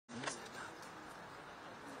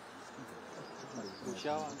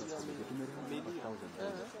Ushawaambia media.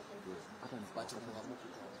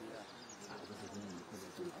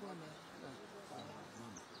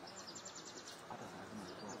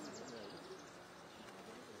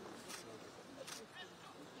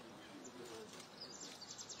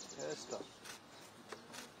 Esther.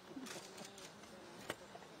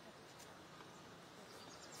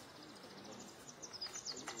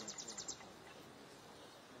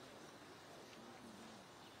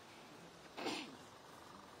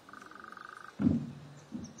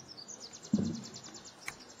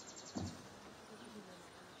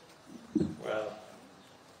 Well,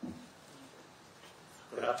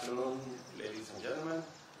 good afternoon, ladies and gentlemen,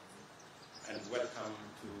 and welcome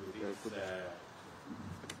to this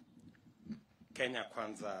Kenya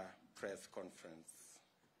Kwanza press conference.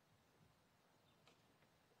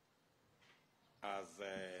 As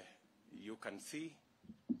you can see,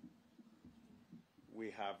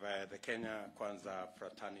 we have the Kenya Kwanza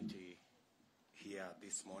fraternity here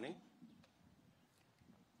this morning.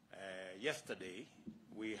 Yesterday,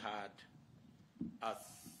 we had a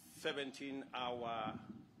 17-hour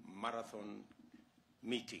marathon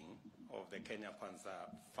meeting of the Kenya Kwanza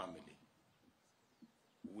family.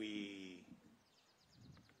 We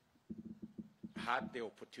had the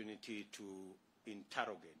opportunity to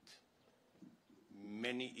interrogate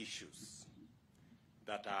many issues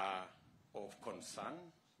that are of concern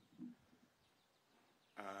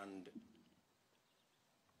and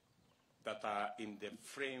that are in the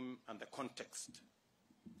frame and the context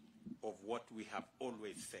of what we have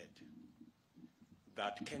always said,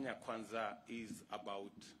 that Kenya Kwanza is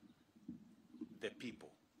about the people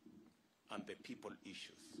and the people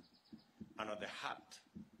issues. And at the heart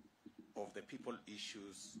of the people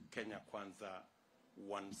issues Kenya Kwanza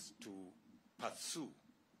wants to pursue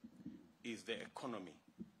is the economy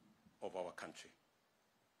of our country.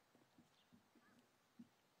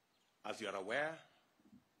 As you are aware,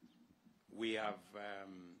 we have,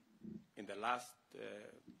 in the last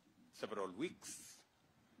several weeks,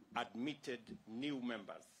 admitted new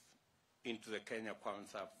members into the Kenya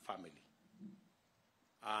Kwanza family.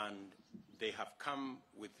 And they have come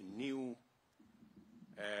with new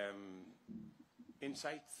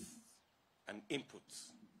insights and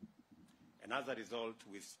inputs. And as a result,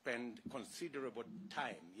 we spent considerable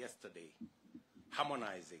time yesterday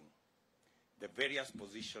harmonizing the various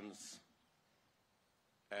positions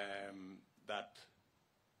that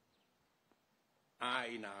are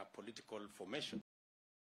in our political formation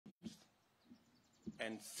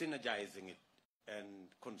and synergizing it and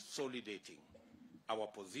consolidating our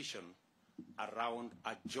position around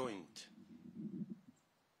a joint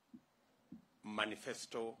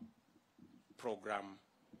manifesto, program,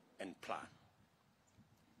 and plan.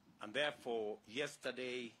 And therefore,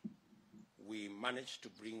 yesterday, we managed to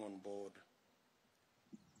bring on board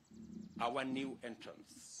our new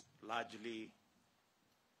entrants, largely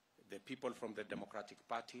the people from the Democratic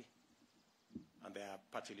Party, and their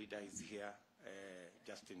party leader is here,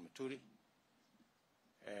 Justin Muturi,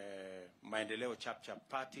 Maendeleo Chapchap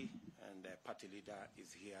Party, and the party leader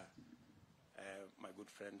is here, my good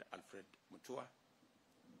friend Alfred Mutua.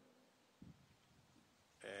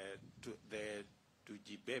 To the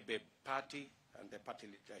Tujibebe Party, and the party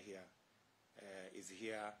leader here is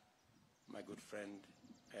here, my good friend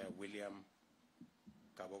William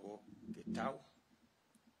Kabogo Getau,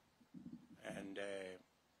 and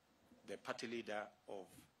the party leader of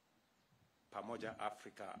Pamoja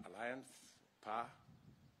Africa Alliance, PA,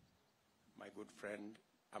 my good friend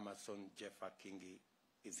Amason Jeffa Kingi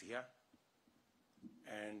is here,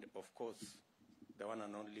 and of course the one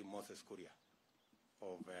and only Moses Kuria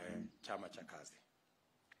of Chama Chakazi.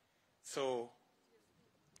 So,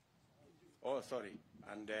 oh sorry,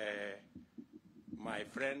 and my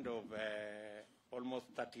friend of almost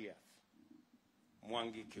 30 years,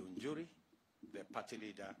 Mwangi Kiunjuri, the party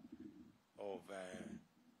leader of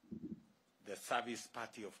the Service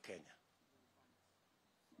Party of Kenya,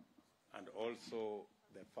 and also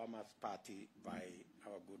the Farmers Party by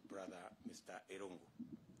our good brother, Mr. Irungu.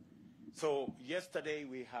 So yesterday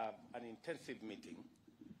we have an intensive meeting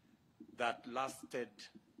that lasted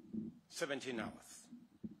 17 hours.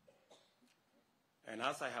 And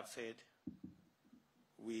as I have said,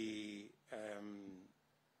 we,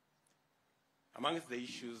 amongst the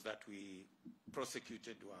issues that we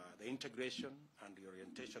prosecuted were the integration and the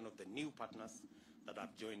orientation of the new partners that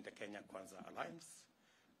have joined the Kenya Kwanza Alliance,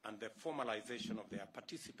 and the formalization of their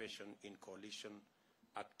participation in coalition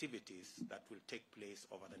activities that will take place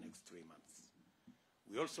over the next 3 months.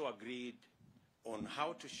 We also agreed on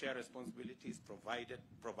how to share responsibilities,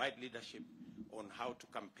 provide leadership on how to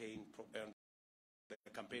campaign, the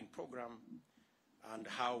campaign program, and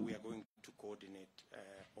how we are going to coordinate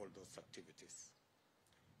all those activities.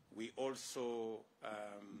 We also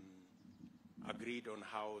agreed on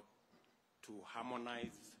how to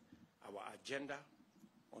harmonize our agenda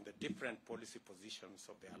on the different policy positions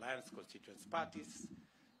of the alliance constituent parties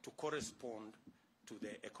to correspond to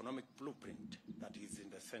the economic blueprint that is in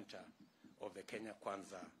the center of the Kenya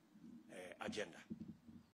Kwanza agenda.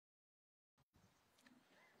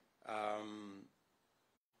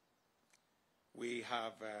 We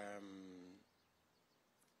have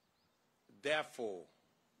therefore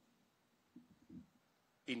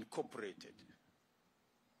incorporated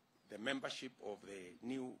the membership of the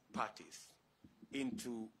new parties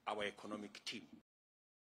into our economic team.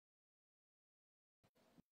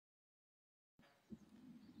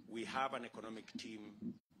 We have an economic team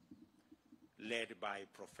led by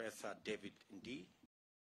Professor David Ndi.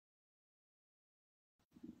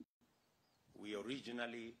 We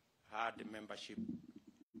originally had the membership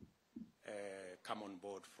come on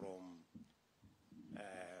board from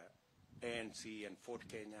ANC and Ford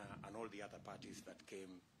Kenya and all the other parties that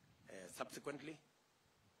came subsequently.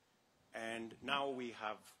 And now we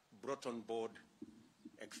have brought on board,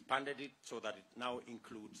 expanded it so that it now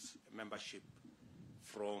includes membership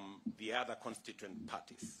from the other constituent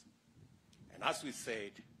parties. And as we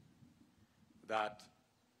said, that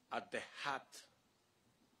at the heart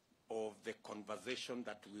of the conversation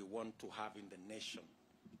that we want to have in the nation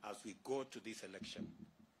as we go to this election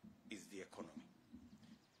is the economy.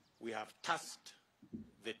 We have tasked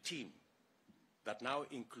the team that now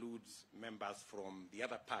includes members from the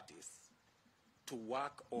other parties to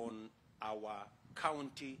work on our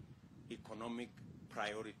county economic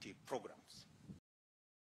priority programs.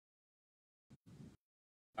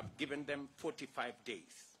 I've given them 45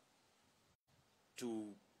 days to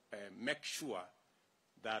make sure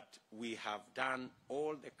that we have done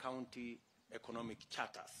all the county economic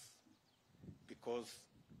charters, because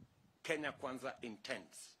Kenya Kwanza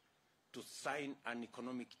intends to sign an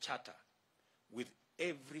economic charter with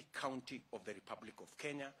every county of the Republic of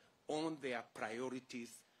Kenya on their priorities,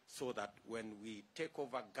 so that when we take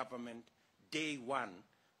over government, day one,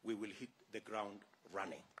 we will hit the ground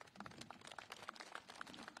running.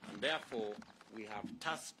 And therefore, we have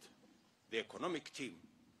tasked the economic team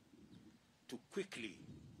to quickly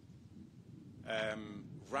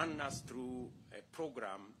run us through a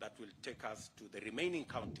program that will take us to the remaining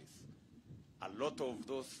counties. A lot of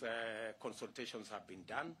those consultations have been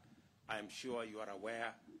done. I'm sure you are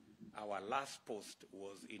aware our last post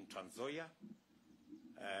was in Trans Nzoia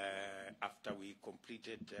after we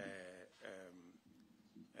completed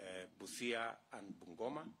Busia and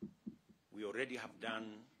Bungoma. We already have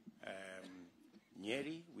done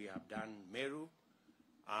Nyeri, we have done Meru,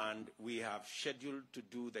 and we have scheduled to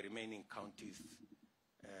do the remaining counties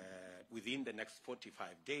within the next 45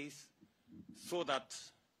 days, so that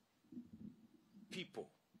people,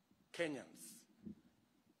 Kenyans,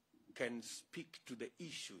 can speak to the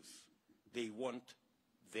issues they want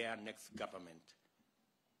their next government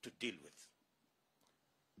to deal with.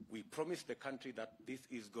 We promised the country that this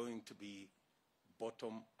is going to be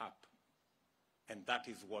bottom up, and that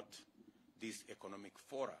is what this economic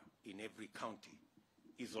fora in every county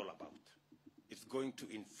is all about. It's going to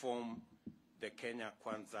inform the Kenya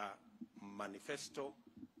Kwanza manifesto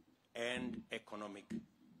and economic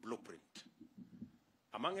blueprint.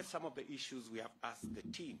 Among some of the issues we have asked the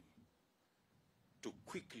team to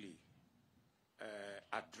quickly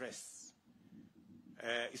address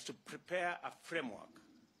is to prepare a framework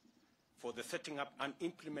for the setting up and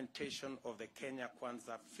implementation of the Kenya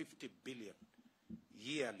Kwanza 50 billion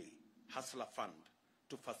yearly hustler fund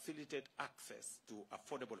to facilitate access to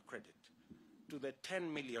affordable credit to the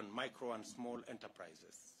 10 million micro and small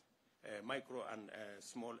enterprises,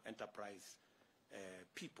 small enterprise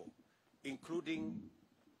people, including,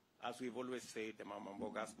 as we've always said, the mama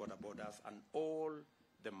mbogas, border borders, and all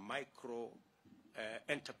the micro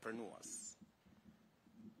entrepreneurs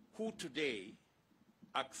who today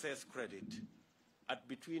access credit at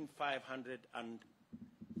between 500 and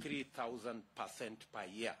 3,000% per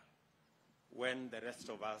year, when the rest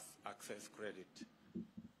of us access credit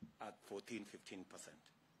at 14, 15%.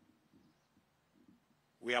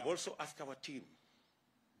 We have also asked our team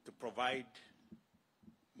to provide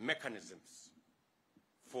mechanisms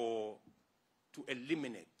to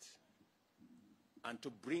eliminate and to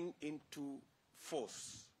bring into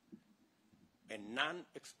force a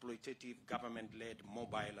non-exploitative government-led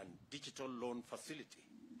mobile and digital loan facility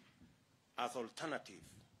as alternative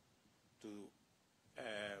to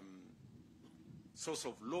source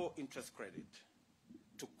of low interest credit,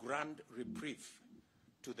 to grant reprieve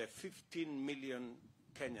to the 15 million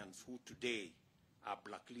Kenyans who today are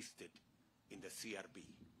blacklisted in the CRB.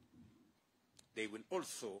 They will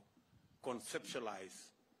also conceptualize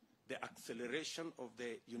the acceleration of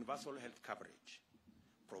the universal health coverage,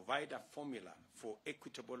 provide a formula for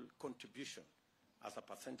equitable contribution as a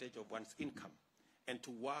percentage of one's income, and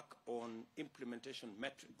to work on implementation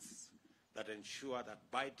metrics that ensure that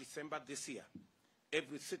by December this year,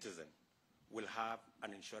 every citizen will have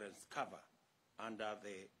an insurance cover under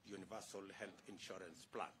the Universal Health Insurance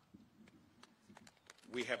Plan.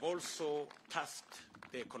 We have also tasked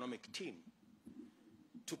the economic team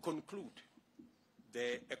to conclude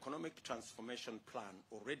the economic transformation plan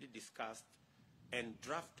already discussed and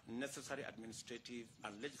draft necessary administrative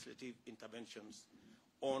and legislative interventions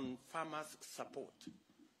on farmers' support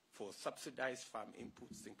for subsidized farm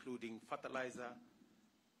inputs, including fertilizer,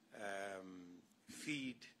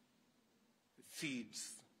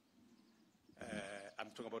 seeds, I'm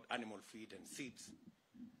talking about animal feed and seeds,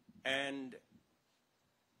 and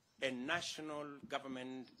a national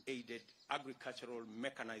government-aided agricultural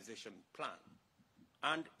mechanization plan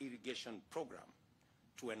and irrigation program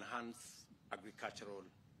to enhance agricultural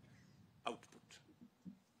output.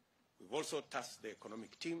 We've also tasked the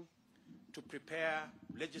economic team to prepare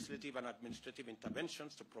legislative and administrative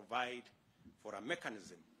interventions to provide for a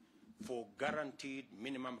mechanism for guaranteed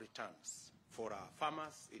minimum returns for our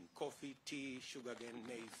farmers in coffee, tea, sugarcane,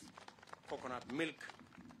 maize, coconut milk,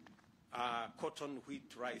 cotton,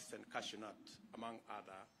 wheat, rice, and cashew nut, among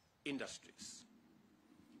other industries.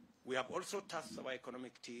 We have also tasked our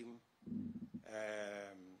economic team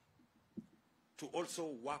to also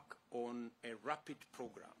work on a rapid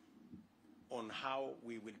program on how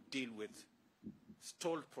we will deal with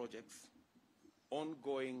stalled projects,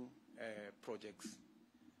 ongoing projects,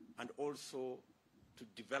 and also to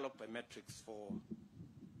develop a metrics for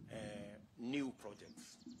new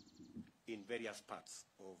projects in various parts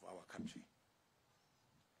of our country.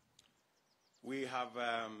 We have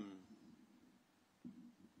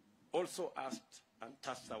also asked and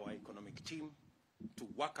tasked our economic team to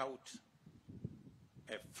work out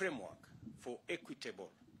a framework for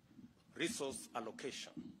equitable resource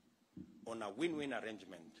allocation on a win-win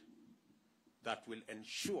arrangement that will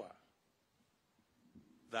ensure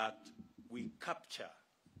that we capture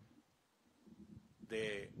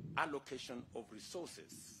the allocation of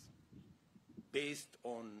resources based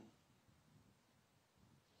on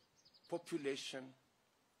population,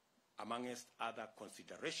 amongst other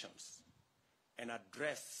considerations, and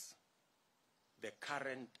address the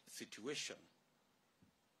current situation.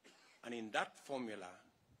 And in that formula,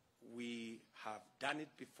 we have done it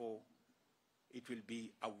before. It will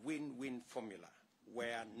be a win-win formula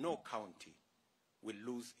where no county will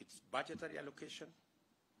lose its budgetary allocation,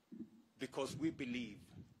 because we believe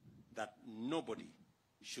that nobody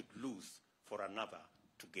should lose for another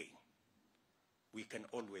to gain. We can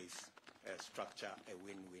always structure a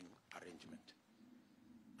win-win arrangement.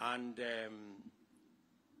 And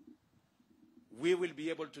we will be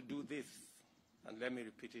able to do this, and let me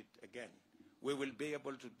repeat it again. We will be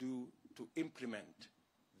able to implement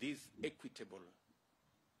this equitable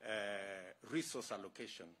resource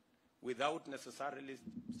allocation without necessarily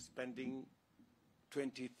spending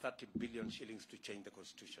 20, 30 billion shillings to change the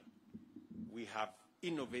constitution. We have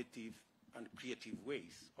innovative and creative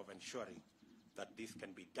ways of ensuring that this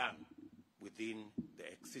can be done within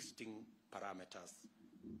the existing parameters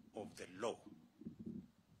of the law.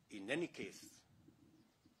 In any case,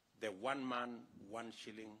 the 1 man, 1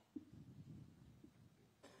 shilling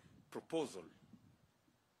proposal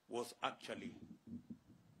was actually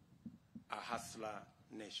a hustler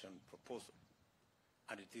nation proposal,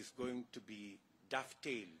 and it is going to be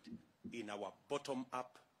dovetailed in our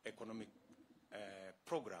bottom-up economic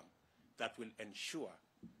program that will ensure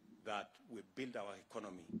that we build our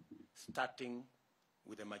economy starting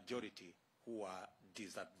with a majority who are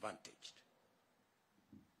disadvantaged.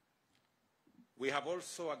 We have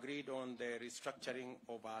also agreed on the restructuring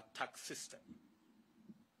of our tax system,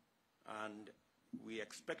 and we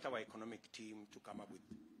expect our economic team to come up with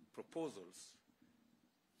proposals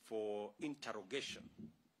for interrogation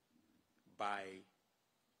by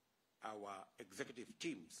our executive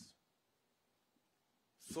teams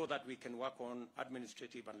so that we can work on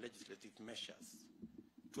administrative and legislative measures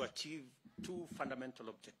to achieve 2 fundamental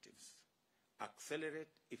objectives: accelerate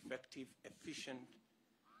effective, efficient,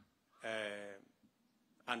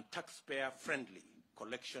 and taxpayer-friendly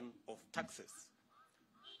collection of taxes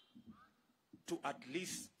to at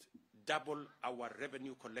least double our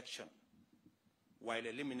revenue collection while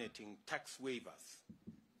eliminating tax waivers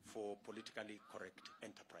for politically correct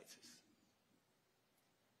enterprises.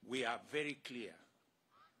 We are very clear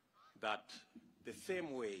that the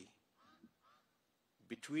same way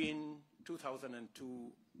Between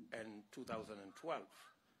 2002 and 2012,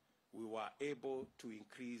 we were able to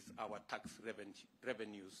increase our tax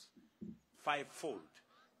revenues fivefold.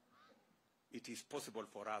 It is possible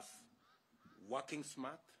for us, working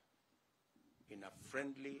smart, in a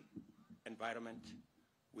friendly environment,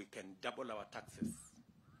 we can double our taxes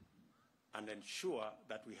and ensure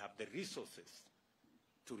that we have the resources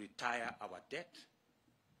to retire our debt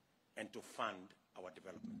and to fund our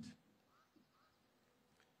development.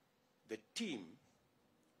 The team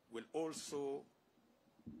will also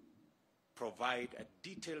provide a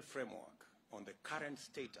detailed framework on the current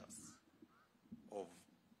status of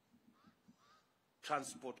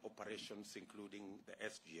transport operations, including the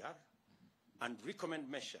SGR, and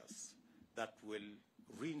recommend measures that will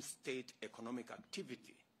reinstate economic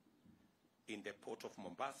activity in the port of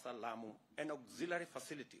Mombasa, Lamu, and auxiliary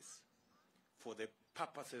facilities for the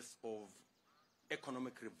purposes of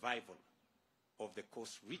economic revival of the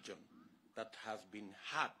coast region that has been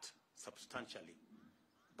hurt substantially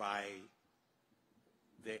by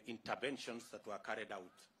the interventions that were carried out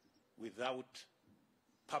without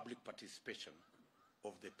public participation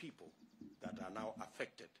of the people that are now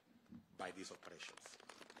affected by these operations.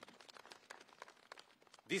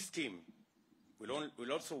 This team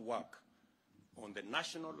will also work on the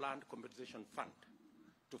National Land Compensation Fund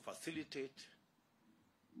to facilitate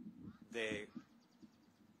the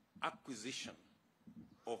acquisition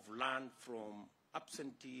of land from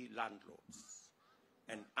absentee landlords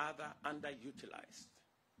and other underutilized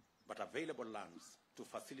but available lands to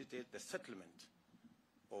facilitate the settlement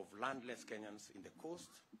of landless Kenyans in the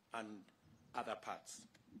coast and other parts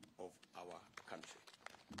of our country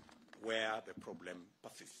where the problem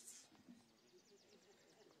persists.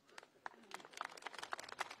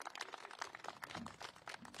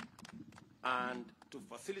 And to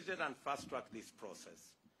facilitate and fast-track this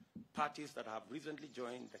process, parties that have recently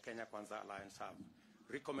joined the Kenya Kwanza Alliance have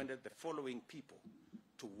recommended the following people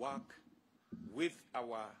to work with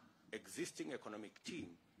our existing economic team,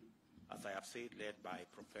 as I have said, led by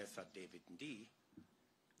Professor David Ndii.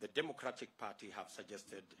 The Democratic Party have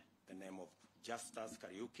suggested the name of Justus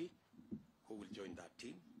Kariuki, who will join that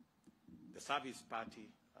team. The Service Party,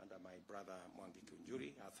 under my brother Mwangi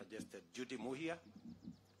Kunjuri, has suggested Judy Muhia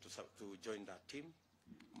to join that team.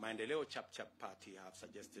 Maendeleo Chap Party have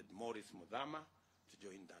suggested Morris Mudhama to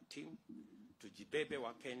join that team. Tujibebe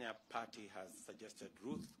wa Kenya Party has suggested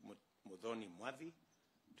Ruth Muthoni Mwadhi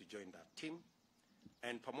to join that team.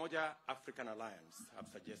 And Pamoja African Alliance have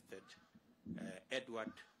suggested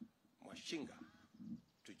Edward Mwashinga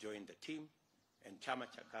to join the team. And Chama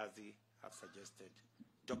Chakazi have suggested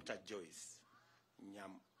Dr. Joyce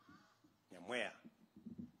Nyamwea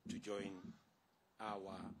to join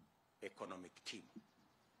our economic team.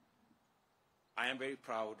 I am very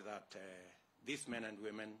proud that these men and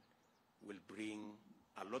women will bring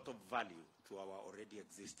a lot of value to our already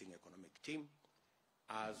existing economic team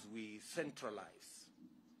as we centralize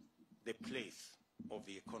the place of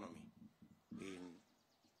the economy in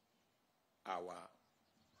our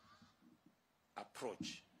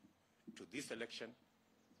approach to this election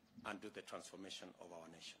and to the transformation of our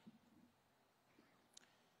nation.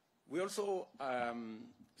 We also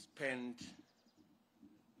spend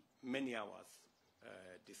many hours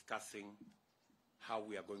discussing how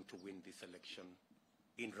we are going to win this election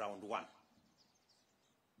in round one.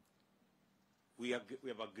 We have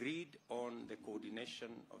agreed on the coordination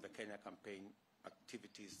of the Kenya campaign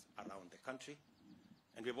activities around the country,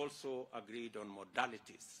 and we've also agreed on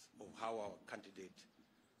modalities of how our candidate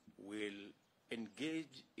will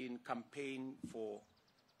engage in campaign for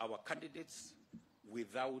our candidates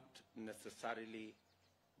without necessarily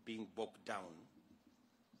being bogged down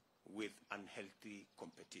with unhealthy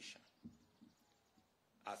competition.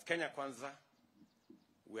 As Kenya Kwanza,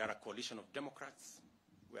 we are a coalition of Democrats,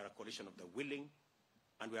 we are a coalition of the willing,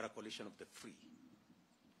 and we are a coalition of the free.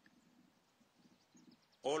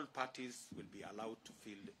 All parties will be allowed to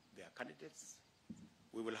field their candidates.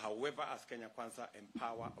 We will, however, as Kenya Kwanza,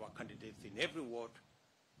 empower our candidates in every ward,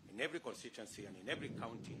 in every constituency, and in every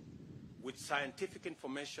county with scientific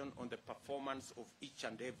information on the performance of each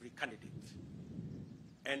and every candidate.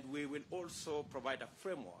 And we will also provide a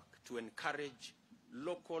framework to encourage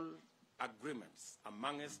local agreements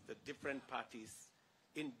amongst the different parties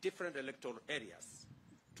in different electoral areas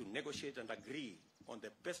to negotiate and agree on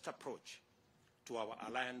the best approach to our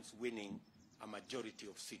alliance winning a majority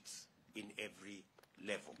of seats in every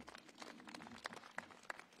level.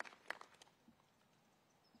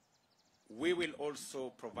 We will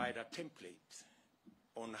also provide a template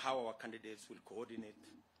on how our candidates will coordinate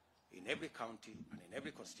in every county and in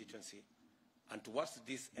every constituency. And towards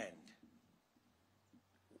this end,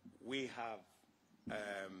 we have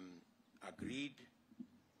agreed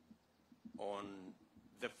on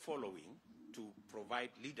the following to provide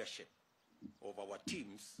leadership of our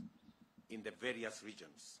teams in the various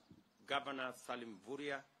regions. Governor Salim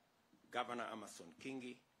Vuria, Governor Amason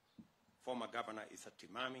Kingi, former Governor Issa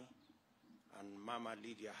Timami, and Mama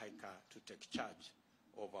Lydia Haika to take charge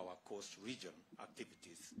of our coast region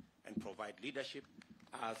activities and provide leadership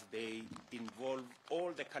as they involve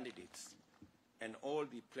all the candidates and all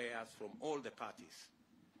the players from all the parties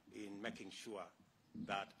in making sure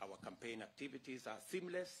that our campaign activities are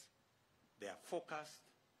seamless, they are focused,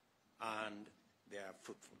 and they are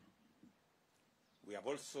fruitful. We have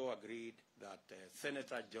also agreed that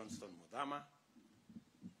Senator Johnston Muthama,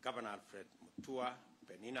 Governor Alfred Mutua,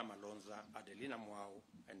 Penina Malonza, Adelina Mwau,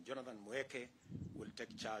 and Jonathan Mweke will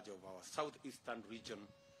take charge of our southeastern region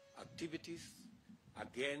activities,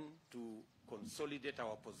 again to consolidate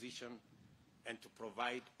our position and to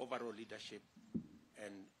provide overall leadership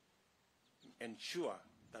and ensure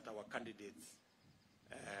that our candidates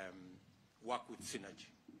work with synergy.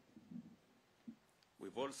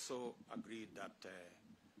 We've also agreed that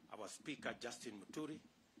our Speaker, Justin Muturi,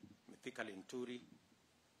 Mithika Linturi,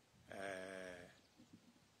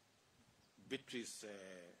 Beatrice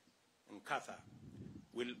Nkatha,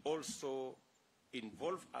 will also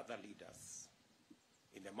involve other leaders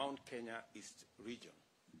in the Mount Kenya East region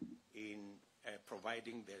in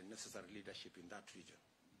providing the necessary leadership in that region.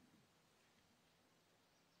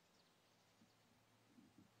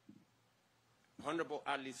 Honorable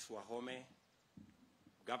Alice Wahome,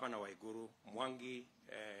 Governor Waiguru, Mwangi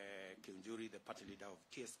Kiunjuri, the party leader of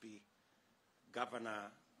TSP,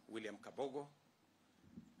 Governor William Kabogo,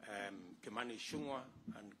 Kimani Ichung'wah,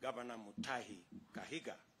 and Governor Mutahi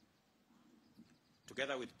Kahiga,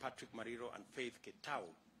 together with Patrick Mariro and Faith Ketau,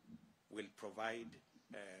 will provide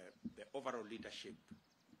the overall leadership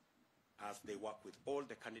as they work with all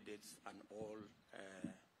the candidates and all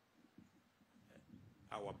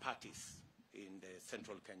our parties in the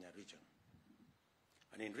central Kenya region.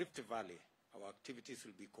 And in Rift Valley, our activities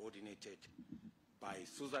will be coordinated by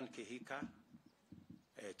Susan Kehika,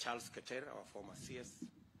 Charles Keter, our former CS,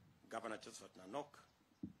 Governor Joseph Nanok,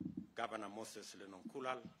 Governor Moses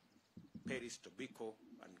Lenonkulal, Peris Tobiko,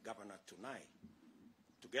 and Governor Tunai,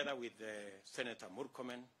 together with Senator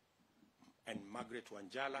Murkomen and Margaret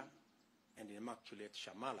Wanjala and Immaculate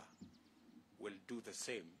Shamala, will do the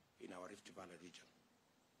same in our Rift Valley region.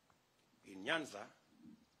 In Nyanza,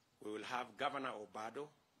 we will have Governor Obado,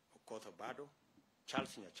 Okoth Obado,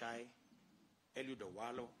 Charles Nyachai, Eliud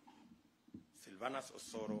Owalo, Sylvanus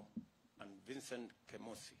Osoro, and Vincent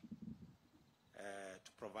Kemosi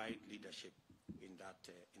to provide leadership in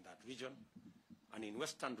that region. And in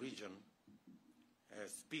Western region,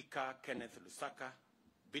 Speaker Kenneth Lusaka,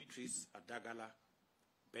 Beatrice Adagala,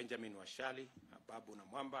 Benjamin Washali, Ababu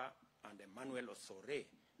Namwamba, and Emmanuel Osore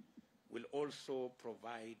will also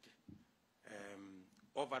provide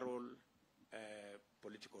overall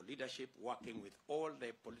political leadership, working with all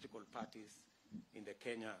the political parties in the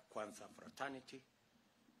Kenya Kwanza fraternity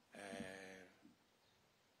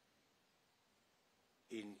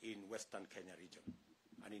in Western Kenya region.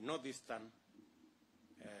 And in Northeastern,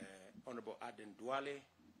 Honorable Aden Duale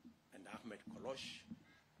and Ahmed Kolosh,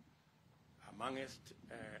 amongst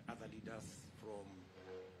other leaders from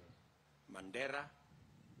Mandera,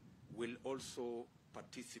 will also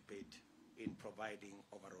participate in providing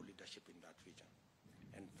overall leadership in that region.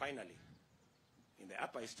 And finally, in the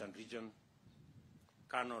Upper Eastern region,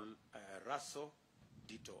 Colonel Rasso,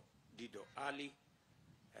 Dido Ali,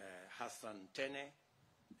 Hassan Tene,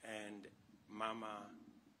 and Mama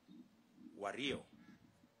Wario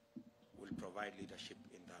will provide leadership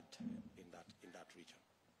in that region.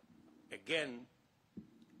 Again,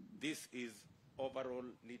 this is overall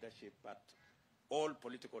leadership, but all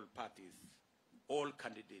political parties, all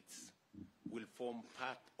candidates will form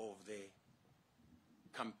part of the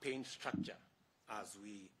campaign structure as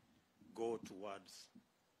we go towards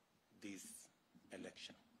this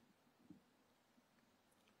election.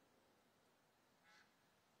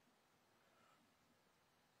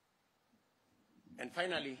 And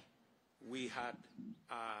finally, we had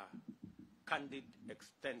a candid,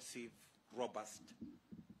 extensive, robust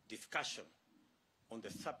discussion on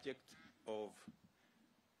the subject of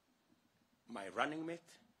my running mate,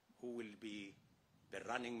 who will be the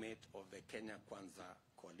running mate of the Kenya Kwanza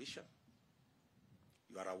coalition.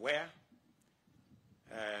 You are aware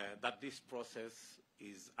that this process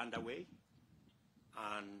is underway,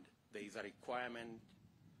 and there is a requirement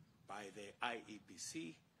by the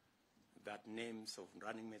IEBC that names of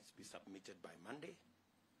running mates be submitted by Monday.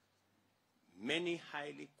 Many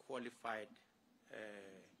highly qualified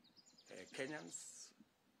Kenyans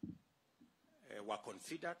were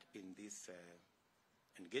considered in this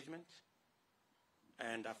engagement.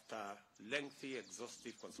 And after lengthy,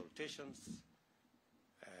 exhaustive consultations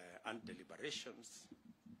and deliberations,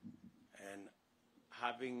 and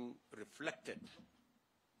having reflected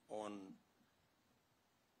on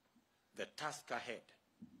the task ahead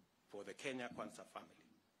for the Kenya Kwanza family,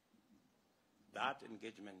 that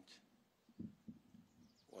engagement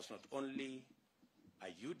was not only a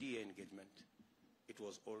UDA engagement, it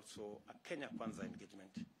was also a Kenya Kwanza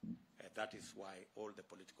engagement. That is why all the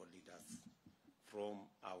political leaders from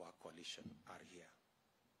our coalition are here.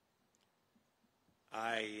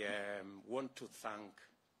 I want to thank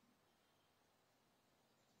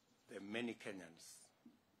the many Kenyans,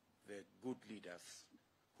 the good leaders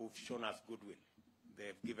who've shown us goodwill.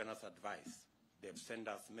 They've given us advice. They've sent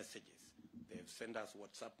us messages. They've sent us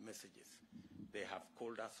WhatsApp messages. They have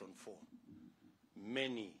called us on phone.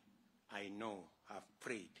 Many, I know, have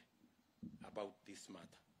prayed about this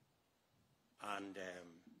matter. And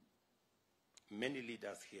many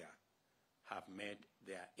leaders here have made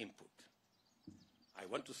their input. I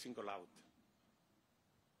want to single out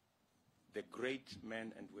the great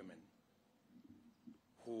men and women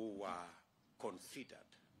who were considered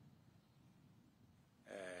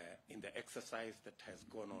in the exercise that has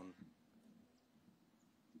gone on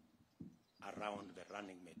around the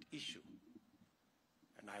running mate issue.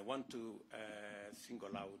 And I want to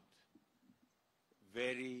single out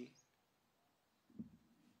very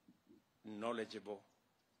knowledgeable,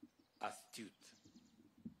 astute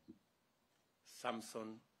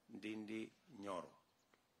Samson Ndindi Nyoro,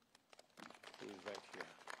 who is right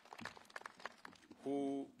here,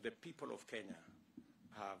 who the people of Kenya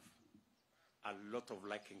have a lot of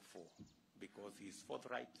liking for because he's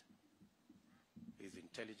forthright, he's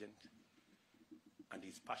intelligent, and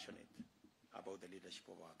he's passionate about the leadership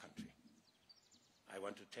of our country. I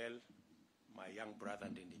want to tell my young brother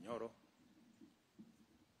Ndindi Nyoro,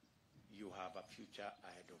 you have a future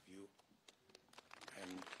ahead of you,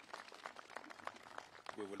 and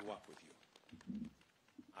we will work with you.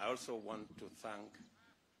 I also want to thank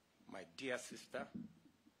my dear sister,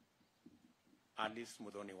 Alice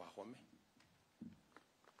Mudhoni Wahome,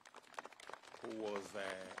 who was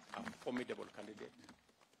a formidable candidate.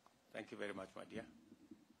 Thank you very much, my dear.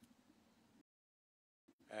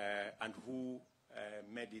 And who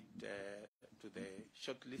made it to the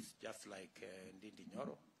shortlist, just like Ndindi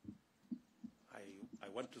Nyoro. I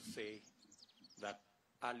want to say that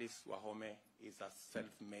Alice Wahome is a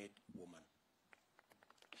self-made woman.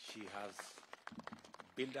 She has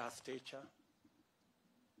built her stature.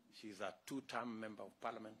 She's a two-term member of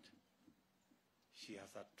parliament. She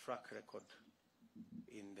has a track record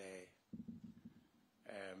in the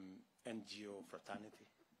NGO fraternity.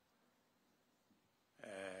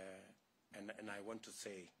 And I want to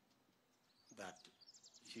say that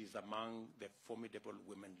she's among the formidable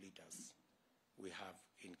women leaders we have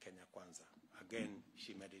in Kenya Kwanza. Again,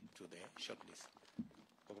 she made it to the shortlist.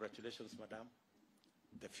 Congratulations, madam.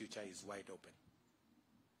 The future is wide open.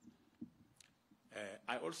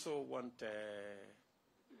 I also want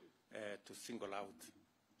to single out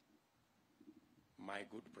my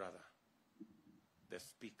good brother, the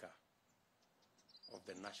Speaker of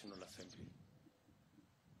the National Assembly,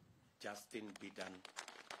 Justin Bidan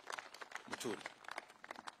Muturi,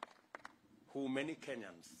 who many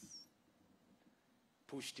Kenyans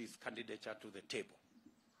pushed his candidature to the table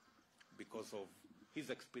because of his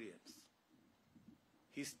experience,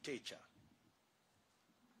 his stature,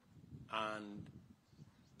 and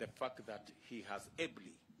the fact that he has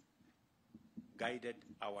ably guided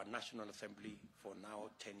our National Assembly for now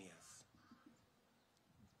 10 years.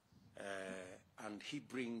 And he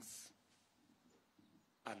brings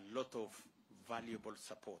a lot of valuable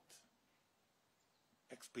support,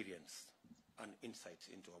 experience, and insights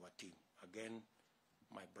into our team. Again,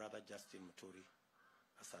 my brother Justin Muturi,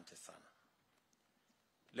 asante sana.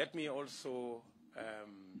 Let me also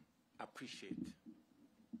appreciate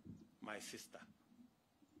my sister,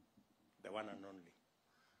 the one and only,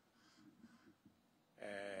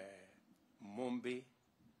 Mombi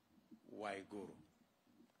Waiguru,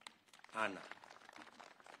 Anna,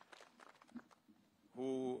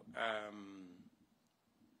 who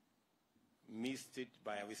missed it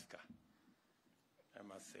by a whisker, I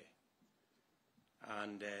must say.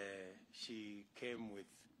 And she came with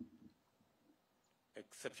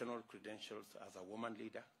exceptional credentials as a woman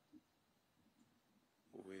leader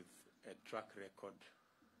with a track record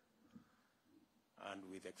and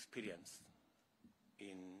with experience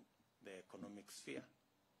in the economic sphere.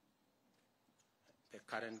 The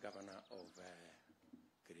current governor of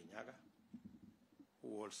Kirinyaga,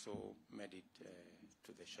 who also made it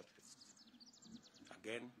to the shortlist.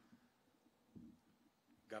 Again,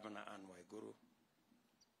 Governor Anne Waiguru,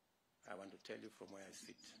 I want to tell you from where I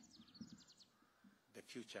sit, the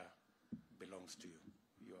future belongs to you.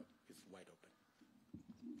 It's wide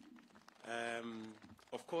open.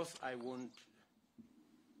 Of course, I won't,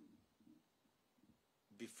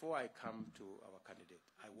 before I come to our candidate,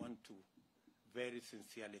 I want to very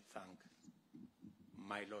sincerely thank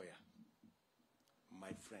my lawyer,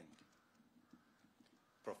 my friend,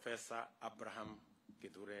 Professor Abraham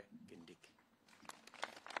Githure Kindiki,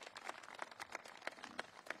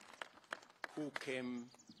 who came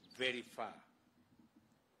very far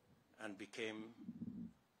and became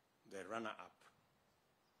the runner-up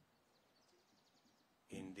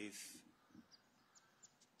in this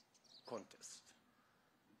contest.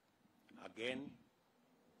 Again,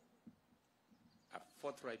 a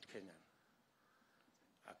forthright Kenyan,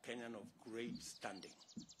 a Kenyan of great standing,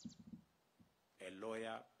 a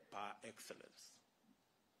lawyer par excellence,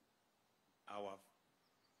 our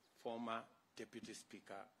former Deputy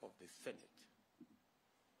Speaker of the Senate,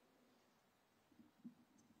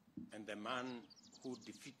 and the man who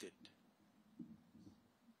defeated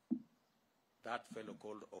that fellow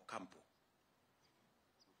called Ocampo,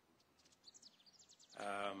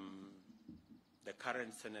 the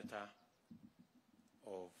current senator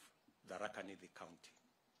of the Rakanithi County,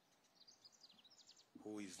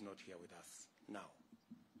 who is not here with us now,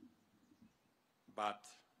 but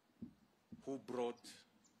who brought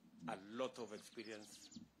a lot of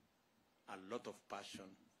experience, a lot of passion,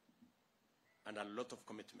 and a lot of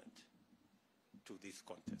commitment to this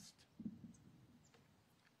contest.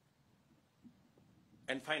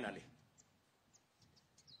 And finally,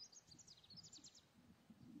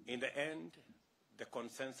 in the end, the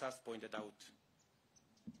consensus pointed out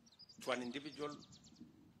to an individual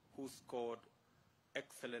who scored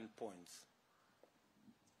excellent points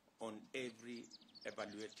on every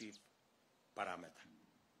evaluative parameter,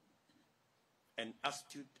 an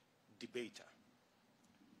astute debater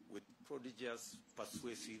with prodigious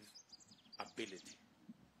persuasive ability,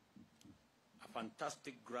 a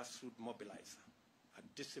fantastic grassroots mobilizer, a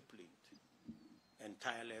disciplined and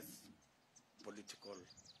tireless political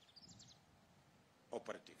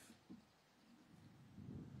operative,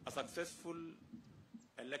 a successful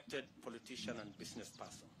elected politician and business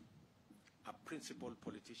person, a principled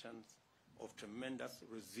politician of tremendous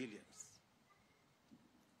resilience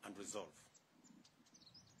and resolve,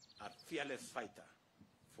 a fearless fighter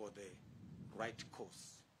for the right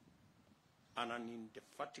cause, and an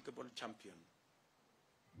indefatigable champion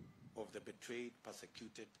of the betrayed,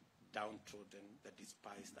 persecuted, downtrodden, the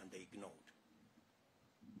despised, and the ignored.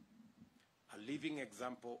 A living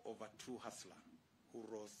example of a true hustler who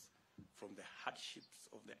rose from the hardships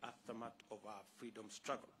of the aftermath of our freedom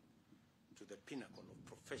struggle to the pinnacle of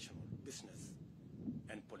professional, business,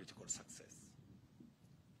 and political success.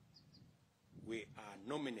 We are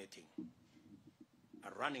nominating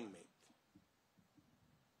a running mate,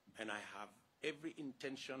 and I have every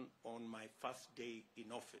intention on my first day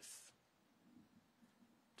in office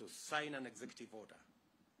to sign an executive order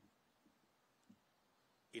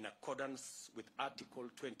in accordance with Article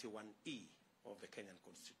 21E of the Kenyan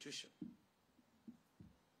Constitution.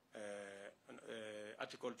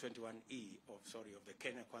 Article 21E of the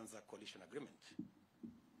Kenya Kwanza Coalition Agreement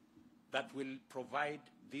that will provide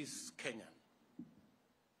this Kenyan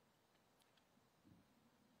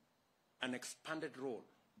an expanded role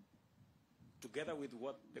together with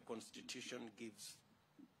what the Constitution gives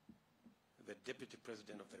the Deputy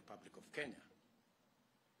President of the Republic of Kenya.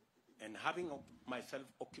 And having myself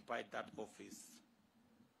occupied that office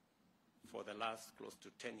for the last close to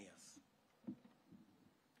 10 years,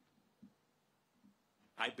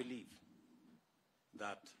 I believe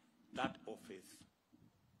that that office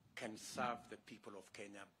can serve the people of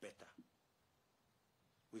Kenya better.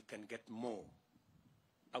 We can get more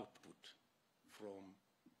output from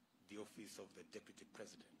the office of the Deputy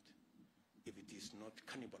President if it is not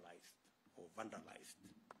cannibalized or vandalized.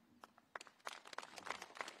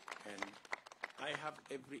 And I have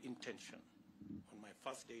every intention on my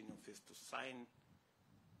first day in office to sign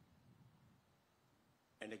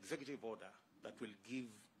an executive order that will give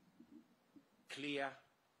clear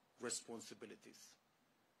responsibilities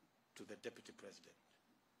to the Deputy President.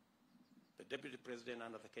 The Deputy President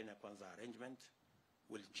under the Kenya Kwanza arrangement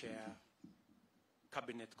will chair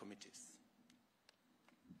cabinet committees.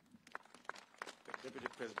 The Deputy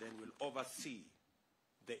President will oversee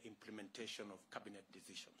the implementation of cabinet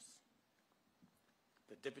decisions.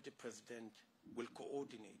 The Deputy President will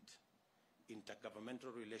coordinate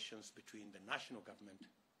intergovernmental relations between the national government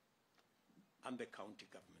and the county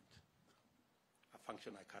government, a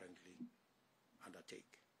function I currently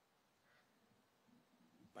undertake.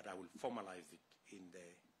 But I will formalize it in the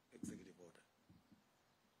executive order.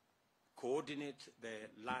 Coordinate the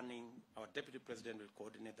learning, our Deputy President will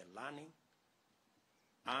coordinate the learning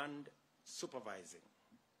and supervising,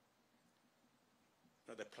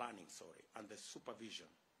 no, the planning, sorry, and the supervision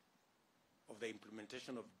of the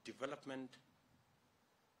implementation of development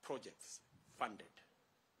projects funded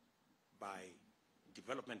by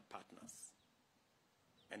development partners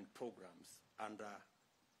and programs under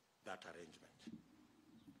that arrangement.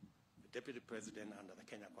 The Deputy President under the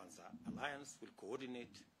Kenya Kwanza Alliance will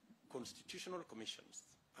coordinate constitutional commissions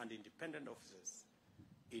and independent officers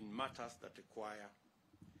in matters that require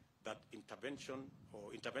that intervention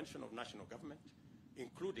of national government,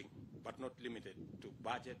 including but not limited to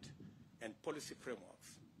budget and policy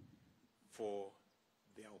frameworks for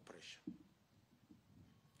their operation.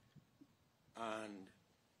 And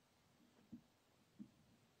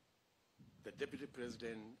the Deputy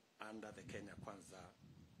President under the Kenya Kwanza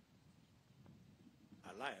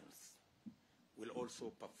Alliance will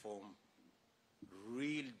also perform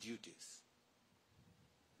real duties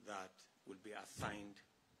that will be assigned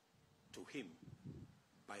to him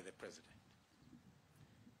by the President.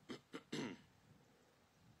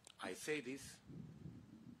 I say this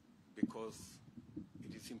because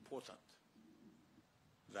it is important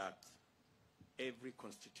that every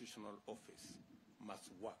constitutional office must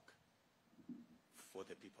work for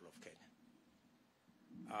the people of Kenya.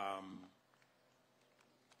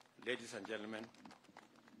 Ladies and gentlemen,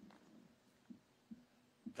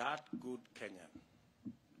 that good Kenyan,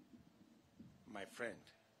 my friend,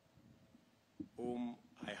 whom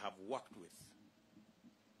I have worked with,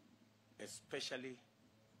 especially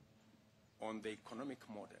on the economic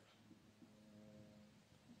model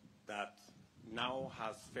that now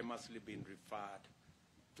has famously been referred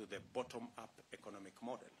to the bottom-up economic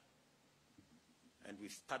model. And we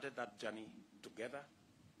started that journey together.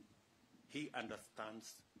 He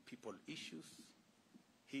understands people issues.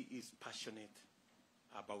 He is passionate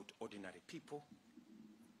about ordinary people.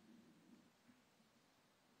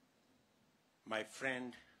 My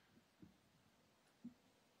friend,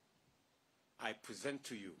 I present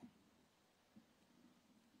to you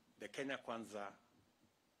the Kenya Kwanza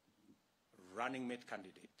running mate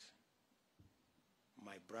candidate,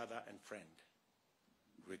 my brother and friend,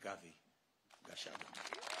 Rigathi Gachagua.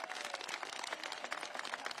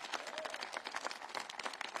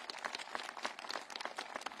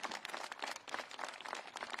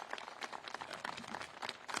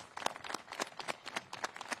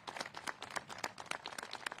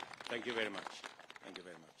 Thank you very much. Thank you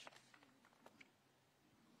very much.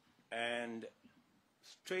 And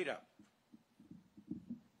straight up,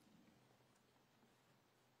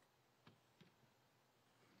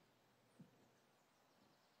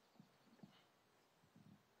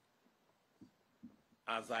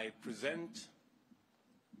 as I present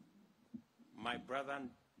my brother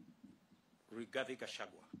Rigathi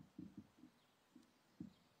Gachagua,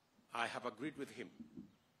 I have agreed with him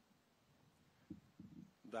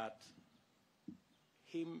that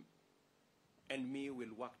him and me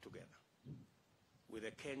will work together with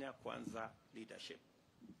the Kenya Kwanza leadership,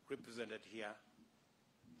 represented here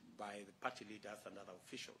by the party leaders and other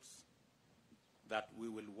officials, that we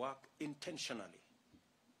will work intentionally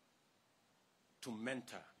to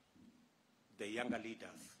mentor the younger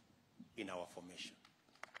leaders in our formation,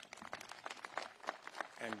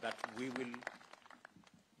 and that we will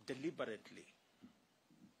deliberately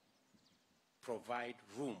provide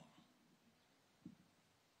room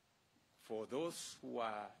for those who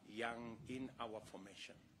are young in our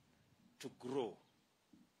formation to grow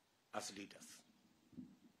as leaders.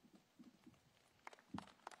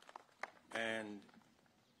 And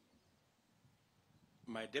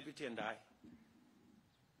my deputy and I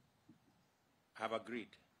have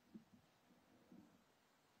agreed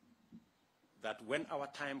that when our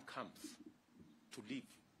time comes to leave,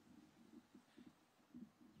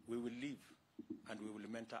 we will leave and we will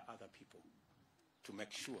mentor other people to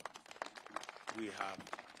make sure we have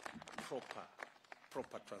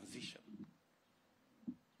proper transition.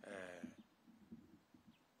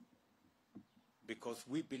 Because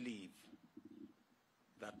we believe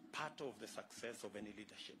that part of the success of any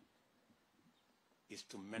leadership is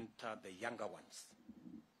to mentor the younger ones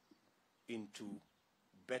into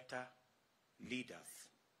better leaders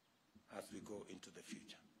as we go into the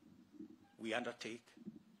future. We undertake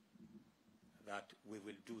that we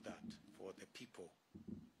will do that for the people,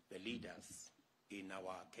 the leaders in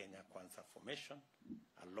our Kenya Kwanza formation,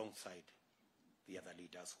 alongside the other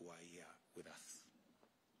leaders who are here with us.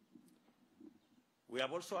 We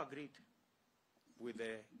have also agreed with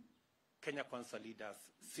the Kenya Kwanza leaders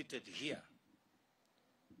seated here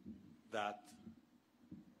that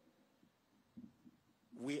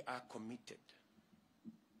we are committed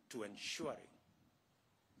to ensuring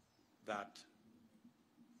that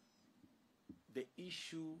the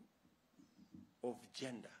issue of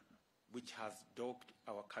gender, which has dogged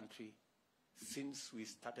our country since we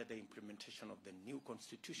started the implementation of the new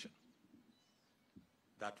constitution,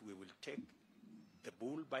 that we will take the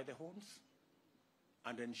bull by the horns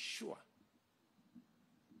and ensure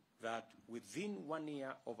that within 1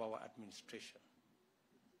 year of our administration,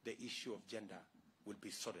 the issue of gender will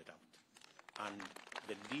be sorted out. And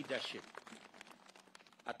the leadership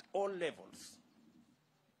at all levels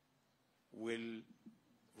will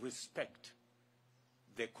respect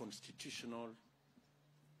the constitutional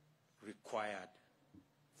required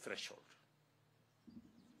threshold.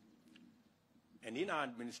 And in our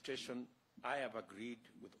administration, I have agreed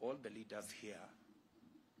with all the leaders here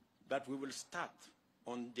that we will start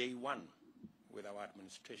on day one with our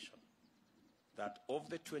administration, that of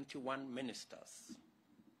the 21 ministers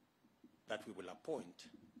that we will appoint,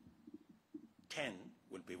 10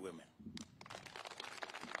 will be women.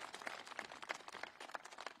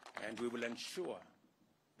 And we will ensure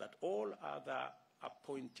that all other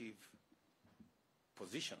appointive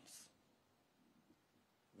positions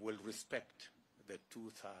will respect the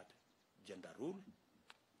 2/3 gender rule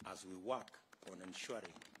as we work on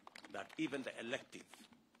ensuring that even the elective,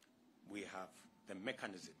 we have the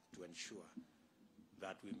mechanism to ensure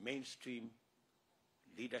that we mainstream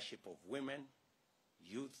leadership of women,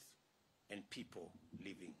 youth, and people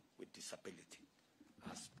living with disability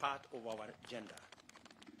as part of our agenda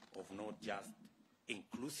of not just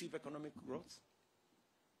inclusive economic growth,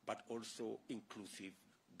 but also inclusive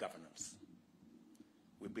governance.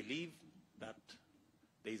 We believe that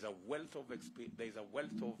there is a wealth of experience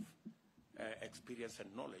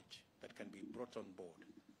and knowledge that can be brought on board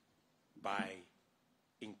by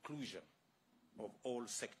inclusion of all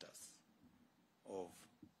sectors of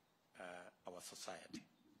our society.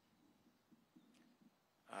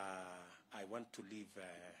 I want to leave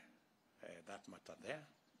that matter there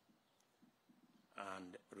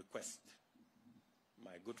and request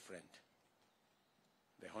my good friend,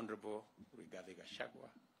 the Honorable Rigathi Gachagua,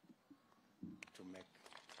 to make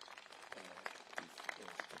his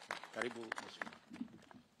statement. Karibu, Mheshimiwa,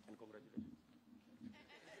 and congratulations.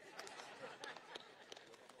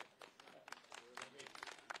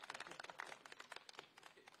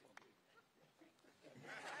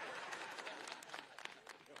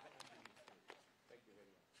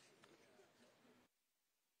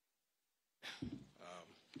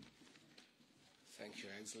 Thank you,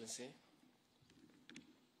 Your Excellency.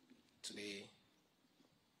 Today,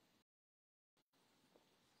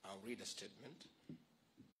 I'll read a statement.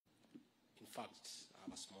 In fact, I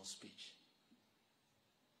have a small speech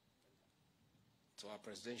to our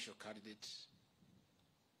presidential candidate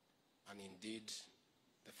and indeed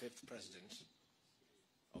the 5th President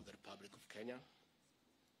of the Republic of Kenya,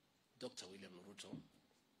 Dr. William Ruto.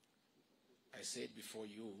 I say it before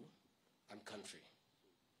you and country.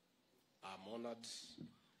 I'm honored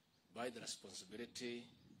by the responsibility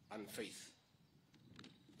and faith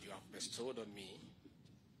you have bestowed on me,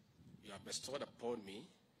 you have bestowed upon me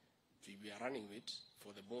to be running with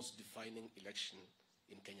for the most defining election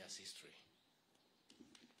in Kenya's history.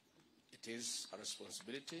 It is a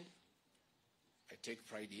responsibility I take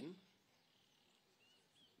pride in,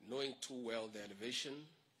 knowing too well the elevation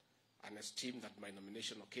and esteem that my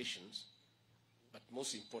nomination occasions, but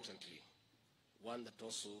most importantly, one that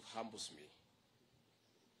also humbles me,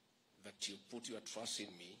 that you put your trust in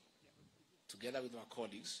me, together with our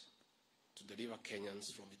colleagues, to deliver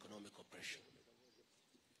Kenyans from economic oppression.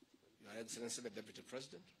 Your Excellency, the Deputy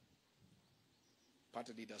President,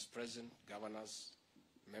 party leaders present, governors,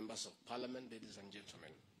 members of Parliament, ladies and gentlemen.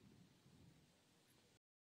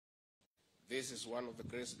 This is one of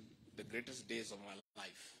the greatest days of my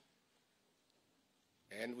life.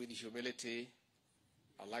 And with humility,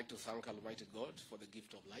 I'd like to thank Almighty God for the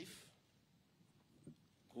gift of life,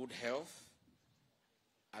 good health,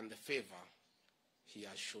 and the favor He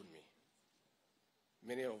has shown me.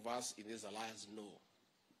 Many of us in this alliance know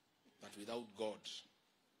that without God,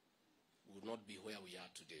 we would not be where we are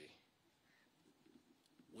today.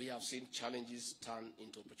 We have seen challenges turn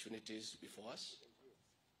into opportunities before us,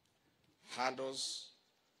 hurdles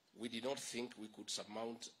we did not think we could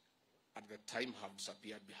surmount at the time have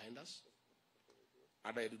disappeared behind us,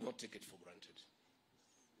 and I do not take it for granted.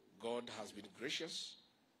 God has been gracious,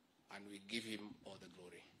 and we give Him all the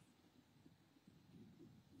glory.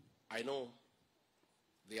 I know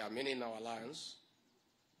there are many in our alliance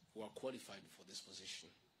who are qualified for this position,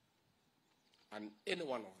 and any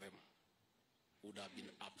one of them would have been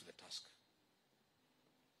up to the task.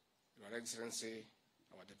 Your Excellency,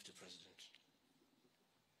 our Deputy President,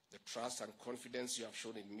 the trust and confidence you have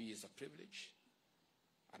shown in me is a privilege,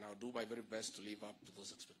 and I'll do my very best to live up to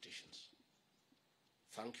those expectations.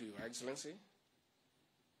 Thank you, Your Excellency.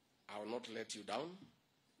 I will not let you down.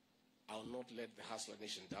 I will not let the Hustler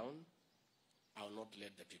Nation down. I will not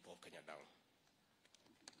let the people of Kenya down.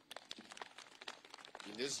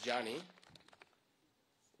 In this journey,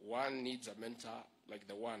 one needs a mentor like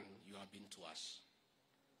the one you have been to us.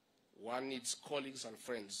 One needs colleagues and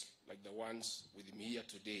friends like the ones with me here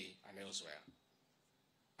today and elsewhere.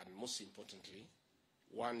 And most importantly,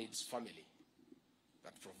 one needs family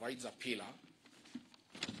that provides a pillar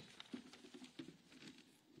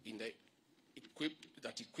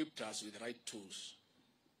that equipped us with the right tools.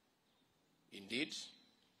 Indeed,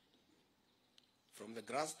 from the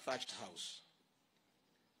grass-thatched house,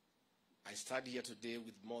 I stand here today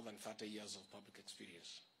with more than 30 years of public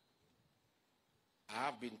experience. I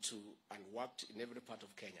have been to and worked in every part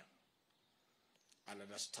of Kenya and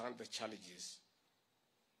understand the challenges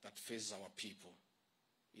that face our people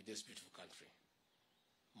in this beautiful country.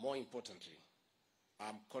 More importantly,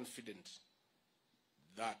 I'm confident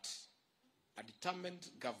that a determined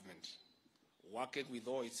government working with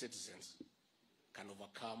all its citizens can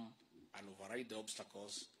overcome and override the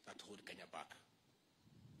obstacles that hold Kenya back.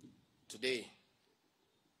 Today,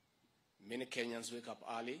 many Kenyans wake up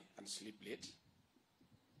early and sleep late,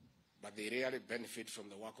 but they rarely benefit from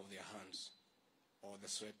the work of their hands or the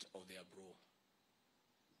sweat of their brow.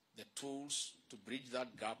 The tools to bridge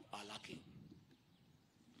that gap are lacking.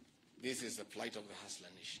 This is the plight of the Hustler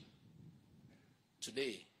Nation.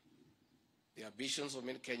 Today, the ambitions of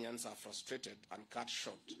many Kenyans are frustrated and cut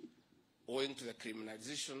short owing to the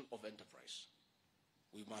criminalization of enterprise.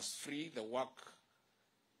 We must free the work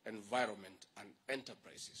environment and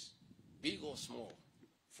enterprises, big or small,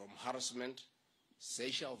 from harassment,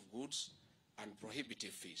 seizure of goods, and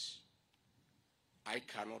prohibitive fees. I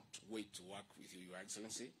cannot wait to work with you, Your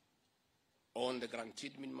Excellency, on the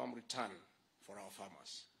guaranteed minimum return for our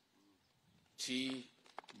farmers. Tea,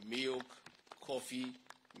 milk, coffee,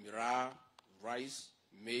 miraa, rice,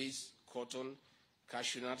 maize, cotton,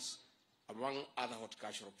 cashew nuts, among other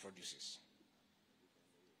horticultural produces.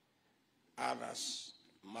 Others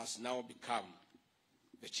must now become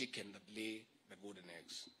the chicken that lay the golden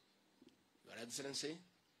eggs. Your Excellency,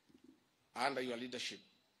 under your leadership,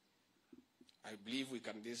 I believe we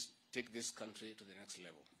can take this country to the next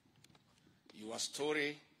level. Your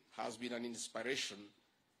story has been an inspiration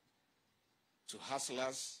to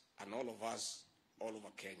hustlers and all of us all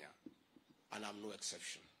over Kenya, and I'm no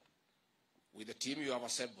exception. With the team you have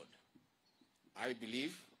assembled, I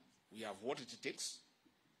believe we have what it takes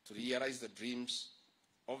to realize the dreams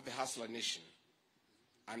of the Hustler Nation,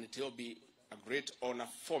 and it will be a great honor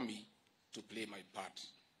for me to play my part,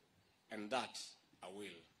 and that I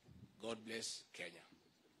will. God bless Kenya.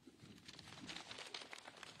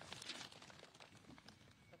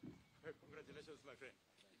 Congratulations, my friend.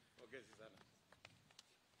 Okay, Susanna.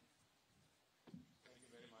 Thank you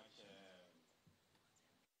very much.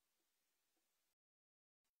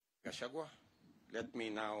 Gachagua, let me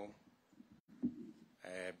now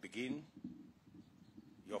begin.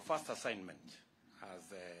 Your first assignment as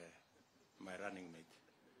my running mate,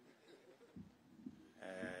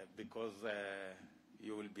 because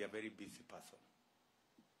you will be a very busy person.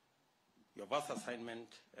 Your first assignment,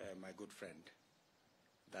 my good friend,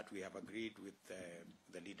 that we have agreed with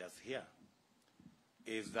the leaders here,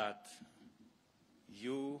 is that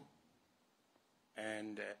you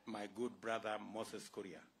and my good brother Moses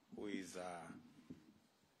Kuria, who is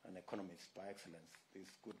an economist by excellence, this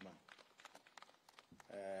good man,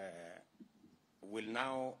 will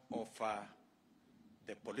now offer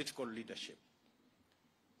the political leadership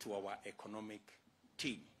to our economic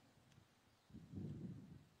team.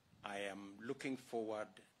 I am looking forward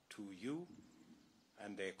to you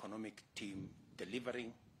and the economic team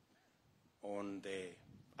delivering on the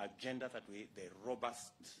agenda that the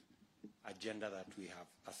robust agenda that we have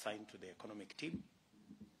assigned to the economic team.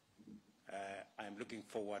 I am looking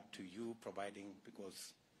forward to you providing,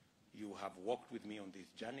 because you have walked with me on this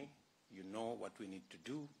journey. You know what we need to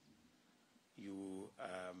do. You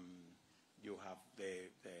have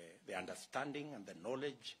the understanding and the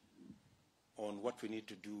knowledge on what we need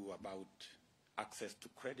to do about access to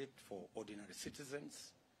credit for ordinary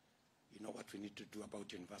citizens. You know what we need to do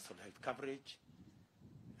about universal health coverage.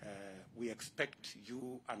 We expect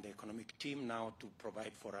you and the economic team now to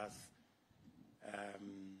provide for us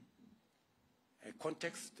a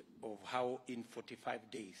context of how in 45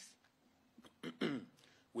 days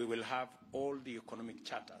we will have all the economic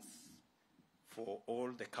charters for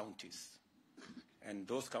all the counties, and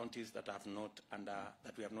those counties that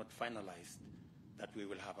we have not finalized, that we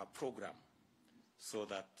will have a program so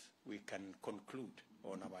that we can conclude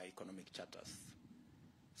on our economic charters.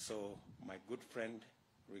 So my good friend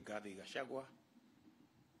Rigathi Gachagua,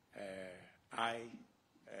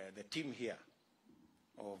 the team here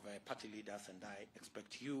of party leaders and I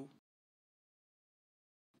expect you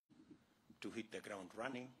to hit the ground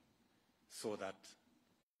running so that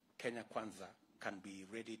Kenya Kwanza can be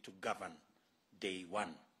ready to govern day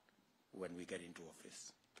one when we get into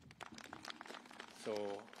office.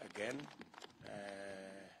 So again,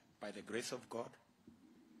 by the grace of God,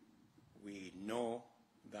 we know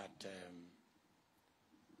that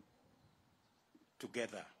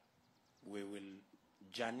together we will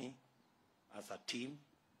journey as a team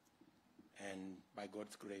and by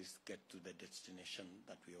God's grace get to the destination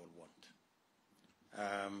that we all want.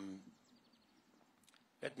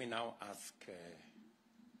 Let me now ask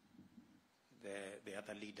the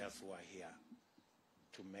other leaders who are here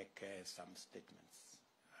to make some statements.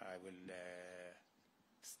 I will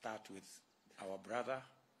start with our brother,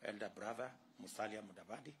 elder brother, Musalia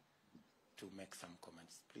Mudavadi, to make some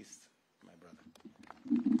comments. Please, my brother.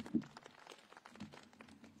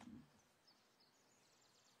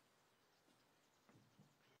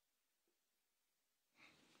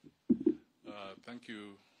 Thank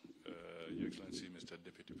you, Your Excellency, Mr.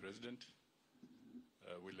 Deputy President,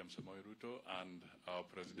 William Samoei Ruto, and our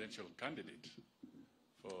presidential candidate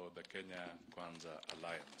for the Kenya Kwanza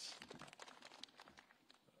Alliance.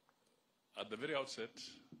 At the very outset,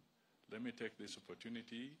 let me take this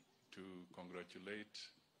opportunity to congratulate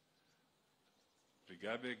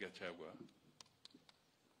Rigathi Gachagua,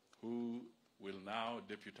 who will now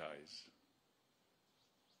deputize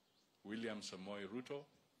William Samoei Ruto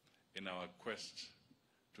in our quest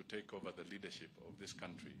to take over the leadership of this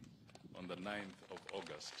country on the 9th of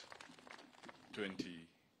August,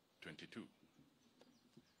 2022.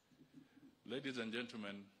 Ladies and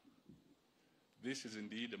gentlemen, this is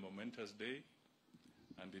indeed a momentous day,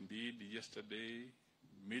 and indeed yesterday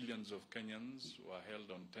millions of Kenyans were held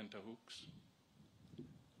on tenterhooks.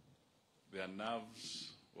 Their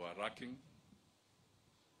nerves were racking,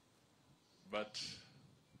 but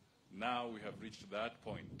now we have reached that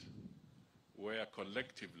point where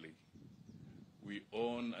collectively we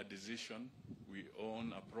own a decision, we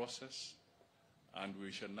own a process, and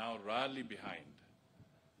we shall now rally behind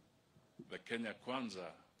the Kenya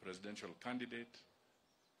Kwanza presidential candidate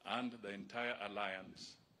and the entire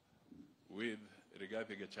alliance with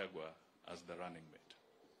Rigathi Gachagua as the running mate.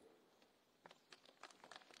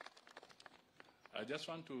 I just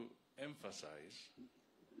want to emphasize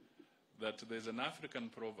that there's an African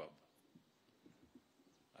proverb,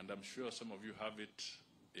 and I'm sure some of you have it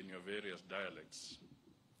in your various dialects,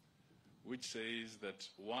 which says that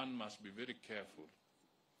one must be very careful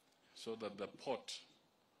so that the pot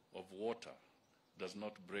of water does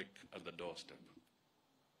not break at the doorstep.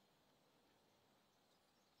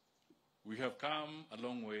 We have come a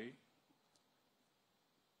long way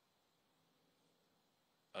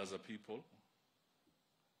as a people.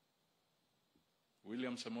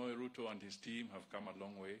 William Samoei Ruto and his team have come a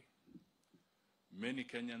long way. Many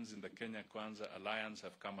Kenyans in the Kenya Kwanza Alliance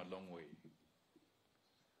have come a long way.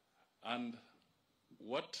 And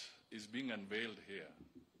what is being unveiled here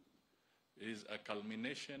is a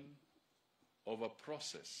culmination of a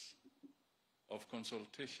process of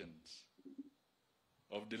consultations,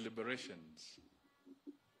 of deliberations,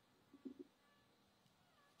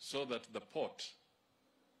 so that the pot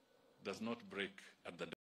does not break at the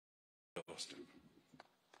doorstep.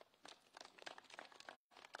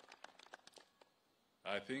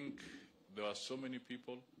 I think there are so many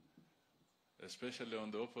people, especially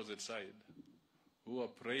on the opposite side, who are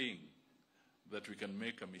praying that we can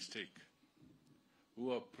make a mistake,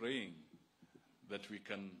 who are praying that we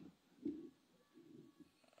can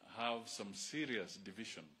have some serious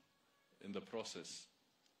division in the process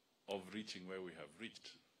of reaching where we have reached.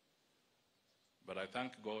 But I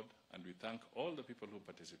thank God, and we thank all the people who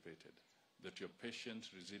participated, that your patient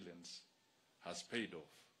resilience has paid off.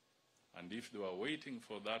 And if they were waiting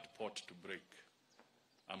for that pot to break,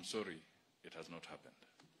 I'm sorry, it has not happened.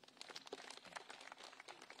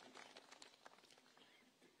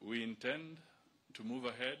 We intend to move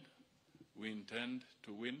ahead. We intend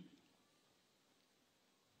to win.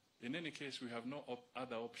 In any case, we have no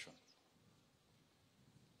other option.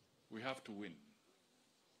 We have to win.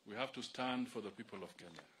 We have to stand for the people of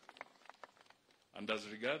Kenya. And as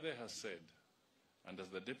Rigathi has said, and as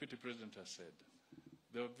the Deputy President has said,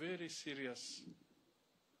 There are very serious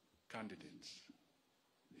candidates.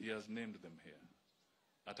 He has named them here.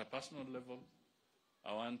 At a personal level,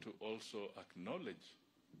 I want to also acknowledge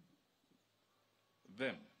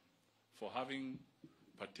them for having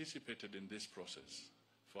participated in this process,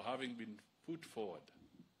 for having been put forward.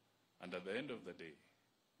 And at the end of the day,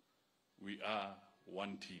 we are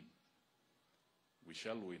one team. We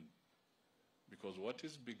shall win. Because what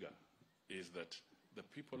is bigger is that the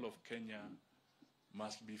people of Kenya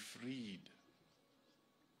must be freed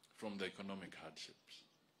from the economic hardships.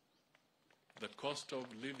 The cost of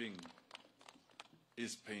living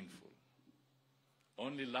is painful.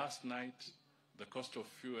 Only last night, the cost of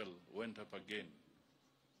fuel went up again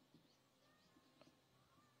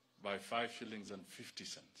by 5 shillings and 50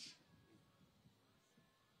 cents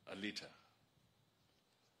a litre.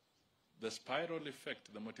 The spiral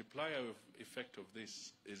effect, the multiplier effect of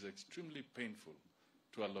this is extremely painful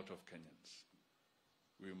to a lot of Kenyans.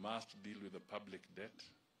 We must deal with the public debt.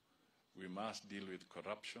 We must deal with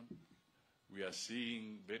corruption. We are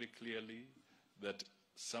seeing very clearly that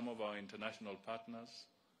some of our international partners,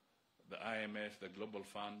 the IMF, the Global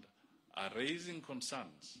Fund, are raising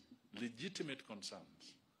concerns, legitimate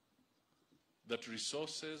concerns, that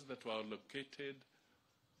resources that were allocated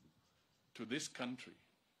to this country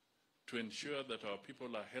to ensure that our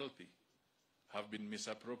people are healthy have been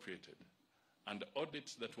misappropriated, and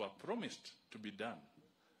audits that were promised to be done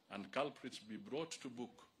and culprits be brought to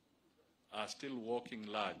book are still walking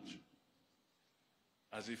large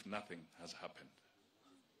as if nothing has happened.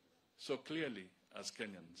 So clearly, as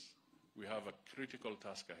Kenyans, we have a critical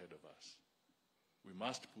task ahead of us. We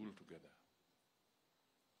must pull together.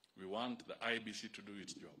 We want the IBC to do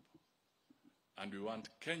its job, and we want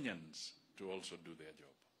Kenyans to also do their job.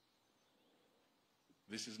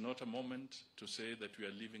 This is not a moment to say that we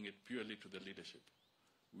are leaving it purely to the leadership.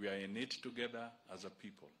 We are in it together as a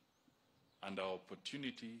people, and our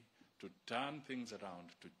opportunity to turn things around,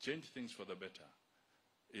 to change things for the better,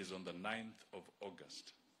 is on the 9th of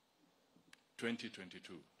August,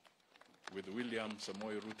 2022, with William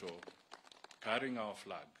Samoei Ruto carrying our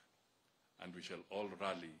flag, and we shall all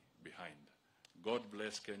rally behind. God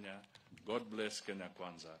bless Kenya, God bless Kenya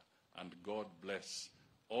Kwanza, and God bless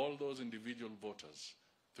all those individual voters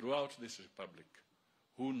throughout this republic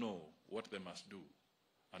who know what they must do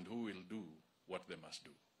and who will do what they must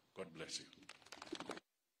do. God bless you. Thank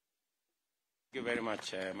you very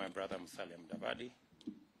much, my brother Musalia Mudavadi.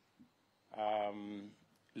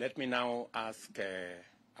 Let me now ask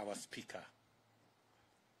our speaker,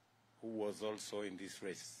 who was also in this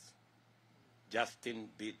race, Justin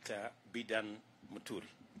Bidan Muturi.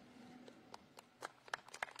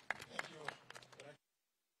 Thank you,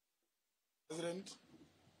 President,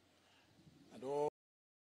 and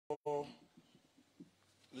all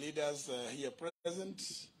leaders here present,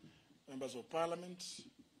 members of Parliament,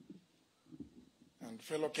 and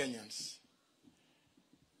fellow Kenyans.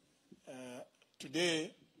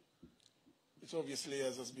 Today, it's obviously,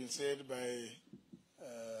 as has been said by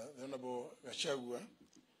the Honorable Gachagua,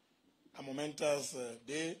 a momentous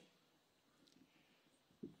day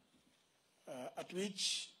at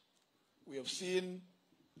which we have seen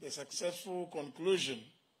a successful conclusion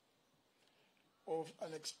of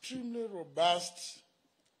an extremely robust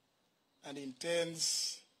and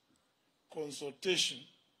intense consultation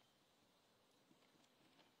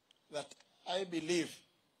that I believe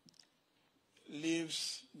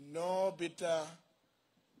leaves no bitter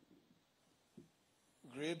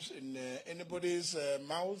grapes in anybody's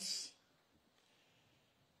mouth.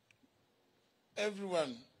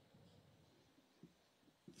 Everyone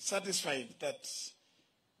satisfied that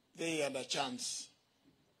they had a chance.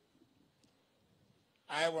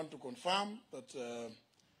 I want to confirm that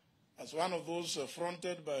as one of those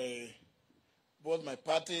fronted by both my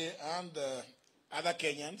party and other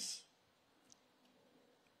Kenyans,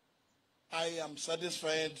 I am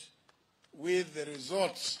satisfied with the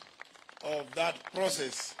results of that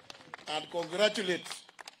process and congratulate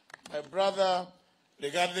my brother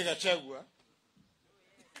Rigathi Gachagua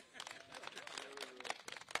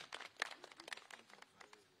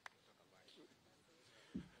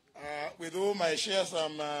with whom I share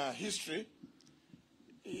some history.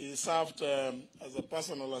 He served as a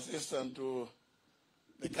personal assistant to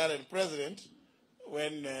the current president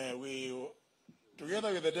when we,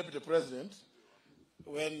 together with the deputy president,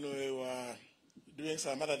 when we were doing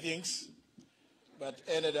some other things, but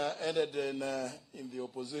ended in the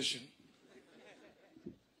opposition.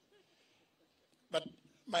 But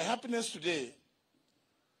my happiness today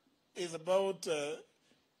is about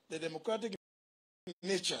the democratic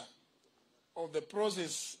nature of the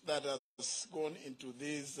process that has gone into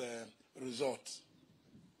this result.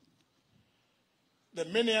 the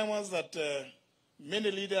many hours that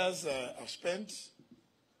many leaders have spent,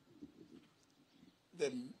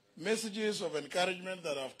 the messages of encouragement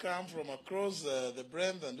that have come from across the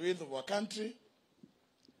breadth and width of our country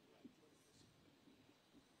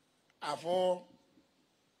have all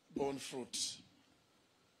borne fruit.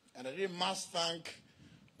 And I really must thank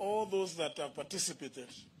all those that have participated.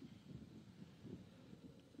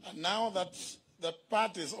 And now that the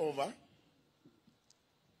part is over,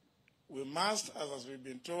 we must, as we've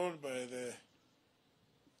been told by the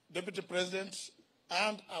Deputy President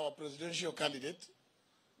and our presidential candidate,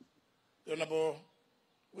 the Honorable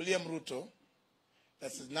William Ruto, that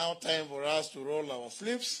it's now time for us to roll our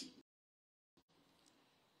sleeves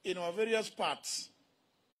in our various parts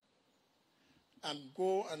and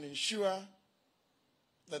go and ensure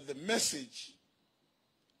that the message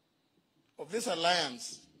of this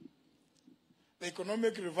alliance, the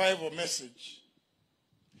economic revival message,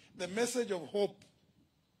 the message of hope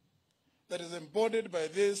that is embodied by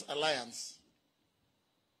this alliance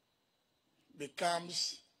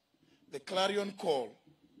becomes the clarion call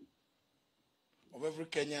of every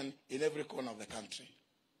Kenyan in every corner of the country.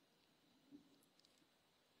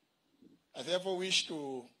 I therefore wish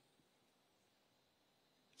to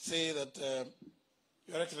say that,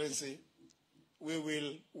 Your Excellency, we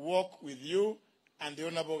will work with you and the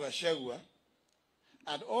Honorable Gachagua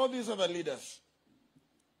and all these other leaders.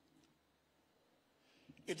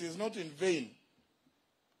 It is not in vain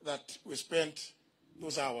that we spent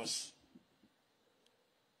those hours.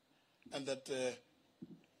 And that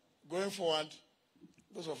going forward,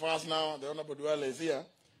 those of us now, the Honorable Duale is here,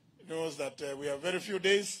 knows that we have very few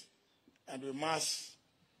days and we must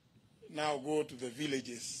now go to the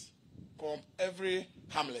villages, comb every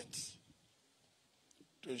hamlet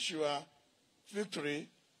to ensure victory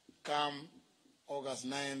come August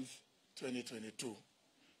 9th, 2022.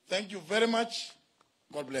 Thank you very much.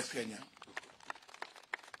 God bless Kenya.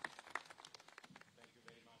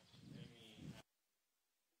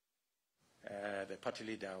 The party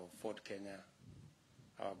leader of Ford Kenya,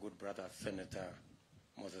 our good brother, Senator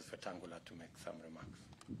Moses Wetangula, to make some remarks.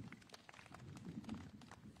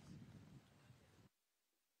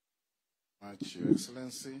 Much, Your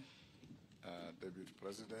Excellency, Deputy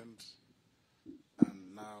President,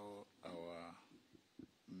 and now our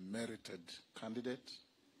merited candidate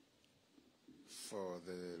for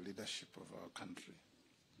the leadership of our country.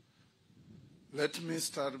 Let me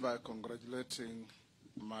start by congratulating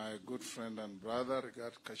my good friend and brother,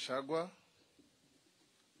 Rigathi Gachagua,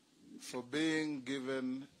 for being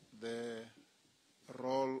given the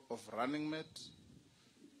role of running mate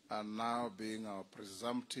and now being our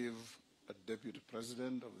presumptive Deputy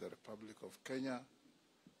President of the Republic of Kenya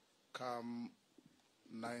come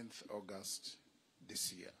 9th August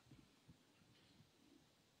this year.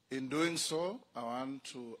 In doing so, I want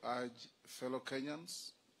to urge fellow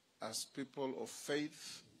Kenyans, as people of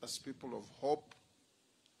faith, as people of hope,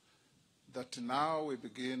 that now we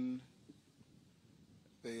begin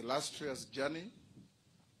the illustrious journey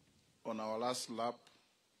on our last lap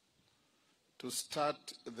to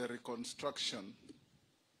start the reconstruction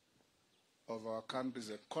of our country's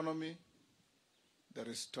economy, the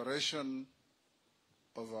restoration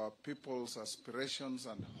of our people's aspirations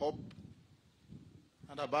and hope,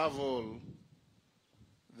 and above all,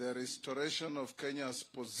 the restoration of Kenya's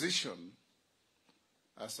position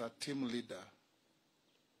as a team leader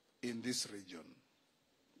in this region.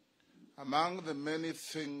 Among the many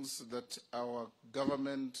things that our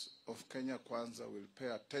government of Kenya Kwanza will pay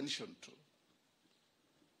attention to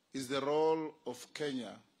is the role of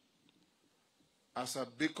Kenya as a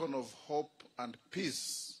beacon of hope and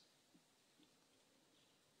peace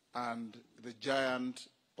and the giant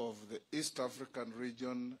of the East African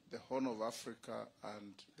region, the Horn of Africa,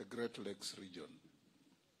 and the Great Lakes region.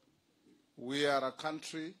 We are a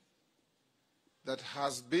country that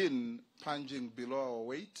has been punching below our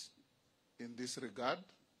weight in this regard,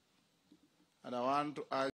 and I want to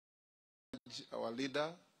urge our leader,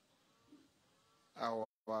 our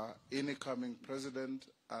incoming president,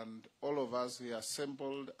 and all of us here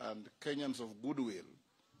assembled and Kenyans of goodwill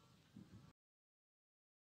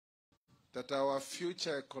that our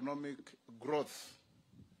future economic growth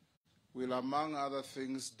will, among other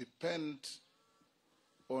things, depend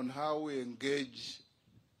on how we engage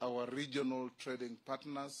our regional trading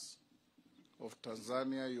partners of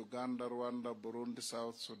Tanzania, Uganda, Rwanda, Burundi,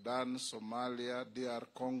 South Sudan, Somalia, DR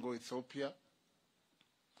Congo, Ethiopia,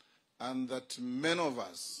 and that many of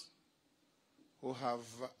us who have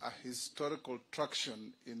a historical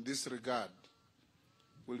traction in this regard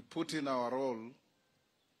will put in our role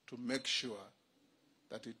to make sure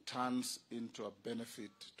that it turns into a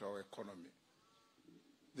benefit to our economy.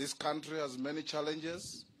 This country has many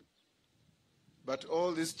challenges, but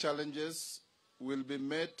all these challenges will be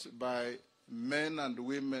met by men and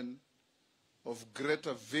women of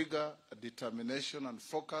greater vigor, determination, and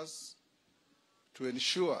focus to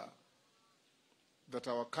ensure that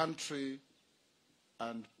our country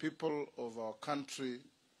and people of our country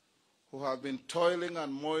who have been toiling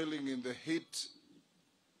and moiling in the heat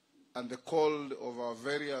and the cold of our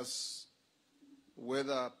various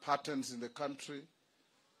weather patterns in the country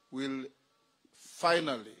will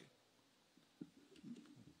finally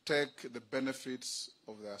take the benefits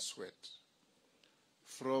of their sweat.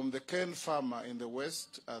 From the cane farmer in the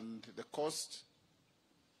west and the coast,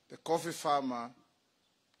 the coffee farmer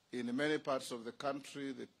in many parts of the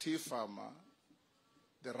country, the tea farmer,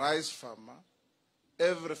 the rice farmer,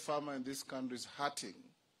 every farmer in this country is hurting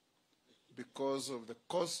because of the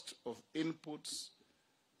cost of inputs,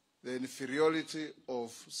 the inferiority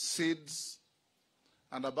of seeds,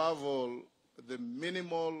 and above all, the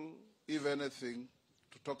minimal, if anything,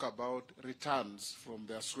 to talk about returns from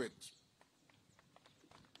their sweat.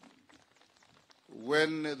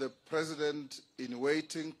 When the president in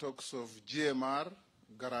waiting talks of GMR,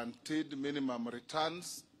 guaranteed minimum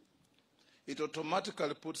returns, it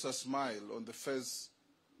automatically puts a smile on the face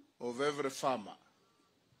of every farmer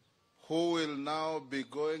who will now be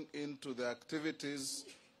going into the activities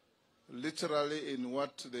literally in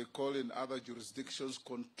what they call in other jurisdictions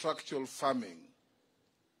contractual farming.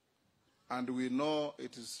 And we know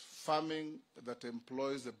it is farming that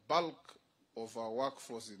employs the bulk of our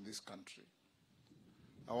workforce in this country.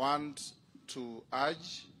 I want to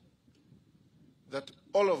urge that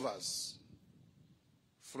all of us,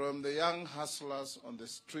 from the young hustlers on the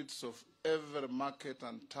streets of every market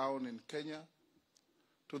and town in Kenya,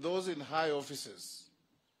 to those in high offices,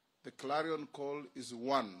 the clarion call is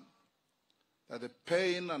one, that the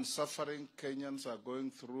pain and suffering Kenyans are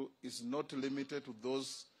going through is not limited to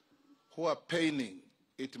those who are paining.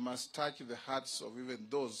 It must touch the hearts of even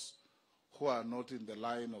those who are not in the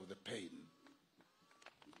line of the pain.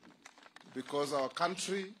 Because our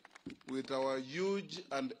country, with our huge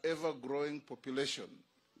and ever-growing population,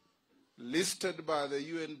 listed by the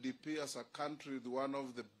UNDP as a country with one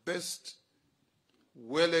of the best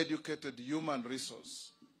well-educated human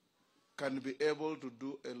resources, can be able to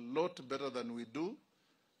do a lot better than we do,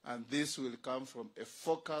 and this will come from a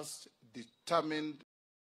focused, determined,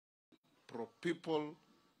 pro-people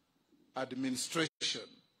administration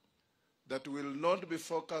that will not be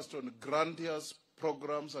focused on grandiose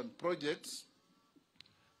programs and projects,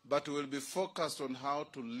 but will be focused on how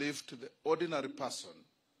to lift the ordinary person,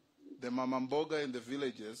 the mamamboga in the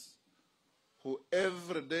villages, who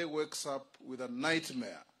every day wakes up with a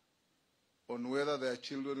nightmare on whether their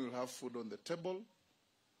children will have food on the table,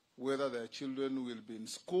 whether their children will be in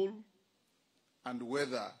school, and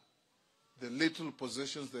whether the little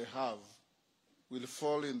possessions they have will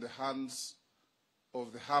fall in the hands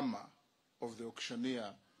of the hammer of the auctioneer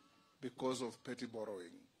because of petty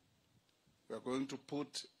borrowing. We are going to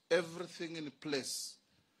put everything in place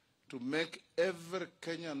to make every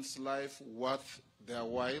Kenyan's life worth their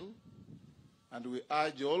while, and we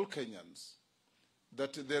urge all Kenyans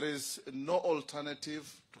that there is no alternative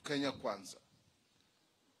to Kenya Kwanza.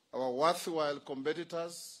 Our worthwhile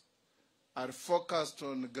competitors are focused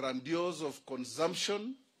on grandiose of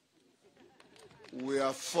consumption. We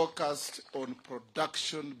are focused on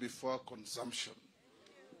production before consumption.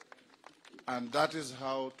 And that is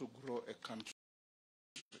how to grow a country.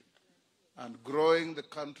 And growing the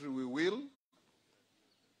country we will.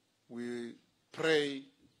 We pray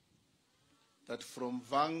that from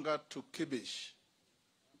Vanga to Kibish,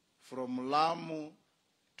 from Lamu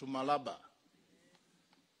to Malaba,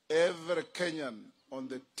 every Kenyan on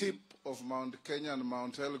the tip of Mount Kenya and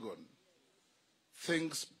Mount Elgon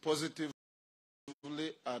thinks positively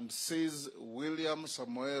and sees William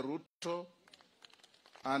Samoei Ruto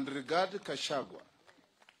and regard Kashagwa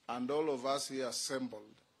and all of us here assembled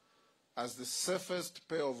as the safest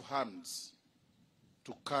pair of hands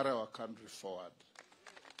to carry our country forward.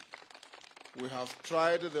 We have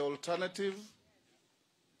tried the alternative,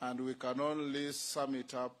 and we can only sum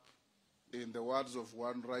it up in the words of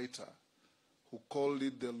one writer who called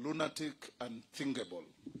it the lunatic unthinkable.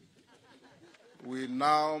 We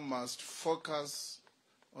now must focus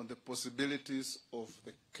on the possibilities of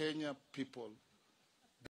the Kenya people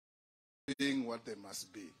being what they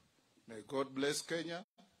must be. May God bless Kenya.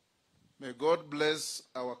 May God bless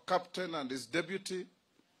our captain and his deputy.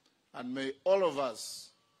 And may all of us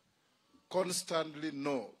constantly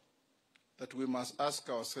know that we must ask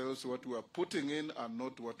ourselves what we are putting in and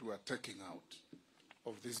not what we are taking out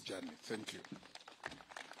of this journey. Thank you.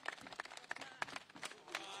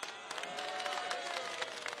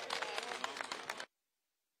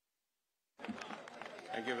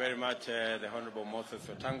 you very much, the Honorable Moses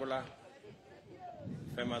Wetangula,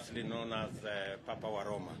 famously known as Papa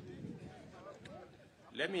Waroma.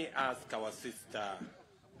 Let me ask our sister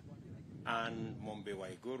Anne Mombe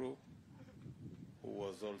Waiguru, who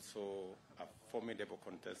was also a formidable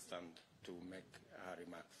contestant, to make her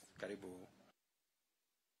remarks. Karibu.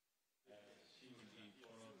 She will be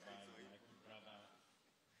followed by my brother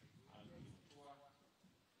Alvin Tua,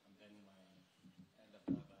 and then my elder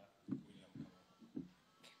brother William Kawa.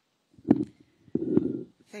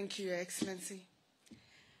 Thank you, Your Excellency.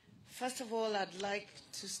 First of all, I'd like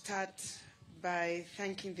to start by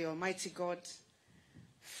thanking the Almighty God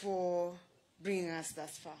for bringing us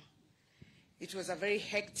thus far. It was a very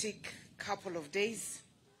hectic couple of days,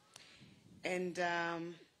 and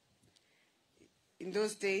in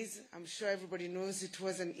those days, I'm sure everybody knows it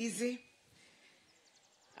wasn't easy.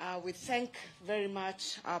 We thank very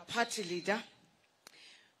much our party leader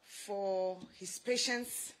for his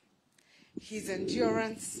patience, his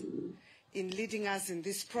endurance in leading us in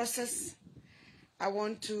this process. I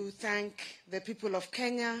want to thank the people of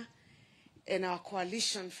Kenya and our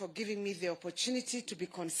coalition for giving me the opportunity to be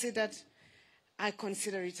considered. I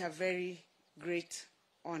consider it a very great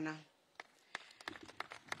honor.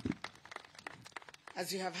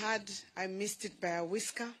 As you have heard, I missed it by a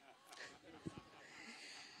whisker.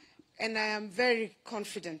 And I am very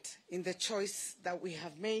confident in the choice that we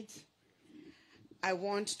have made. I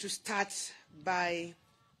want to start by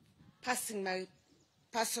passing my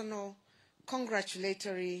personal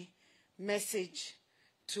congratulatory message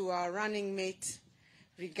to our running mate,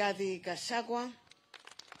 Rigathi Gachagua.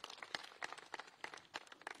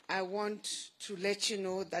 I want to let you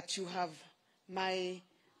know that you have my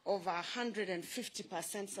over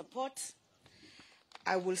 150% support.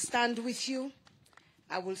 I will stand with you.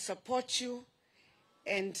 I will support you.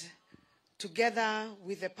 And together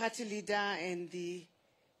with the party leader and the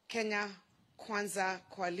Kenya Kwanza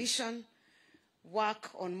coalition, work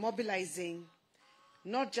on mobilizing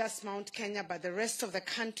not just Mount Kenya, but the rest of the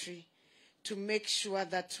country to make sure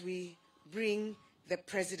that we bring the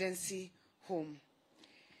presidency home.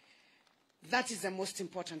 That is the most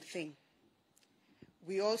important thing.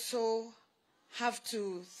 We also have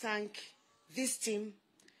to thank this team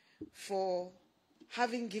for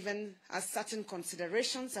having given us certain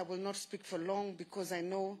considerations. I will not speak for long because I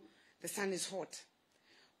know the sun is hot.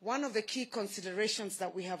 One of the key considerations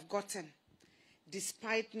that we have gotten,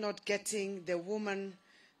 despite not getting the woman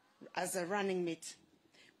as a running mate,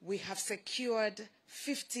 we have secured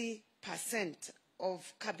 50%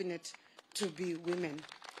 of cabinet to be women.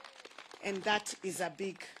 And that is a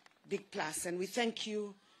big, big plus. And we thank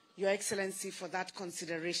you, Your Excellency, for that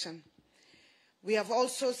consideration. We have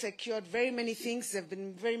also secured very many things. There have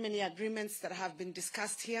been very many agreements that have been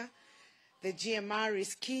discussed here. The GMR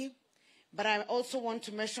is key. But I also want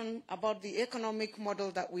to mention about the economic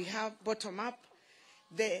model that we have, bottom-up,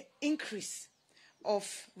 the increase of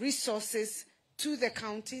resources to the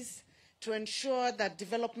counties to ensure that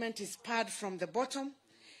development is pared from the bottom,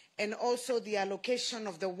 and also the allocation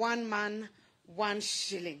of the one man, one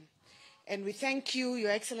shilling. And we thank you,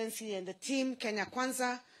 Your Excellency, and the team, Kenya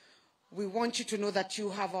Kwanza. We want you to know that you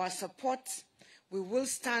have our support. We will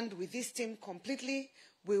stand with this team completely.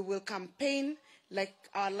 We will campaign like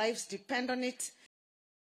our lives depend on it.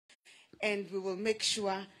 And we will make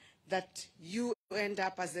sure that you end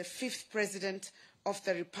up as the 5th president of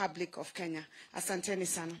the Republic of Kenya. Asanteni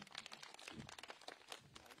sana.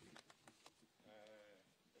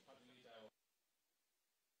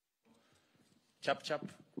 Chap chap,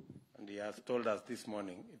 and he has told us this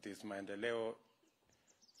morning it is maendeleo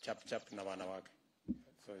chap chap na wanawake.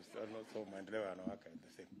 So it's also maendeleo wanawake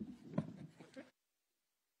the same.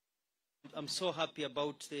 I'm so happy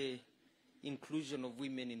about the inclusion of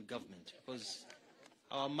women in government because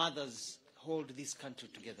our mothers hold this country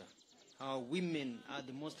together. Our women are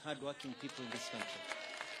the most hardworking people in this country,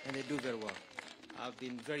 and they do very well. I've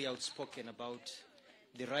been very outspoken about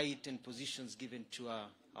the right and positions given to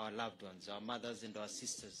our loved ones, our mothers and our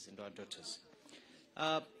sisters and our daughters.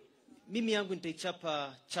 Mimi yangu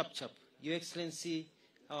nitaichapa chap chap. Your Excellency,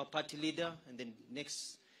 our party leader and the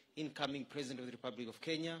next incoming President of the Republic of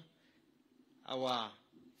Kenya, our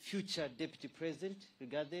future Deputy President,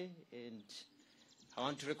 Rigathi, and I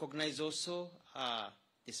want to recognize also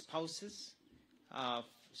the spouses,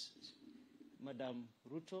 Madam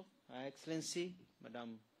Ruto, Her Excellency,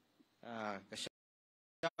 Madam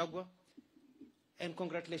Gachagua, and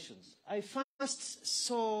congratulations. I first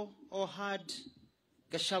saw or heard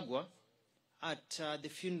Gachagua at the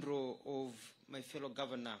funeral of my fellow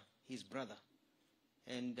governor, his brother.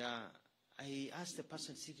 And I asked the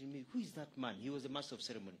person sitting with me, who is that man? He was the master of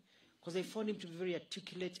ceremony. because I found him to be very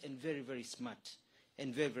articulate and very, very smart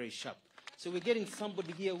and very, very sharp. So we're getting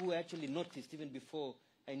somebody here who I actually noticed even before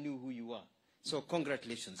I knew who you are. So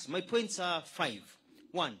congratulations. My points are 5.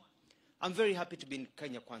 1, I'm very happy to be in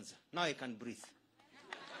Kenya Kwanza. Now I can breathe.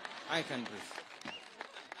 I can breathe.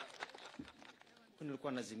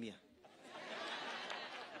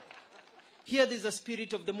 Here there's a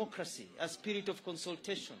spirit of democracy, a spirit of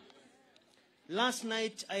consultation. Last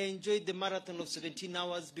night I enjoyed the marathon of 17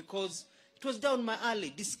 hours because it was down my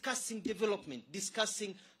alley, discussing development,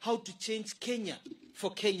 discussing how to change Kenya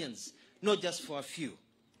for Kenyans, not just for a few.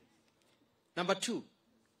 Number 2,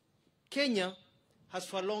 Kenya has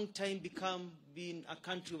for a long time been a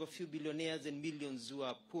country of a few billionaires and millions who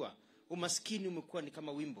are poor. Umaskini umekuwa ni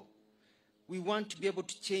kama wimbo. We want to be able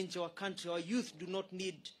to change our country. Our youth do not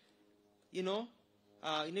need,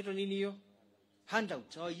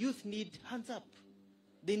 handouts. Our youth need hands up.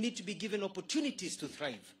 They need to be given opportunities to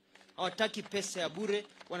thrive. Hawataki pesa ya bure,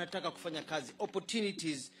 wanataka kufanya kazi.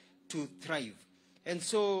 Opportunities to thrive. And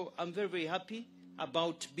so I'm very, very happy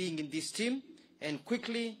about being in this team. And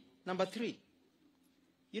quickly, number 3.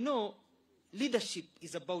 Leadership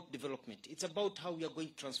is about development. It's about how we are going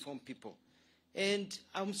to transform people. And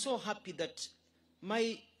I'm so happy that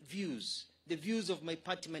my views, the views of my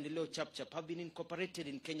party, Maendeleo Chap-Chap, have been incorporated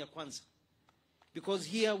in Kenya Kwanza. Because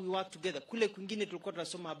here we work together. Kule kwingine tulikuwa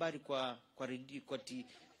tunasoma habari kwa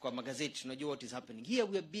magazeti, tunajua what is happening. Here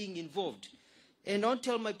we are being involved. And I want to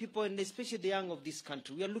tell my people, and especially the young of this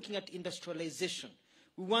country, we are looking at industrialization.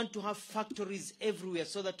 We want to have factories everywhere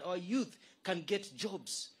so that our youth can get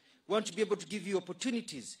jobs. We want to be able to give you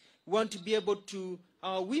opportunities. We want to be able to,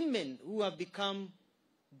 our women who have become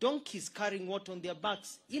donkeys carrying water on their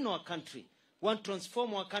backs in our country, want to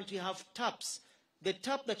transform our country, have taps. The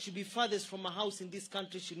tap that should be farthest from a house in this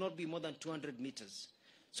country should not be more than 200 meters.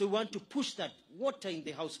 So we want to push that water in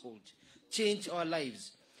the household, change our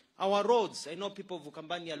lives. Our roads, I know people of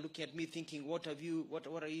Ukambani are looking at me thinking, what are you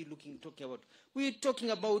talking about? We're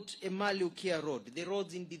talking about Emali Ukia Road, the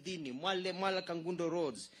roads in Didini, Mwala Kangundo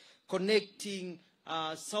roads, connecting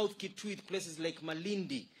South Kitui, places like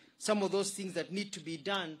Malindi, some of those things that need to be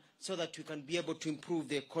done so that we can be able to improve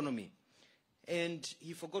the economy. And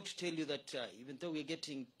he forgot to tell you that even though we're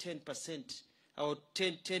getting 10%, our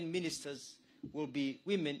 10 ministers will be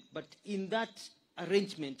women, but in that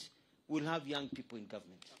arrangement, we'll have young people in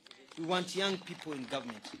government. We want young people in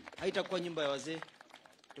government. Haitakuwa nyumba ya wazee,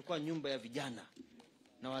 itakuwa nyumba ya vijana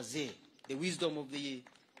na wazee. The wisdom of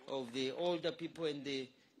the older people and the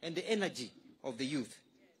energy of the youth,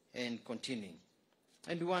 and continuing.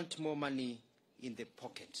 And we want more money in the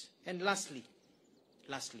pocket. And lastly,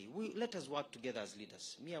 let us work together as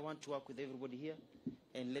leaders. Me, I want to work with everybody here,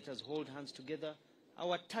 and let us hold hands together.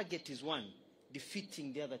 Our target is one,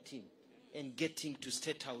 defeating the other team and getting to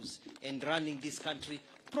State House and running this country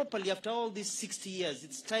properly. After all these 60 years,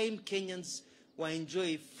 it's time Kenyans will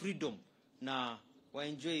enjoy freedom na will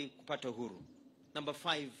enjoy kupata uhuru. Number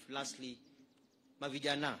 5, lastly,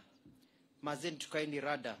 mavijana, mazeni tukaini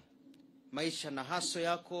rada. Maisha na haso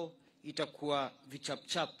yako itakuwa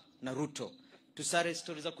vichap-chap na Ruto. Tusare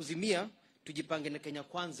stories za kuzimia, tujipange na Kenya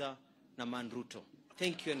Kwanza na man Ruto.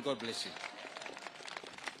 Thank you and God bless you.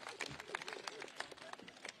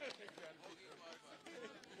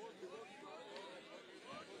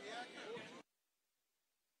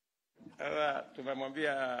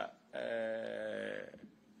 Tumemwambia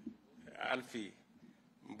Alfi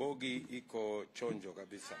Mbogi iko chonjo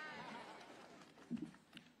kabisa.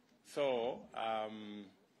 So,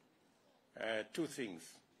 2 things.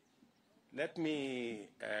 Let me,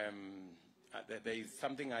 there is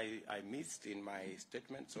something I missed in my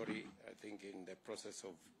statement, sorry, I think in the process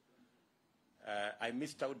of, I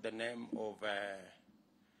missed out the name of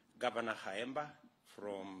Governor Haemba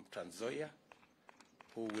from Trans Nzoia,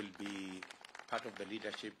 who will be part of the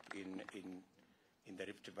leadership in the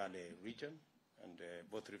Rift Valley region, and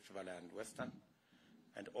both Rift Valley and Western,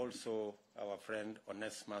 and also our friend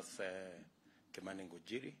Onesmus Kimani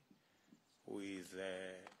Ngujiri, who is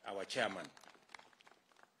our chairman,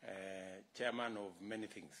 chairman of many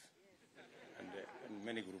things and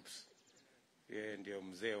many groups. Ndio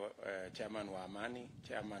mzee chairman wa Amani,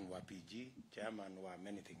 chairman wa PG, chairman wa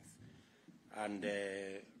many things, and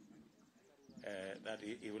that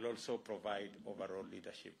he will also provide overall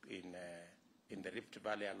leadership in the Rift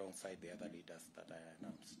Valley alongside the other leaders that I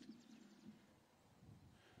announced.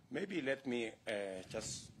 Maybe let me,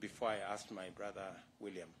 just before I ask my brother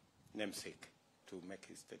William, namesake, to make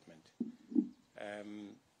his statement.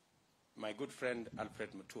 My good friend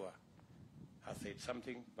Alfred Mutua has said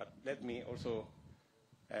something, but let me also,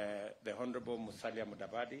 the Honorable Musalia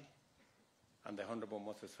Mudavadi, and the Honorable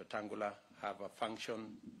Moses Wetangula have a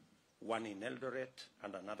function, one in Eldoret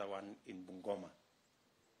and another one in Bungoma.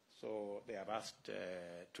 So they have asked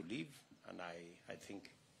to leave, and I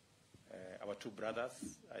think our two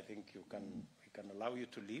brothers, I think we can allow you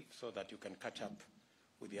to leave so that you can catch up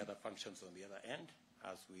with the other functions on the other end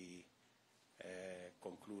as we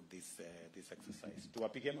conclude this exercise.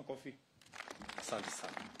 Tuwapigie makofi. Asante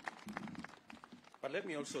sana. But let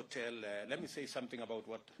me also let me say something about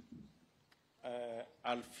what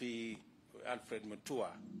Alfred Mutua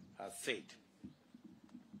has said.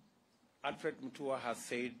 Alfred Mutua has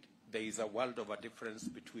said there is a world of a difference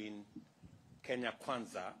between Kenya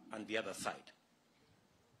Kwanza and the other side,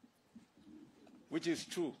 which is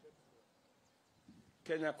true.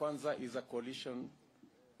 Kenya Kwanza is a coalition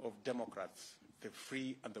of Democrats, the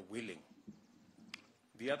free and the willing.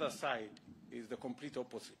 The other side is the complete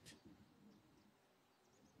opposite.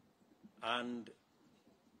 And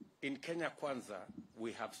in Kenya Kwanza,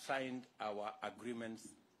 we have signed our agreements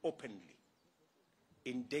openly,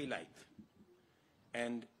 in daylight,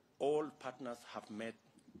 and all partners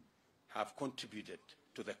have contributed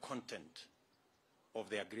to the content of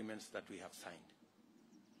the agreements that we have signed.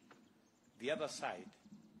 The other side,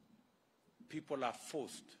 people are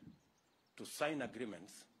forced to sign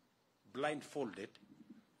agreements blindfolded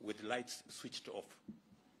with lights switched off.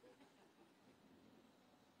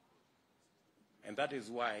 And that is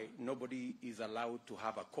why nobody is allowed to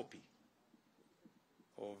have a copy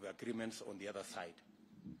of agreements on the other side.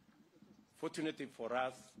 Fortunately for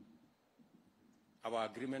us, our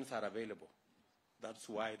agreements are available. That's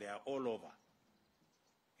why they are all over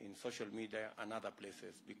in social media and other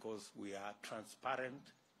places, because we are transparent,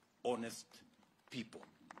 honest people.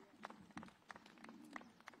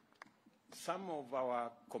 Some of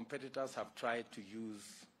our competitors have tried to use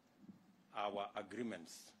our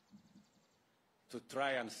agreements to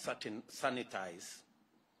try and sanitize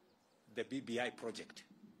the BBI project.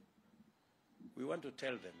 We want to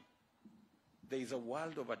tell them there is a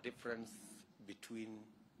world of a difference between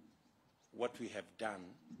what we have done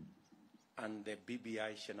and the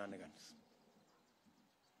BBI shenanigans.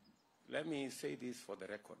 Let me say this for the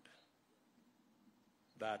record,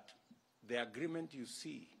 that the agreement you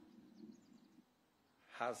see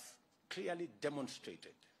has clearly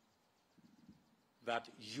demonstrated that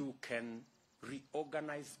you can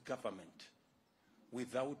reorganize government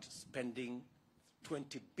without spending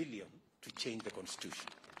 20 billion to change the constitution.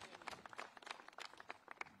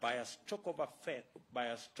 By a stroke of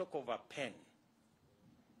a pen,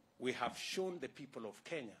 we have shown the people of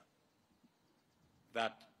Kenya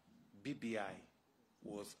that BBI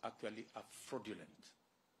was actually a fraudulent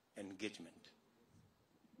engagement.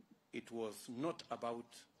 It was not about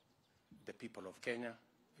the people of Kenya,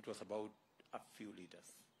 it was about a few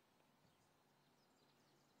leaders.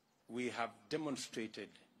 We have demonstrated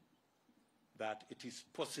that it is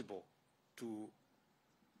possible to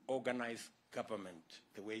organize government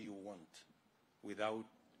the way you want without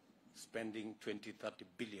spending 20, 30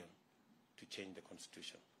 billion to change the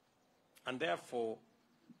constitution. And therefore,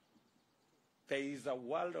 there is a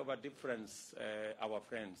world of a difference, our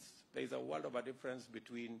friends. There is a world of a difference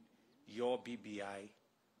between your BBI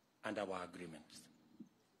and our agreements.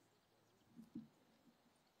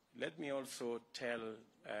 Let me also tell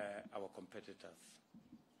our competitors,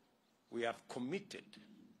 we have committed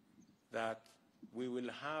that we will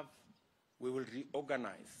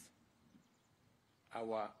reorganize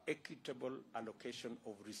our equitable allocation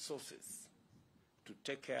of resources to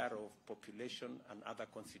take care of population and other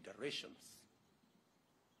considerations.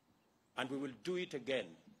 And we will do it again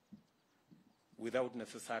without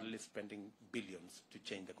necessarily spending billions to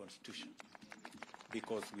change the constitution.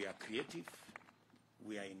 Because we are creative,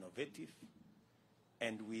 we are innovative,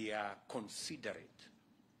 and we are considerate.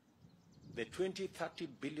 The 20, 30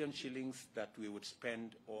 billion shillings that we would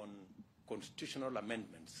spend on constitutional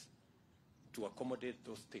amendments to accommodate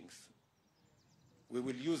those things, we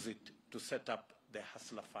will use it to set up the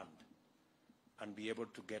Hustler Fund and be able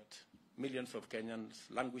to get millions of Kenyans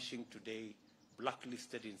languishing today,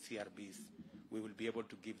 blacklisted in CRBs. We will be able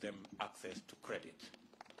to give them access to credit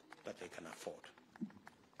that they can afford.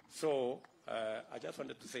 So I just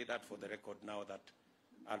wanted to say that for the record now that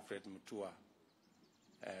Alfred Mutua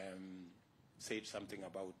said something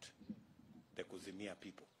about the Kuzimia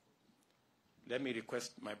people. Let me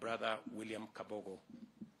request my brother William Kabogo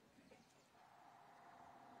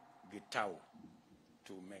Gitau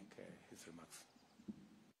to make his remarks.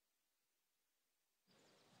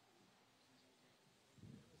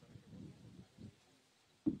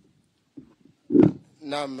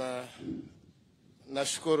 Naam,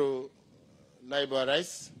 nashukuru Naibu wa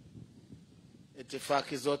Rais.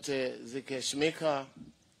 itifaki zote zikiheshimika,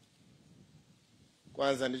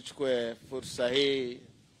 kwanza nichukue fursa hii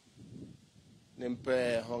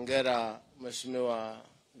nimpe hongera Mheshimiwa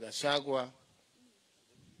Gachagua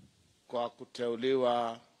kwa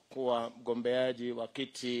kuteuliwa kuwa mgombeaji wa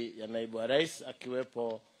kiti ya naibu wa rais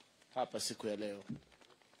akiwepo hapa siku ya leo.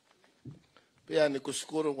 Pia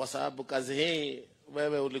nikushukuru kwa sababu kazi hii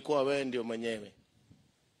wewe ulikuwa wewe ndio mwenyewe.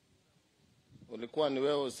 Ulikuwa ni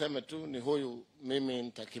wewe useme tu ni huyu mimi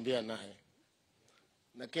nitakimbia naye.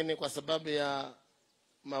 Lakini kwa sababu ya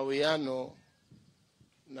mawiano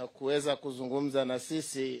na kuweza kuzungumza na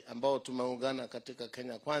sisi ambao tumeungana katika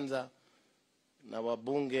Kenya Kwanza na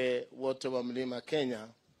wabunge wote wa Mlima Kenya,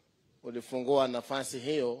 ulifungua nafasi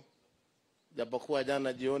hiyo, japokuwa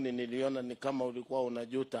jana jioni niliona ni kama ulikuwa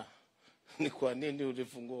unajuta ni kwa nini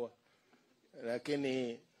ulifungua.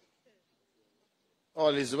 Lakini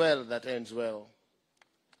all is well that ends well.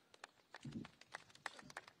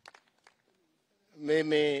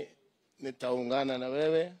 Mimi nitaungana na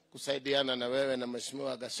wewe, kusaidiana na wewe na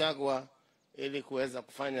Mheshimiwa Gachagua ili kuweza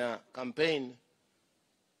kufanya campaign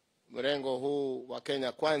mrengo huu wa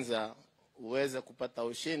Kenya Kwanza uweze kupata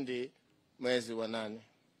ushindi mwezi wa 8.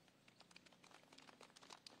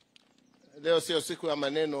 Leo sio siku ya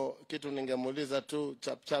maneno, kitu ningemuuliza tu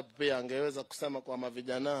chap pia angeweza kusema kwa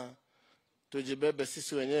mavijana tujibebe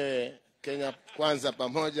sisi wenyewe Kenya Kwanza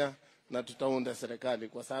pamoja na tutaunda serikali,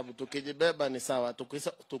 kwa sababu tukijibeba ni sawa,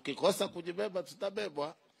 tukikosa kujibeba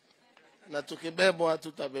tutabebwa, na tukibebwa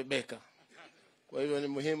tutabebeka. Kwa hivyo ni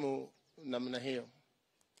muhimu namna hiyo.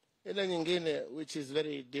 Ile nyingine which is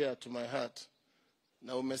very dear to my heart,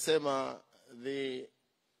 na umesema the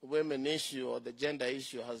women issue or the gender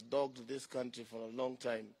issue has dogged this country for a long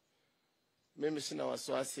time. Mimi sina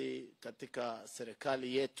wasiwasi katika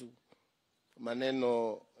serikali yetu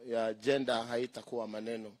maneno ya gender haitakuwa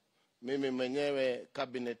maneno. Mimi mwenyewe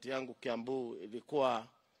cabinet yangu Kiambu ilikuwa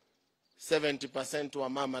 70% wa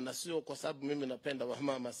mama, na sio kwa sababu mimi napenda wa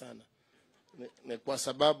mama sana. Ni kwa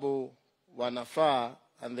sababu wanafaa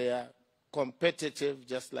and they are competitive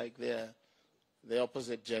just like the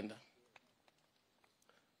opposite gender.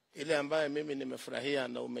 Ile ambaye mimi nimefurahia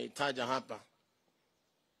na umeitaja hapa,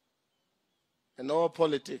 and all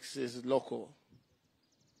politics is local.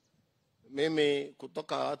 Mimi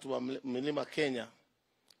kutoka watu wa Mlima Kenya,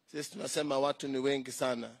 sisi tunasema watu ni wengi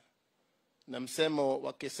sana, na msemo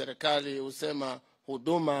wa kiserikali usema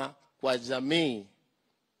huduma kwa jamii.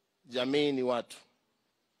 Jamii ni watu.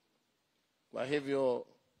 Kwa hivyo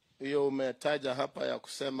hiyo umetaja hapa ya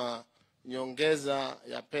kusema nyongeza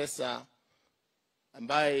ya pesa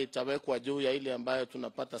ambaye itawekwa juu ya ile ambayo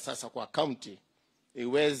tunapata sasa kwa county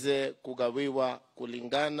iweze kugawiwa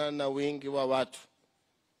kulingana na wingi wa watu,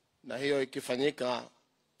 na hiyo ikifanyika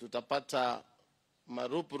tutapata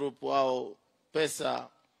marupurupu au pesa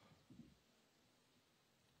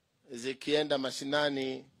zikienda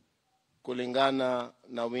mashinani kulingana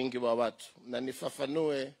na wingi wa watu. Na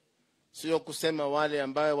nifafanue, sio kusema wale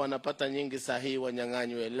ambayo wanapata nyingi sahihi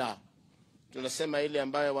wanyang'anywe, la. Tunasema ile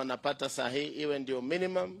ambayo wanapata sahihi iwe ndio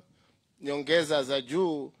minimum, nyongeza za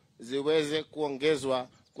juu ziweze kuongezwa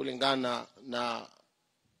kulingana na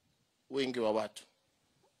wingi wa watu.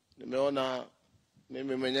 Nimeona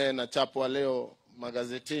mimi mwenyewe na chapwa leo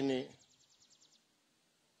magazetini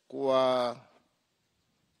kuwa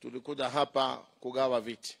tulikuja hapa kugawa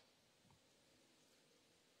viti.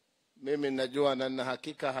 Mimi najua na nina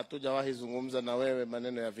hakika hatujawahi zungumza na wewe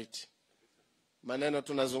maneno ya viti. Maneno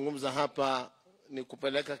tunazungumza hapa ni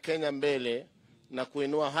kupeleka Kenya mbele na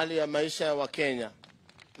kuinua hali ya maisha ya Wakenya,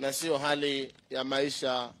 na sio hali ya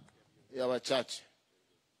maisha ya wachache.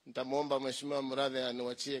 Nitamuomba Mheshimiwa Muradhi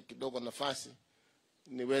aniwachie kidogo nafasi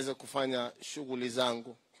niweze kufanya shughuli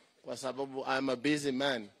zangu, kwa sababu I'm a busy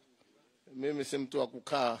man. Mimi si mtu wa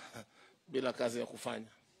kukaa bila kazi ya kufanya.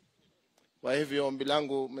 Kwa hivyo ombi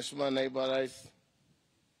langu Mheshimiwa Naibu wa Rais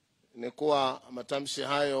ni kuwa matamshi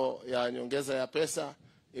hayo ya nyongeza ya pesa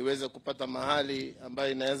iweze kupata mahali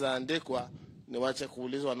ambayo inaweza andikwa, niwache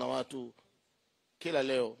kuulizwa na watu kila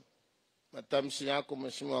leo matamshi yako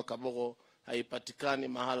Mheshimiwa Kabogo haipatikani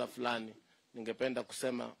mahala fulani. Ningependa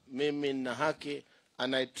kusema mimi nina haki,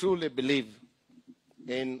 and I truly believe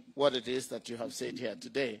in what it is that you have said here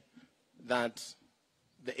today, that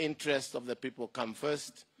the interest of the people come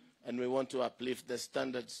first, and we want to uplift the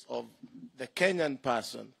standards of the Kenyan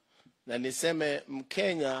person. Na niseme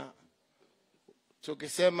Mkenya,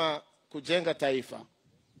 tukisema kujenga taifa,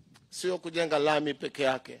 sio kujenga lami peke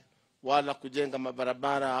yake, wala kujenga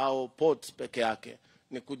mabarabara au ports peke yake.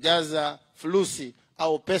 Ni kujaza flusi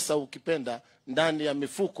au pesa ukipenda ndani ya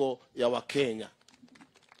mifuko ya Wakenya.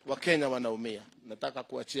 Wakenya wanaumia. Nataka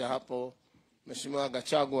kuachia hapo. Mheshimiwa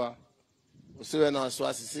Gachagua, usiwe na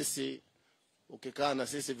wasiwasi. Sisi ukikaa na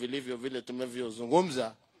sisi vilivyo vile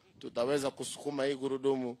tumevyozungumza, tutaweza kusukuma hii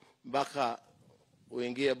gurudumu mpaka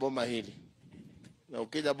uingie boma hili. Na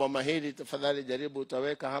ukija boma hili, tafadhali jaribu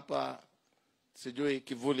utaweka hapa sijui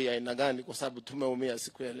kivuli ya aina gani, kwa sababu tumeumia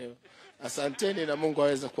siku ya leo. Asanteni na Mungu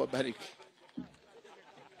aweze kuwabariki.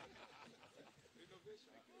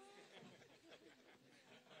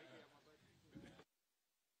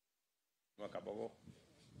 Kabogo.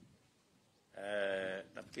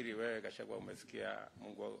 Nafikiri wewe Gachagua umesikia,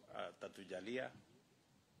 Mungu atatujalia.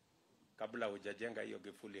 Kabla hujajenga hiyo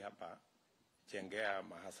kivuli hapa, jengea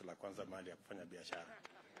mahasla kwanza mahali ya kufanya biashara.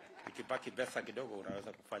 Ikipaki pesa kidogo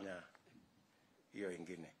unaweza kufanya hiyo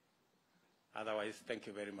ingine. Otherwise, thank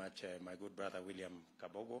you very much, my good brother William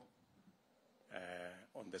Kabogo,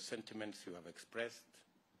 on the sentiments you have expressed.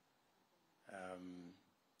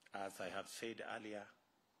 As I have said earlier,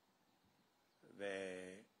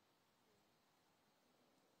 the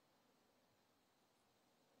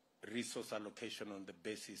resource allocation on the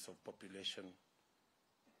basis of population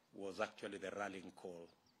was actually the rallying call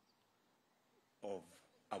of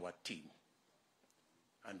our team.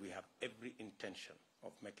 And we have every intention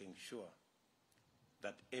of making sure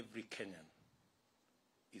that every Kenyan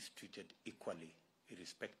is treated equally,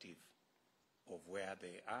 irrespective of where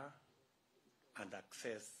they are, and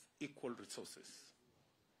access equal resources.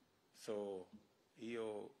 So,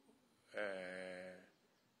 hiyo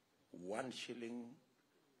 1 shilling,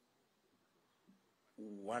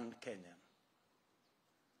 1 Kenyan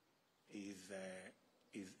is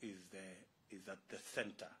at the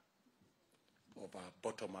center of our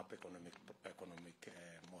bottom-up economic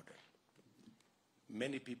model.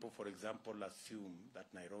 Many people, for example, assume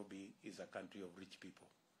that Nairobi is a country of rich people.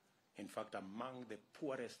 In fact, among the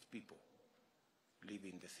poorest people live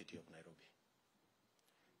in the city of Nairobi.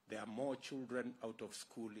 There are more children out of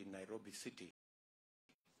school in Nairobi city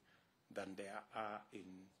than there are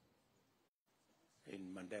in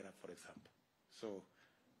Mandera, for example. So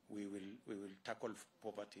we will tackle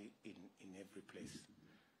poverty in every place.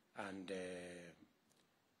 And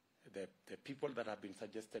the people that have been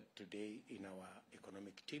suggested today in our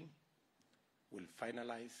economic team will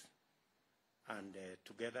finalize, and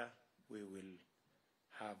together we will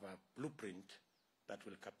have a blueprint that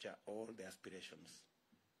will capture all the aspirations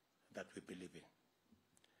that we believe in.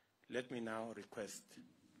 Let me now request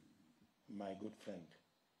my good friend,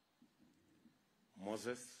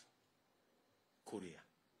 Moses Kuria,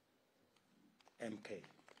 MK.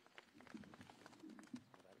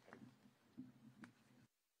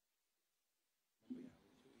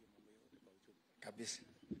 Kabisa.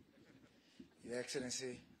 Your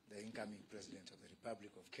Excellency, the incoming President of the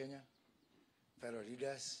Republic of Kenya, fellow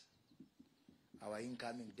leaders, our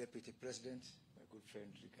incoming Deputy President, my good friend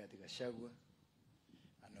Rigathi Gachagua,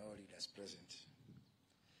 and all leaders present.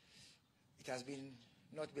 It has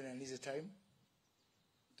not been an easy time.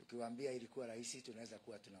 Tukiwaambia ilikuwa rahisi, tunaweza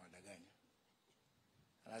kuwa tunawadanganya.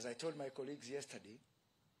 And as I told my colleagues yesterday,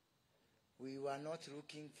 we were not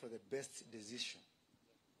looking for the best decision.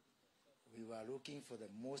 We were looking for the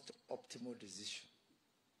most optimal decision.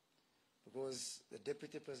 Because the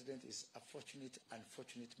Deputy President is a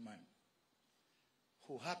unfortunate man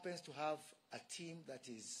who happens to have a team that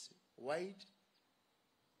is wide,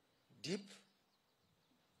 deep,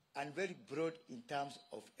 and very broad in terms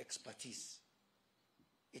of expertise.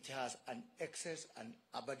 It has an excess and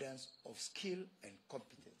abundance of skill and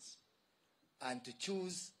competence. And to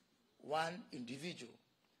choose one individual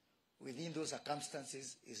within those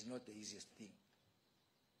circumstances is not the easiest thing.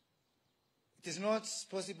 It is not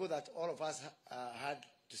possible that all of us had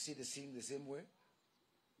to see the scene the same way,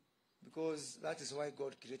 because that is why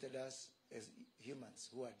God created us as humans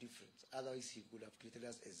who are different. Otherwise, he would have created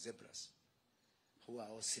us as zebras who are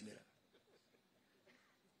all similar.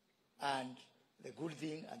 And the good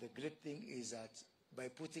thing and the great thing is that by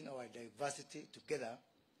putting our diversity together,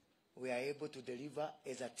 we are able to deliver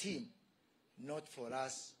as a team, not for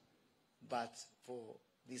us, but for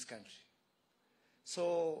this country.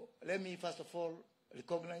 So let me first of all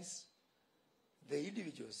recognize the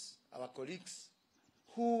individuals, our colleagues,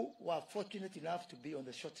 who were fortunate enough to be on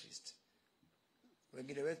the short list.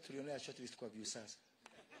 Wengine wetu tulionea short list kwa view sasa.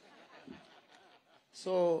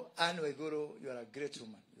 So, Anne Waiguru, you are a great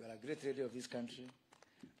woman. You are a great lady of this country.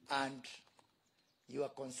 And your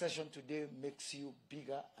concession today makes you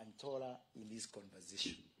bigger and taller in this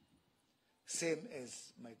conversation. Same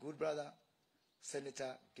as my good brother,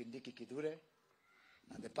 Senator Kindiki Kidure,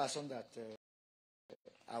 and the person that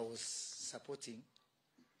I was supporting,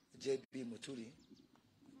 J.B. Muturi,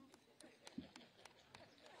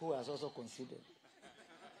 who has also considered.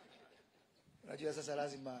 Unajua sasa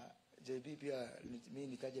lazima JB pia mimi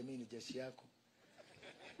nitaje mimi ni jeshi yako.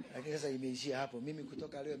 Lakini sasa imeishia hapo. Mimi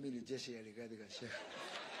kutoka leo mimi ni jeshi ya Rigathi Gachagua.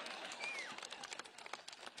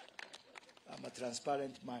 I'm a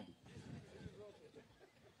transparent man.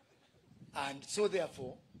 And so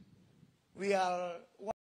therefore, we are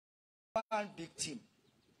one big team.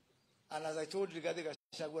 And as I told Rigathi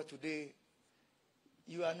Gachagua today,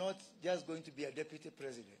 you are not just going to be a deputy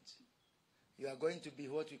president. You are going to be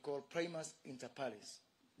what we call primus inter pares,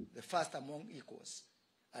 the first among equals,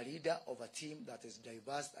 a leader of a team that is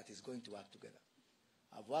diverse, that is going to work together.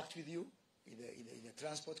 I've worked with you in the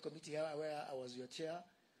transport committee where I was your chair,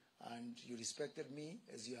 and you respected me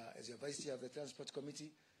as your vice chair of the transport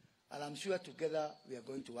committee. And I'm sure together we are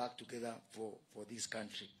going to work together for this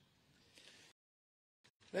country.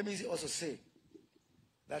 Let me also say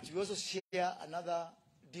that we also share another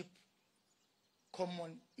deep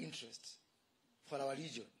common interest for our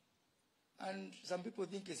region. And some people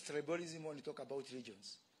think it's tribalism when you talk about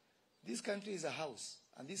regions. This country is a house,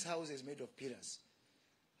 and this house is made of pillars.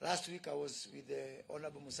 Last week I was with the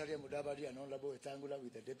Honorable Musalia Mudavadi and Honorable Wetangula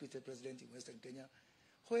with the Deputy President in Western Kenya,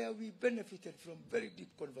 where we benefited from very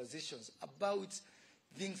deep conversations about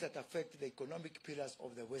things that affect the economic pillars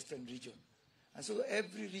of the Western region. And so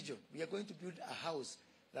every region, we are going to build a house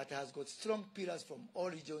that has got strong pillars from all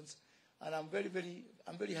regions. And I'm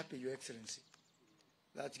very happy, Your Excellency,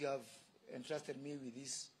 that you have entrusted me with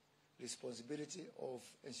this responsibility of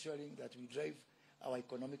ensuring that we drive our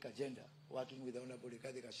economic agenda, working with the Honorable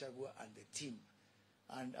Rigathi Gachagua and the team.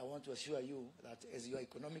 And I want to assure you that as your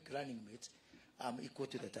economic running mate, I'm equal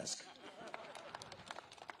to the task.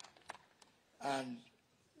 And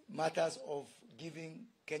matters of giving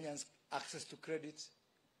Kenyans access to credit,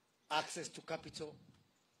 access to capital,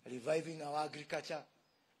 reviving our agriculture,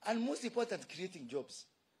 and most important, creating jobs.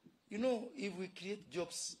 You know, if we create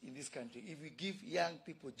jobs in this country, if we give young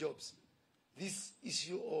people jobs, this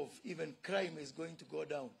issue of even crime is going to go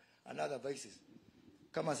down and other vices.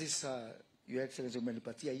 Kama sisa, Your Excellency,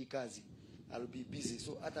 umenipatia hii kazi, I'll be busy.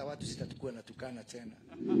 So hata watu sitatukua natukana tena.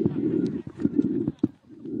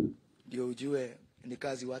 Ndio ujue ni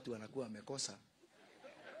kazi watu wanakuwa wamekosa.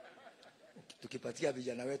 Tukipatia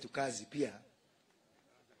vijana wetu kazi pia,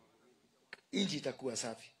 inji itakuwa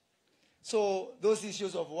safi. So those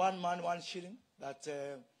issues of one man, one shilling that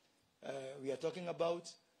we are talking about,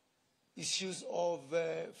 issues of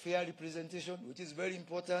fair representation, which is very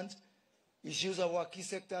important, issues of our key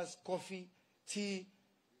sectors, coffee, tea.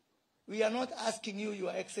 We are not asking you,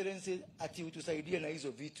 Your Excellency, ati utusaidie na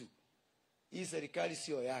hizo vitu. Hii serikali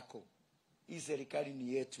sio yako. Hii serikali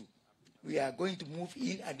ni yetu. We are going to move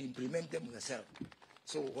in and implement them yourself.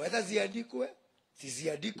 So whether ziandikwe,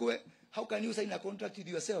 siziandikwe, how can you sign a contract with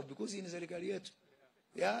yourself? Because in serikali yetu.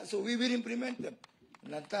 Yeah, so we will implement them.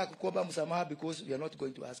 Nataka kukuomba msamaha because we are not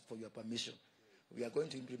going to ask for your permission. We are going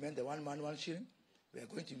to implement the one man, one shilling. We are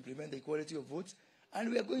going to implement the equality of votes.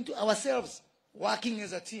 And we are going to ourselves, working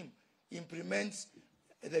as a team, implement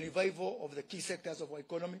the revival of the key sectors of our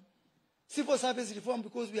economy. Civil service reform,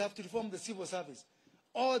 because we have to reform the civil service.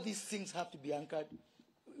 All these things have to be anchored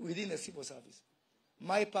within the civil service.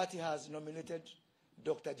 My party has nominated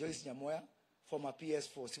Dr. Joyce Nyamoya, former PS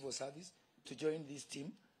for civil service, to join this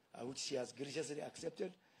team, which she has graciously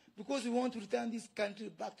accepted, because we want to return this country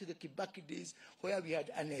back to the Kibaki days where we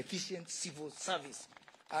had an efficient civil service.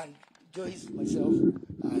 And Joyce, myself,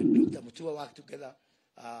 and Dr. Mutua worked together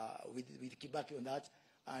with Kibaki on that,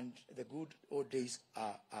 and the good old days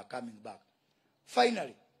are coming back.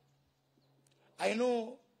 Finally, I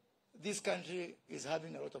know this country is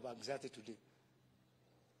having a lot of anxiety today,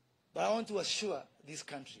 but I want to assure this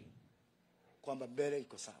country kwamba mbele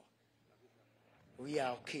iko sawa. We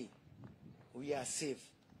are okay. We are safe.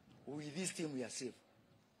 With this team, we are safe.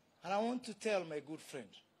 And I want to tell my good friend,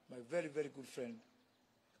 my very, very good friend,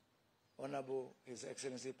 Honorable His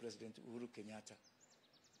Excellency President Uhuru Kenyatta,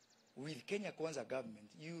 with Kenya Kwanza government,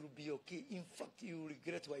 you will be okay. In fact, you will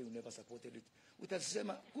regret why you never supported it.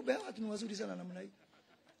 Utasema, kumbe watu ni wazuri sana namna hii.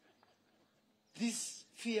 These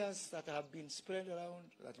fears that have been spread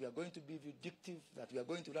around, that we are going to be vindictive, that we are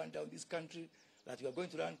going to run down this country, that we are going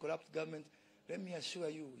to run corrupt government, let me assure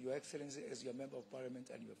you, Your Excellency, as your member of parliament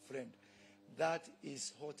and your friend, that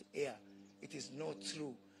is hot air. It is not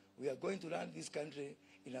true. We are going to run this country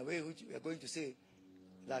in a way which we are going to say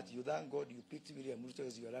that you thank God you picked William Ruto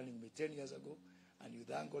as you were running me 10 years ago, and you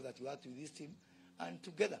thank God that you worked with this team, and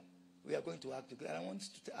together we are going to work together. And I want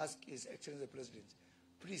to ask His Excellency the President,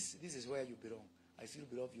 please, this is where you belong. I still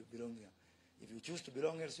believe you belong here. If you choose to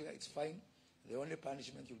belong elsewhere, it's fine. The only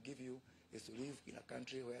punishment you'll give you is to live in a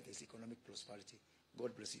country where there's economic prosperity.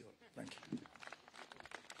 God bless you all. Thank you.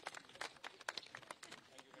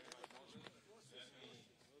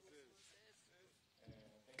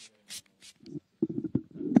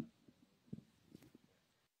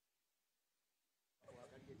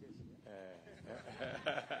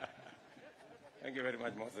 Thank you very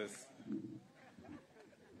much, Moses.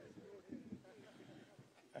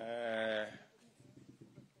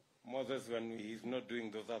 Moses, when he's not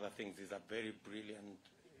doing those other things, he's a very brilliant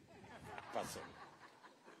person.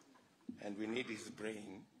 And we need his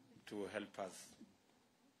brain to help us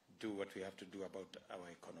do what we have to do about our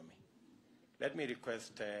economy. Let me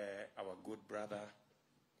request our good brother,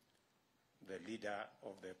 the leader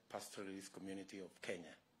of the pastoralist community of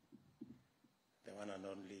Kenya, the one and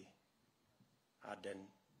only Aden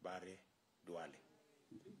Bare Duale.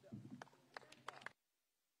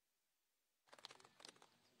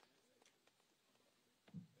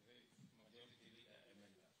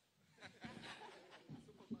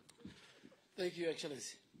 Thank you,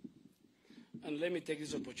 Excellency. And let me take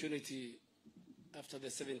this opportunity after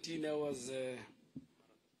the 17 hours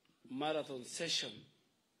marathon session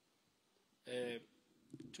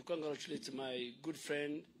to congratulate my good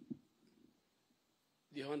friend,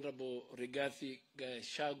 the Honorable Rigathi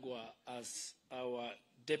Gachagua, as our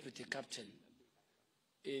deputy captain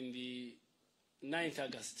in the 9th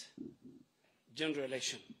August general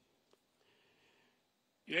election.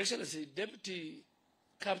 Your Excellency, Deputy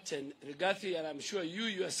Captain Rigathi, and I'm sure you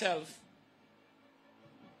yourself,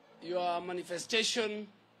 you are a manifestation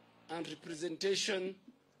and representation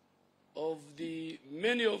of the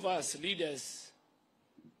many of us leaders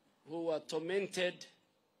who were tormented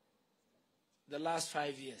the last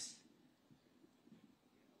 5 years.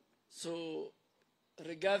 So,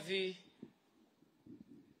 Rigathi,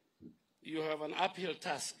 you have an uphill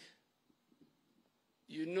task.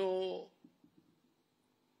 You know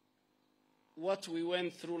what we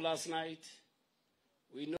went through last night.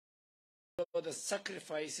 We know the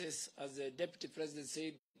sacrifices, as the Deputy President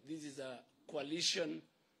said, this is a coalition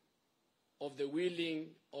of the willing,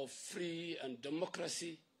 of free and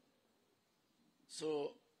democracy.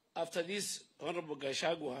 So after this, Honorable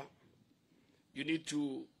Gachagua, you need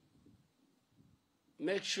to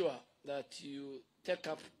make sure that you take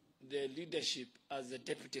up the leadership as the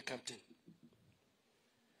Deputy Captain.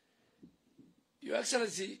 Your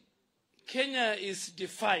Excellency, Kenya is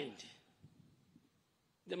defined.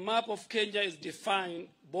 The map of Kenya is defined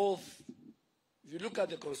both, if you look at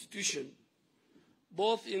the Constitution,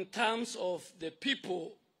 both in terms of the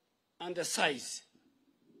people and the size.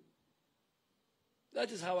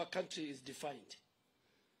 That is how a country is defined.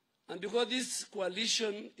 And because this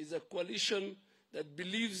coalition is a coalition that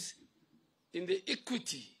believes in the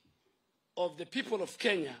equity of the people of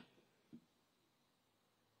Kenya,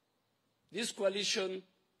 this coalition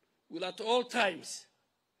will at all times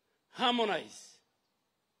harmonize,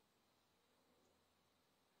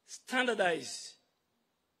 standardize,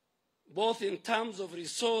 both in terms of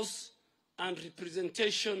resource and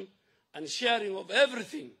representation and sharing of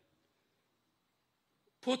everything,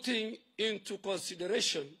 putting into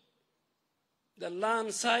consideration the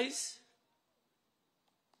land size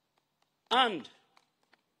and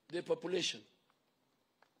the population.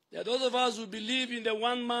 There are those of us who believe in the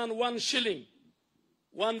one man, one shilling,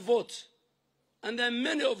 one vote. And there are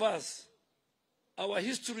many of us, our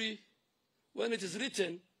history, when it is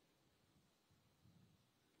written,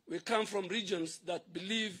 we come from regions that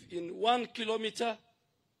believe in 1 kilometer,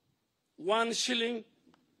 1 shilling,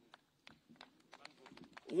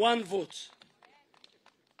 1 vote.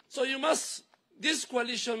 So you must, this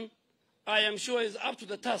coalition, I am sure, is up to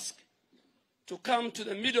the task to come to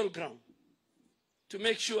the middle ground, to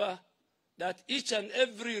make sure that each and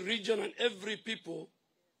every region and every people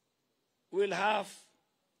will have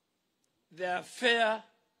their fair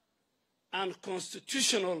and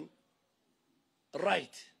constitutional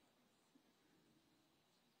right.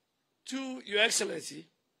 To Your Excellency,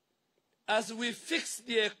 as we fix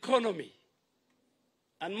the economy,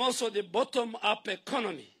 and more so the bottom-up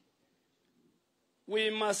economy, we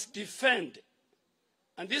must defend,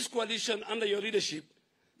 and this coalition under your leadership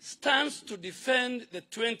stands to defend the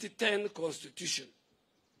 2010 Constitution.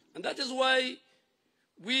 And that is why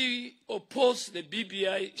we oppose the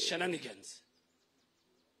BBI shenanigans.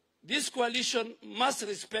 This coalition must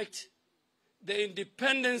respect the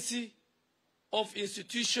independency of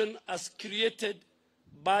institutions as created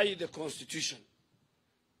by the Constitution.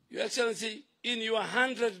 Your Excellency, in your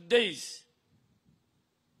 100 days,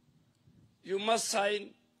 you must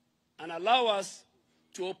sign and allow us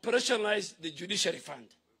to operationalize the Judiciary Fund.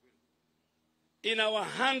 In our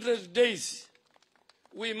 100 days,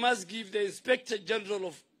 we must give the Inspector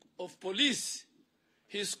General of Police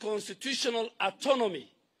his constitutional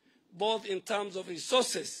autonomy, both in terms of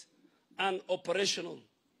resources and operational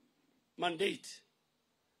mandate.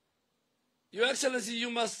 Your Excellency,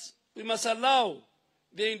 we must allow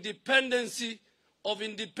the independency of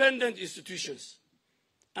independent institutions.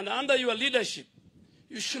 And under your leadership,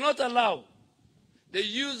 you should not allow the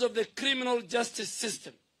use of the criminal justice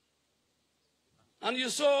system. And you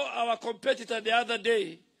saw our competitor the other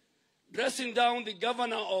day dressing down the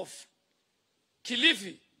governor of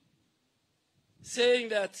Kilifi, saying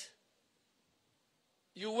that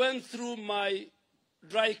you went through my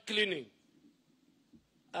dry cleaning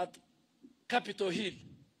at Capitol Hill.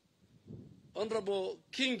 Honorable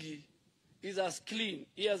Kingi is as clean.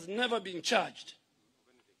 He has never been charged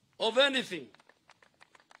of anything.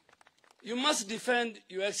 You must defend,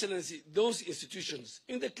 Your Excellency, those institutions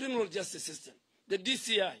in the criminal justice system, the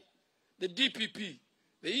DCI, the DPP,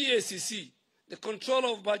 the EACC, the Controller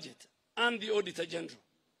of Budget, and the Auditor General.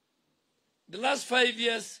 The last 5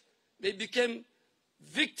 years, they became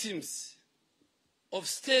victims of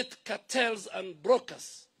state cartels and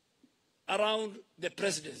brokers around the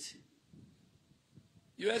presidency.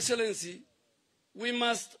 Your Excellency, we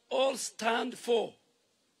must all stand for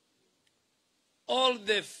all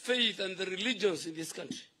the faith and the religions in this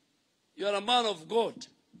country. You are a man of God.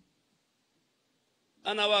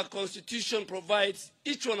 And our Constitution provides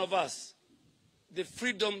each one of us the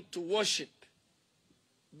freedom to worship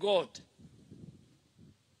God.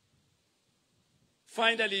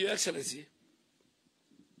 Finally, Your Excellency,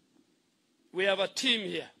 we have a team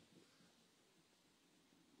here.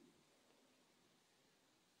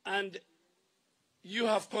 And you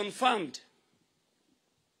have confirmed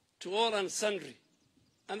to all and sundry,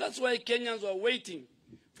 and that's why Kenyans were waiting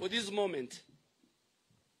for this moment,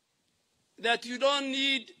 that you don't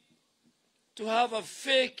need to have a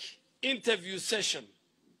fake interview session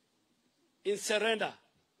in Serena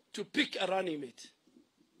to pick a running mate.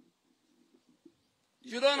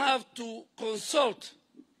 You don't have to consult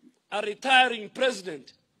a retiring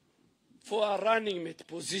president for a running mate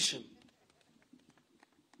position.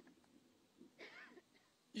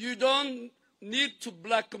 You don't need to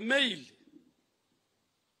blackmail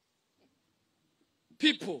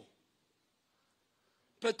people,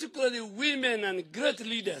 particularly women and great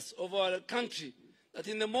leaders of our country, that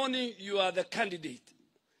in the morning you are the candidate.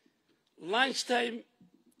 Lunchtime,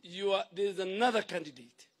 there's another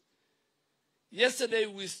candidate. Yesterday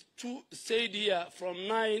we stayed here from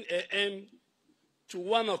 9 a.m. to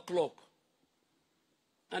 1 o'clock,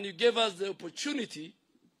 and you gave us the opportunity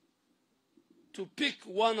to pick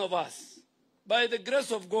one of us, by the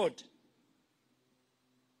grace of God,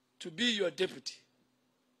 to be your deputy.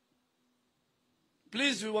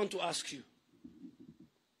 Please, we want to ask you,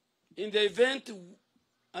 in the event,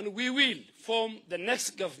 and we will form the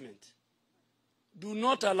next government, do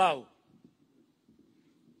not allow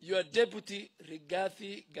your deputy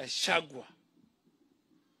Rigathi Gachagua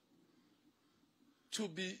to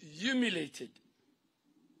be humiliated,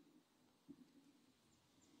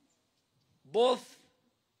 both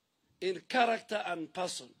in character and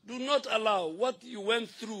person. Do not allow what you went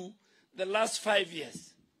through the last 5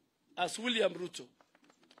 years as William Ruto.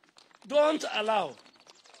 Don't allow,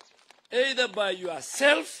 either by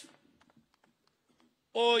yourself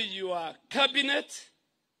or your cabinet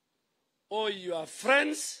or your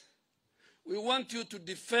friends. We want you to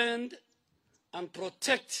defend and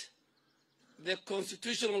protect the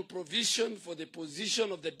constitutional provision for the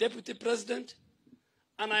position of the deputy president.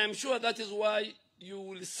 And I am sure that is why you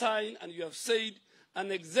will sign, and you have said,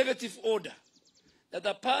 an executive order that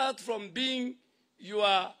apart from being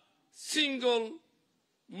your single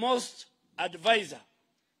most advisor,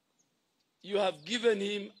 you have given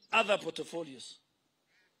him other portfolios.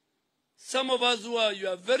 Some of us who are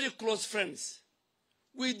your very close friends,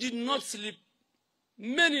 we did not sleep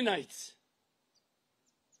many nights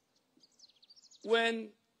when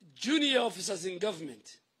junior officers in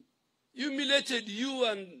government humiliated you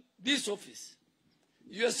and this office.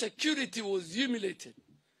 Your security was humiliated.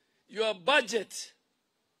 Your budget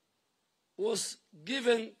was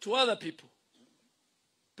given to other people.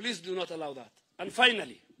 Please do not allow that. And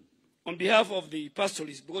finally, on behalf of the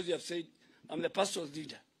pastoralists, because you have said I'm the pastoral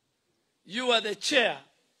leader, you are the chair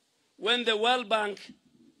when the World Bank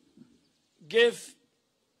gave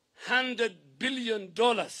 $100 billion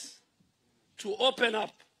to open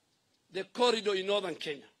up the corridor in northern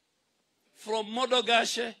Kenya, from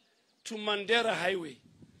Modogashe to Mandera Highway,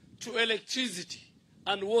 to electricity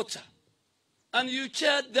and water. And you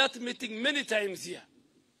chaired that meeting many times here.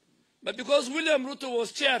 But because William Ruto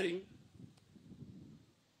was chairing,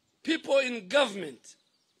 people in government,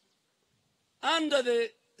 under the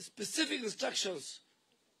specific instructions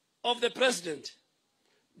of the president,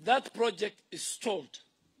 that project is stalled.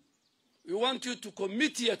 We want you to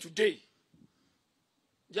commit here today,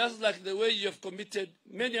 just like the way you have committed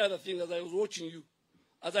many other things as I was watching you,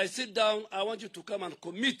 as I sit down, I want you to come and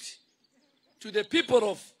commit to the people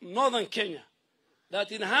of northern Kenya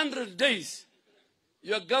that in 100 days,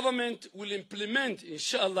 your government will implement,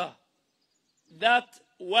 inshallah, that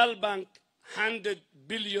World Bank 100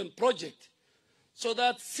 billion project, so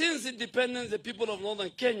that since independence, the people of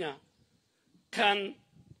northern Kenya can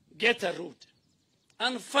get a road.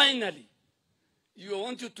 And finally, I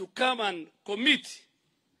want you to come and commit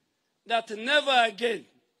that never again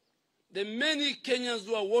the many Kenyans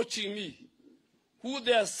who are watching me, who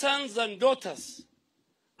their sons and daughters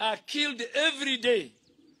are killed every day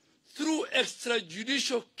through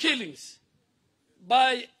extrajudicial killings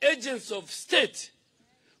by agents of state,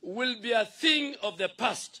 will be a thing of the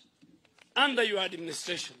past under your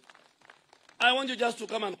administration. I want you just to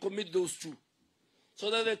come and commit those two, so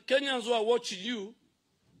that the Kenyans who are watching you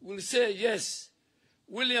will say, yes,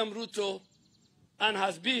 William Ruto, and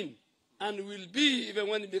has been, and will be, even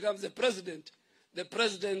when he becomes the president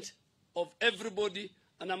of everybody,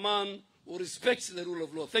 and a man who respects the rule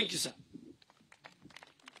of law. Thank you, sir.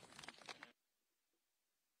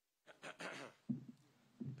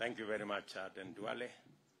 Thank you very much, Aden Duale.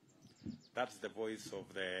 That's the voice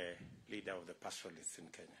of the leader of the pastoralists in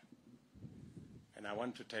Kenya. And I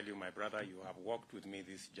want to tell you, my brother, you have walked with me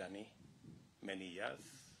this journey many years.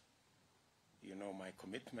 You know my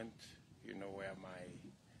commitment. You know where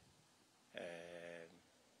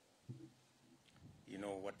you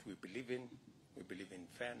know what we believe in. We believe in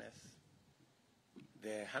fairness.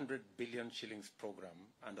 The 100 billion shillings program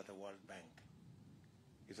under the World Bank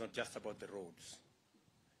is not just about the roads.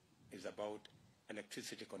 It's about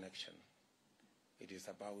electricity connection. It is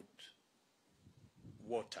about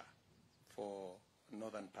water for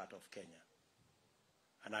northern part of Kenya.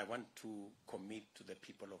 And I want to commit to the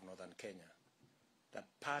people of northern Kenya that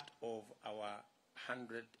part of our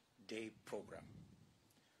 100-day program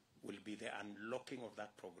will be the unlocking of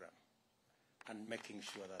that program and making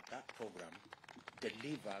sure that that program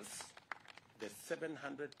delivers the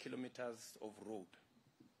 700 kilometers of road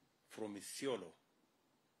from Isiolo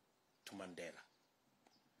to Mandera,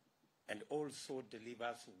 and also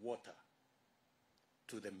delivers water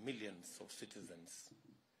to the millions of citizens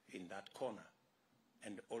in that corner,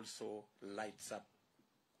 and also lights up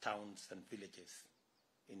towns and villages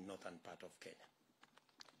in northern part of Kenya.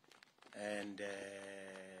 And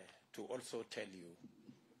to also tell you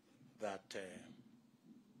that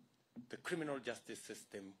the criminal justice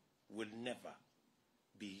system will never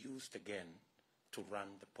be used again to run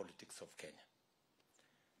the politics of Kenya,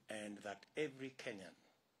 and that every Kenyan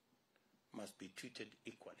must be treated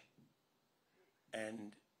equally,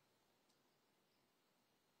 and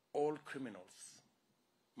all criminals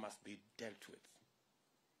must be dealt with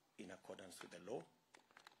in accordance with the law,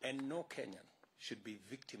 and no Kenyan should be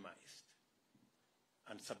victimized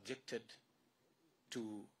and subjected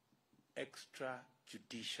to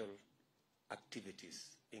extrajudicial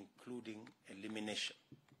activities, including elimination.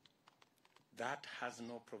 That has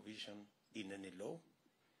no provision in any law.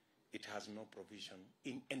 It has no provision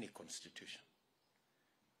in any constitution.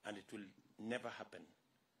 And it will never happen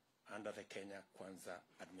under the Kenya Kwanza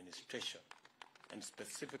administration, and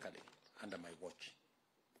specifically under my watch.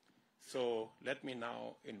 So let me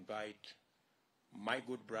now invite my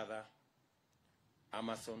good brother,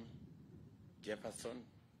 Amason Jefferson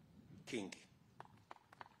Kingi,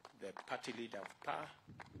 the party leader of PAR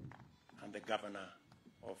and the governor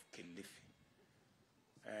of Kilifi.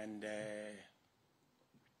 And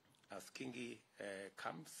as Kingi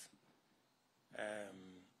comes,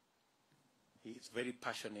 he is very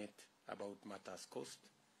passionate about Matters Coast,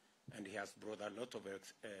 and he has brought a lot of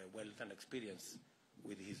wealth and experience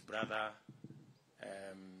with his brother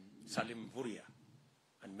Salim Vuria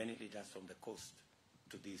and many leaders from the coast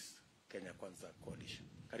to this Kenya Kwanza coalition.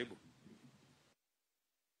 Karibu.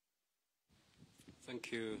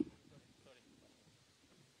 Thank you.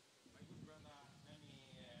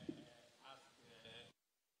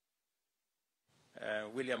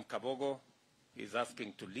 William Kabogo is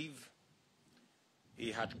asking to leave.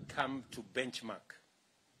 He had come to benchmark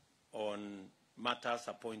on matters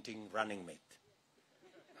appointing running mate.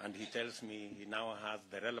 And he tells me he now has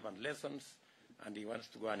the relevant lessons, and he wants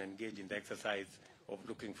to go and engage in the exercise of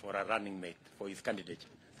looking for a running mate for his candidature.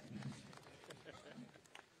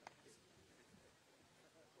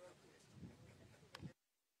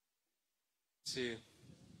 See,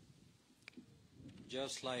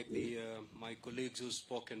 just like my colleagues who've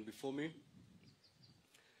spoken before me,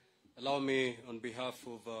 allow me on behalf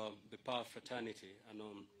of the PAR fraternity and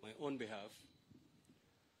on my own behalf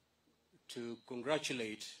to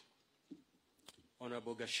congratulate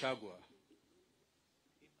Honorable Gachagua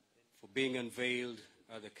for being unveiled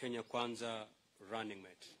at the Kenya Kwanza running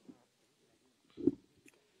mate.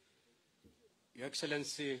 Your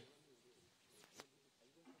Excellency,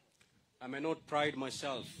 I may not pride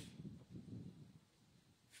myself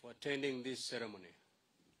for attending this ceremony.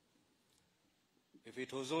 If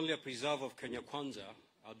it was only a preserve of Kenya Kwanza,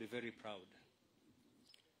 I'll be very proud.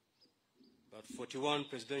 But 41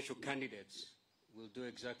 presidential candidates will do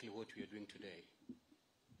exactly what we are doing today.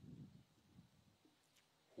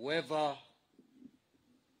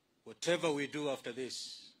 Whatever we do after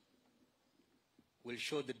this will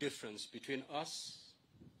show the difference between us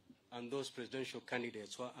and those presidential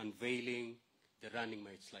candidates who are unveiling the running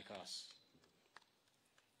mates like us.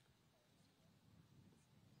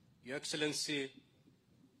 Your Excellency,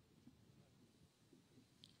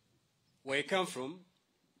 where I come from,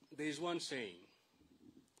 there is one saying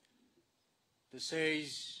that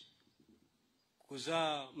says,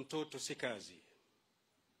 kuzaa mtoto si kazi.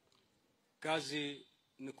 Kazi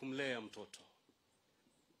ni kumlea mtoto.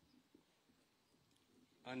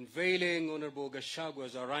 Unveiling Honorable Gachagua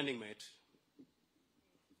as our running mate,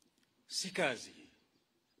 si kazi.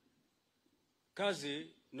 Kazi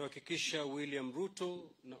ni kuhakikisha William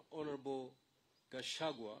Ruto na Honorable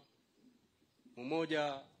Gachagua,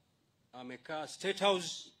 mmoja amekaa State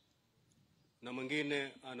House na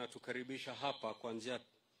mwingine anatukaribisha hapa kuanzia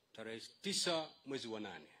tarehe 9 mwezi wa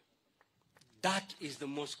 8. That is the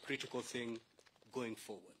most critical thing going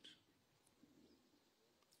forward.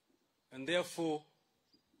 And therefore,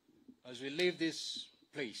 as we leave this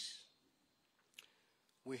place,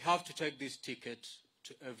 we have to take this ticket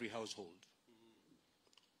to every household.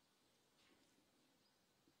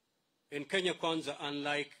 In Kenya Kwanza,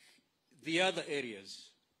 unlike the other areas,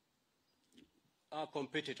 our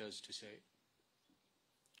competitors to say,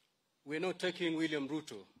 we're not taking William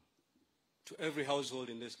Ruto to every household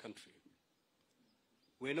in this country.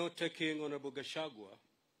 We're not taking Honorable Gachagua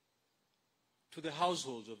to the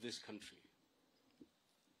households of this country.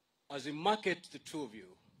 As we market the two of you,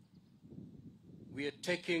 we are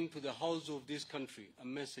taking to the house of this country a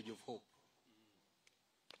message of hope.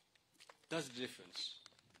 That's the difference.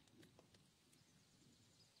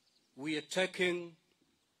 We are taking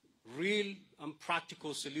real and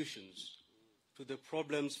practical solutions to the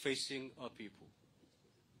problems facing our people.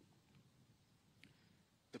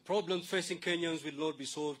 The problems facing Kenyans will not be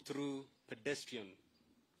solved through pedestrian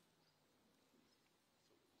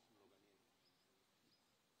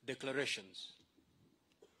declarations.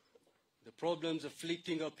 The problems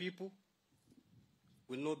afflicting our people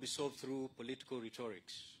will not be solved through political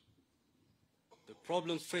rhetorics. The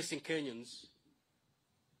problems facing Kenyans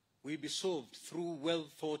will be solved through well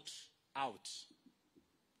thought out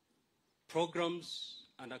programs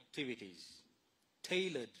and activities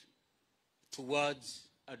tailored towards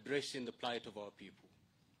addressing the plight of our people.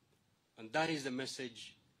 And that is the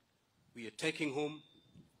message we are taking home,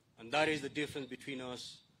 and that is the difference between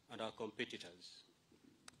us and our competitors.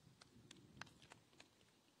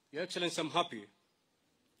 Your Excellency, I'm happy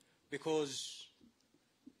because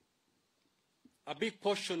a big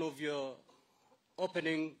portion of your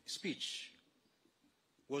opening speech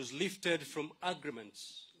was lifted from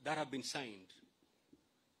agreements that have been signed.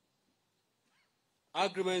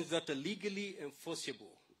 Agreements that are legally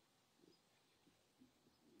enforceable.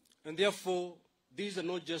 And therefore, these are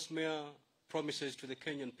not just mere promises to the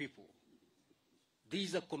Kenyan people.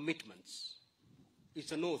 These are commitments.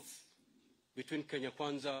 It's an oath between Kenya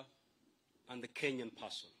Kwanza and the Kenyan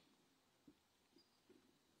person.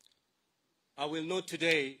 I will not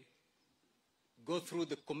today go through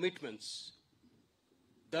the commitments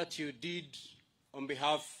that you did on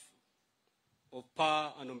behalf of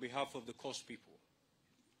PA and on behalf of the Coast people.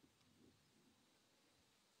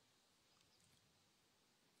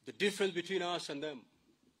 The difference between us and them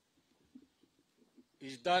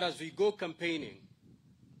is that as we go campaigning,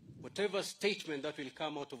 whatever statement that will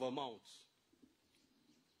come out of our mouths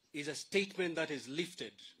is a statement that is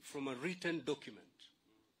lifted from a written document,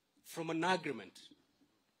 from an agreement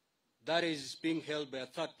that is being held by a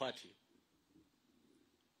third party.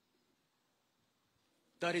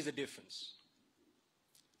 That is the difference.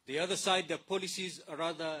 The other side, their policies are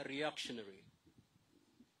rather reactionary.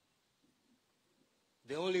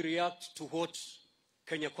 They only react to what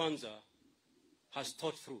Kenya Kwanza has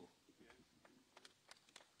thought through.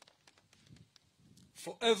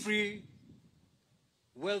 For every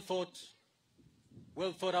well thought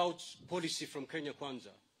out policy from Kenya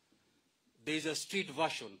Kwanza, there is a street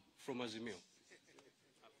version from Azimio.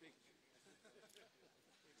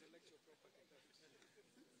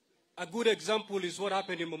 A good example is what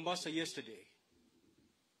happened in Mombasa yesterday.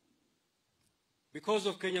 Because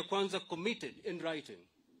of Kenya Kwanza committed in writing,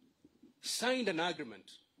 signed an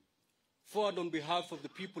agreement forward on behalf of the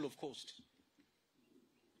people of Coast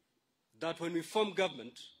that when we form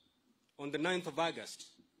government on the 9th of August,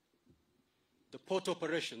 the port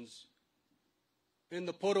operations in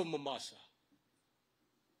the port of Mombasa,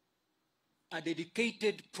 a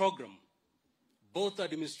dedicated program, both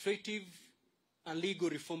administrative and legal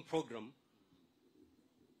reform program,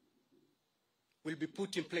 will be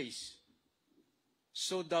put in place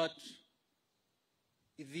so that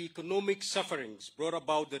the economic sufferings brought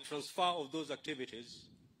about the transfer of those activities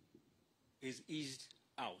is eased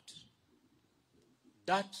out.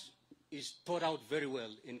 That is thought out very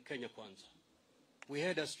well in Kenya Kwanza. We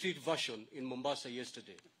had a street version in Mombasa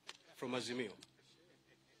yesterday from Azimio.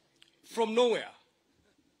 From nowhere.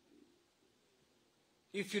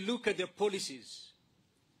 If you look at their policies,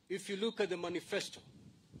 if you look at the manifesto,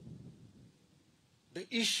 the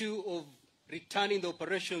issue of returning the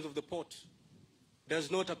operations of the port does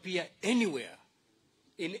not appear anywhere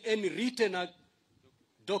in any written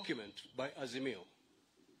document by Azimio.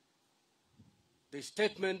 The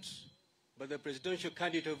statement by the presidential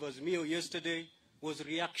candidate of Azimio yesterday was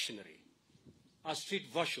reactionary, a street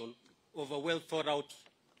version of a well thought out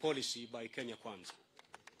policy by Kenya Kwanza.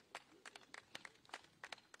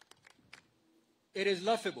 It is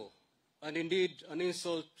laughable and indeed an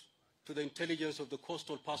insult to the intelligence of the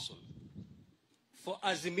coastal person for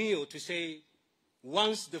Azimio to say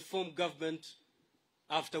once the formed government,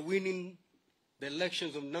 after winning the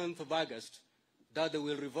elections of 9th of August, that they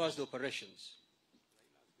will reverse the operations.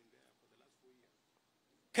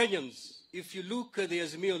 Kenyans, if you look at the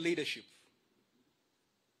Azimio leadership,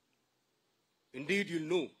 indeed you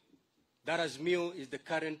know that Azimio is the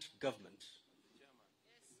current government.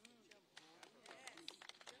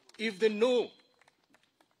 If they know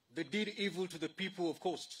they did evil to the people of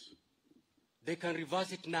Coast, they can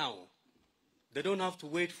reverse it now. They don't have to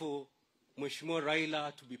wait for Mheshimiwa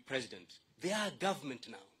Raila to be president. They are government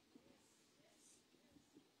now.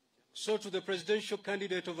 So to the presidential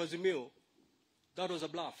candidate of Azimio, that was a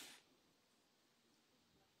bluff.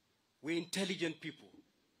 We're intelligent people.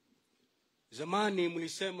 Zamani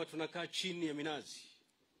mlisema tunakaa chini ya minazi,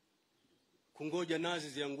 kungoja nazi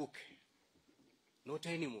zianguke. Not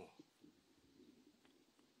anymore.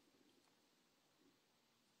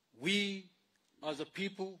 We, as a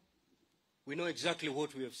people, we know exactly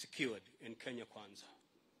what we have secured in Kenya Kwanza.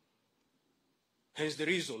 Hence the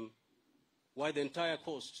reason why the entire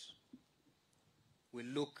coast will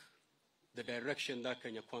look the direction that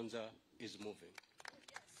Kenya Kwanza is moving.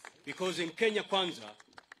 Because in Kenya Kwanza,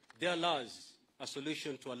 there lies a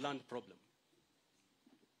solution to a land problem.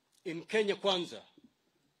 In Kenya Kwanza,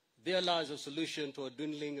 there lies a solution to our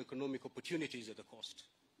dwindling economic opportunities at the coast.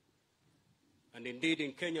 And indeed,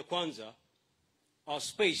 in Kenya Kwanza, our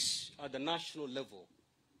space at the national level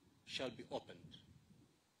shall be opened.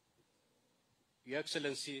 Your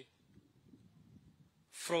Excellency,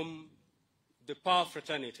 from the Power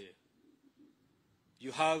Fraternity,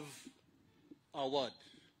 you have our word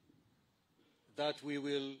that we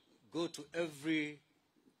will go to every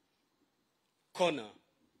corner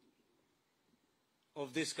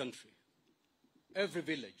of this country, every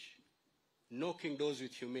village, knocking doors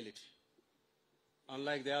with humility,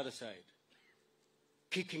 unlike the other side,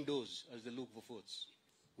 kicking doors as they look for votes.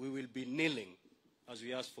 We will be kneeling as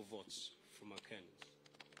we ask for votes from our Kenyans.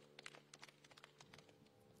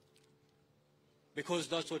 Because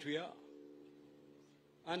that's what we are.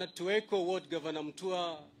 And to echo what Governor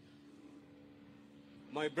Mtua,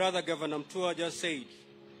 my brother Governor Mtua just said,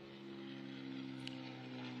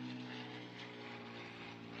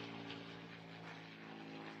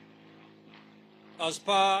 as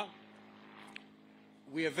per,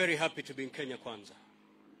 we are very happy to be in Kenya Kwanza.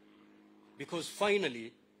 Because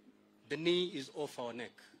finally, the knee is off our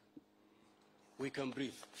neck. We can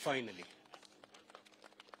breathe, finally.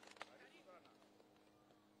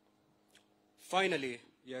 Finally,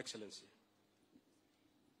 Your Excellency,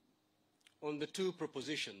 on the two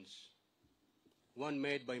propositions, one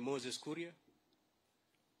made by Moses Kuria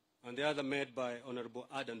and the other made by Honorable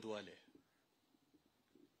Adan Duale,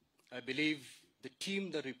 I believe the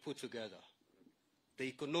team that we put together, the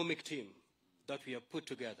economic team that we have put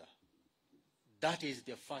together, that is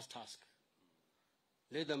their first task.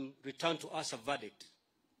 Let them return to us a verdict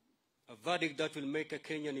that will make a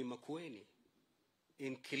Kenyan in Makueni,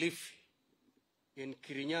 in Kilifi, in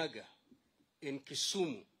Kirinyaga, in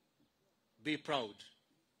Kisumu, be proud,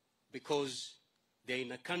 because they're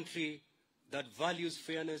in a country that values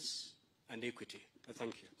fairness and equity.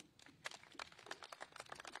 Thank you.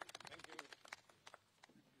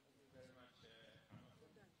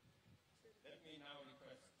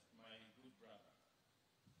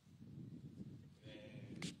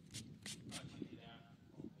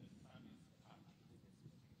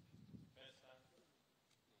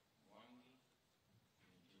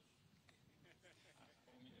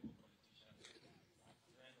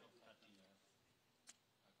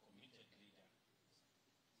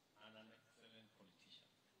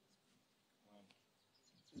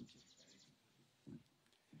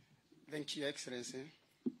 Thank you, Excellency.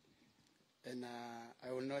 And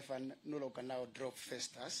I will know if I no longer now drop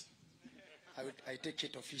festas. I take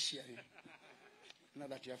it officially, now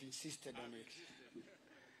that you have insisted on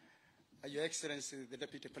it. Your Excellency, the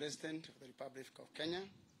Deputy President of the Republic of Kenya,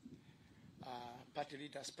 party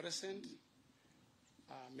leaders present,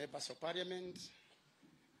 members of Parliament,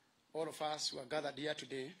 all of us who are gathered here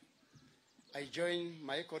today, I join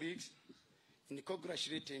my colleagues in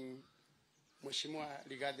congratulating Mheshimiwa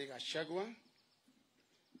Rigathi Gachagua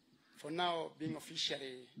for now being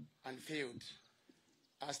officially unveiled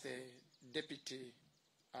as the Deputy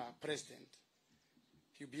President.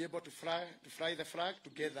 He'll be able to fly the flag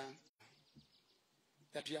together,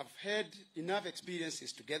 that we have had enough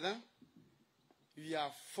experiences together. We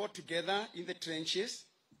have fought together in the trenches.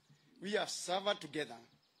 We have suffered together.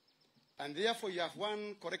 And therefore, you have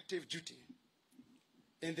one corrective duty.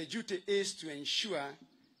 And the duty is to ensure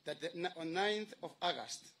that on 9th of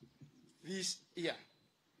August this year,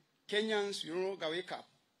 Kenyans will no longer wake up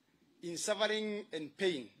in suffering and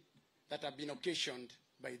pain that have been occasioned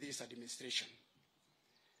by this administration.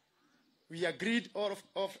 We agreed all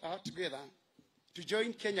together to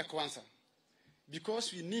join Kenya Kwanza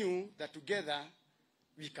because we knew that together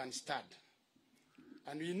we can stand.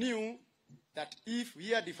 And we knew that if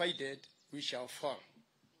we are divided, we shall fall.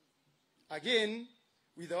 Again,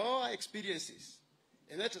 with all our experiences,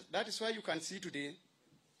 and that is why you can see today,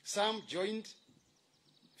 some joined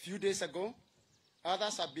a few days ago,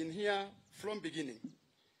 others have been here from beginning.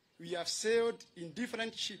 We have sailed in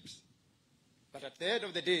different ships, but at the end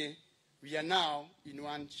of the day, we are now in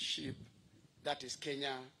one ship, that is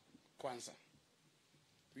Kenya Kwanza.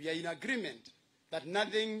 We are in agreement that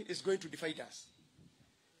nothing is going to divide us.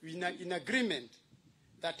 We are in agreement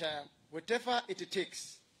that whatever it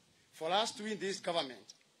takes for us to win this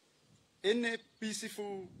government, in a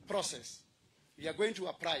peaceful process, we are going to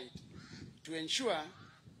apply it to ensure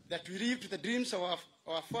that we live to the dreams of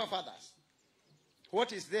our forefathers.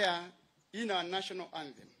 What is there in our national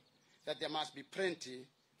anthem? That there must be plenty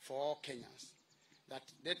for all Kenyans. That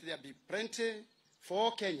let there be plenty for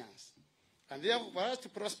all Kenyans. And therefore, for us to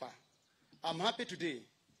prosper, I'm happy today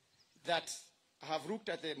that I have looked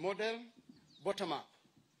at the model bottom up.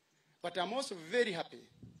 But I'm also very happy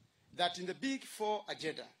that in the Big Four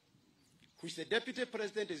agenda, which the Deputy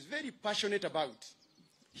President is very passionate about,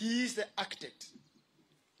 he is the architect.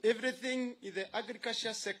 Everything in the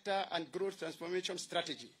agriculture sector and growth transformation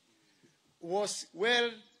strategy was well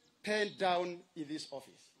penned down in this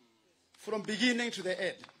office, from beginning to the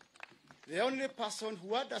end. The only person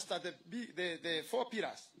who understands the four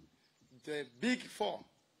pillars, the Big Four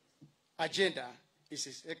agenda, is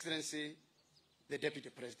His Excellency, the Deputy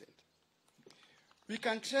President. We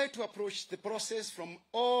can try to approach the process from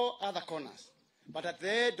all other corners, but at the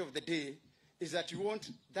end of the day, is that you want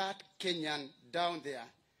that Kenyan down there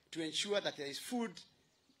to ensure that there is food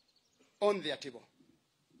on their table.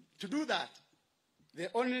 To do that, the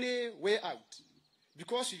only way out,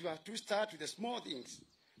 because you have to start with the small things,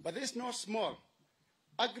 but this is not small.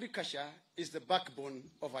 Agriculture is the backbone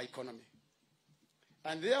of our economy.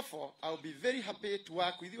 And therefore, I will be very happy to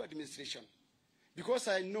work with your administration, because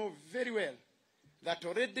I know very well that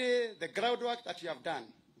already the groundwork that you have done,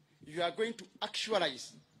 you are going to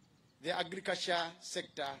actualize the agriculture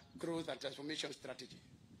sector growth and transformation strategy.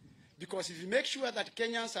 Because if you make sure that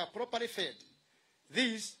Kenyans are properly fed,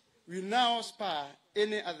 this will now spur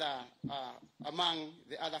any other among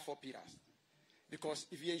the other four pillars. Because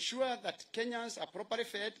if you ensure that Kenyans are properly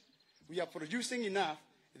fed, we are producing enough,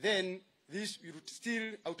 then this will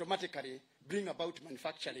still automatically bring about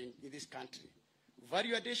manufacturing in this country.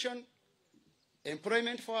 Value addition,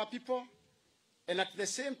 employment for our people, and at the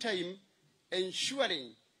same time, ensuring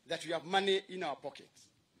that we have money in our pockets.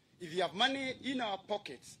 If we have money in our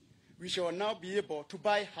pockets, we shall now be able to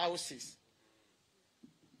buy houses.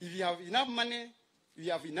 If you have enough money, we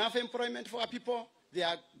have enough employment for our people, they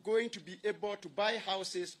are going to be able to buy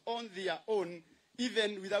houses on their own,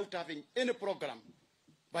 even without having any program,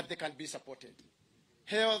 but they can be supported.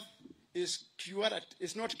 Health is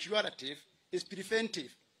not curative, it's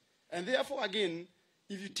preventive. And therefore, again,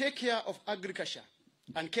 if you take care of agriculture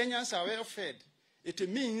and Kenyans are well fed, it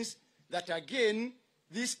means that, again,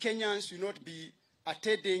 these Kenyans will not be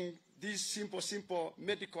attending this simple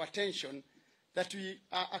medical attention that we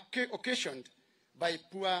are occasioned by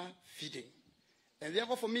poor feeding. And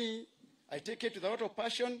therefore, for me, I take it with a lot of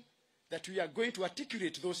passion that we are going to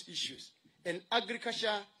articulate those issues. And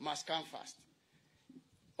agriculture must come first.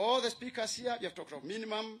 All the speakers here, we have talked about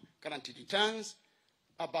minimum guaranteed returns,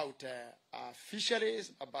 about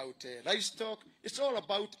fisheries, about livestock. It's all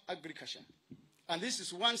about agriculture. And this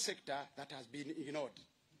is one sector that has been ignored.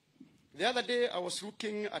 The other day, I was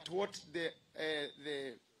looking at what the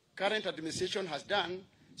current administration has done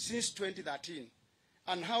since 2013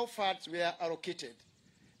 and how funds were allocated.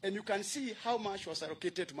 And you can see how much was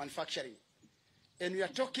allocated to manufacturing. And we are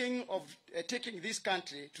talking of taking this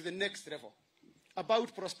country to the next level,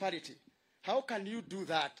 about prosperity. How can you do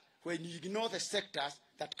that when you ignore the sectors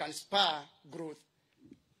that can spur growth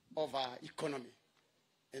of our economy?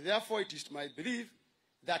 And therefore, it is my belief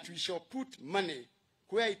that we shall put money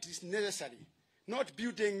where it is necessary, not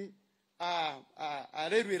building a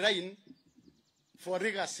railway line for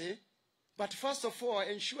legacy, but first of all,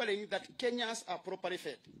 ensuring that Kenyans are properly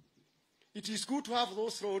fed. It is good to have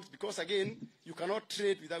those roads because, again, you cannot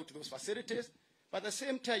trade without those facilities. But at the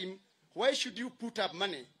same time, why should you put up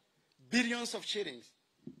money, billions of shillings,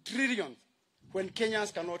 trillions, when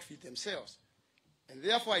Kenyans cannot feed themselves? And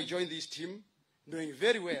therefore, I join this team, knowing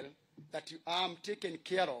very well that I am taken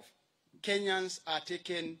care of. Kenyans are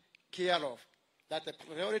taken care of. That the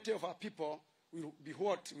priority of our people will be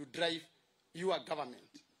what will drive your government.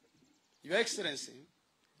 Your Excellency,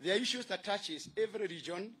 there are issues that touches every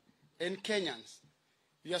region and Kenyans.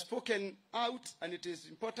 You have spoken out, and it is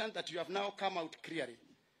important that you have now come out clearly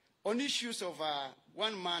on issues of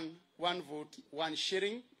one man, one vote, one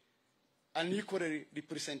sharing, and equal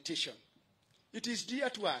representation. It is dear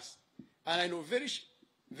to us, and I know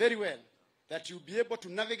very well that you'll be able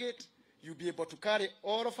to navigate, you'll be able to carry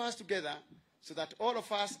all of us together so that all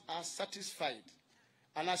of us are satisfied.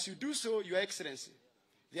 And as you do so, Your Excellency,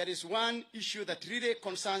 there is one issue that really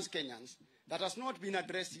concerns Kenyans that has not been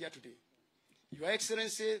addressed here today. Your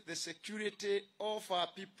Excellency, the security of our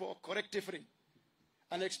people collectively,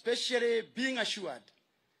 and especially being assured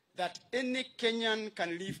that any Kenyan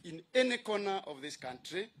can live in any corner of this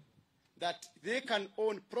country, that they can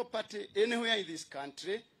own property anywhere in this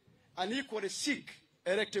country, and equally seek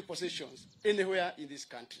elected positions anywhere in this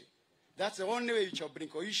country. That's the only way we shall bring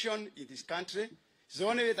cohesion in this country. It's the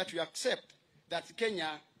only way that we accept that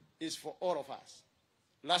Kenya is for all of us.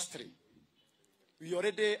 Lastly, we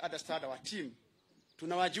already understand our team.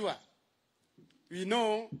 Tunawajua. We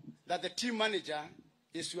know that the team manager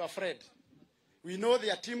is your friend. We know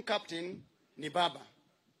their team captain ni baba.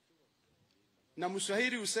 Na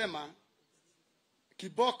Mswahili husema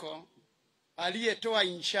kiboko aliyetoa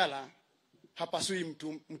inshallah hapasui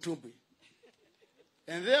mtumbwi.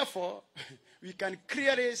 And therefore, we can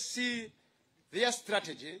clearly see their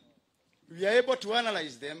strategy. We are able to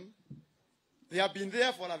analyze them. They have been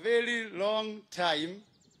there for a very long time.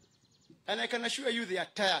 And I can assure you they are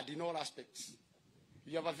tired in all aspects.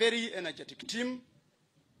 We have a very energetic team.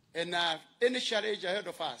 And any challenge ahead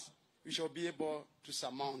of us, we shall be able to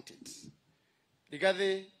surmount it.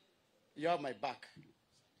 Rigathi, you have my back.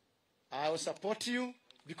 I will support you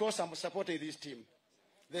because I'm supporting this team.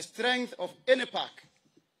 The strength of any pack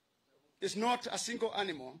is not a single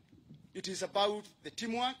animal. It is about the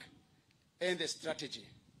teamwork and the strategy.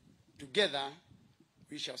 Together,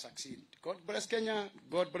 we shall succeed. God bless Kenya.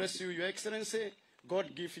 God bless you, Your Excellency.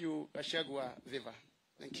 God give you a Shagwa Viva.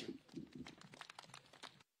 Thank you.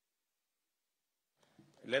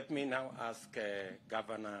 Let me now ask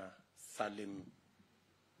Governor Salim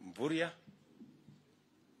Mvurya,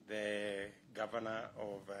 the Governor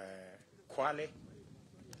of Kwale.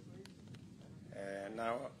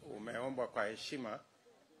 Na umeombwa kwa heshima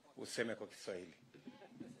useme kwa Kiswahili.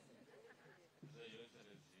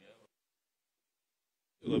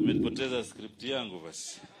 Wamepoteza script yangu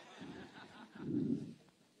basi.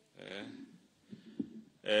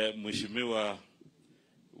 Mheshimiwa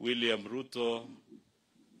William Ruto,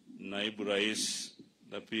 naibu rais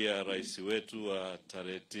na pia rais wetu wa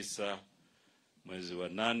tarehe 9 mwezi wa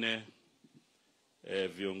 8,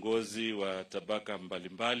 viongozi wa tabaka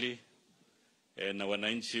mbalimbali na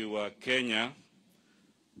wananchi wa Kenya,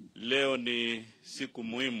 leo ni siku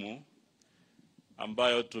muhimu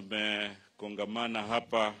ambayo tumekongamana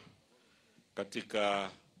hapa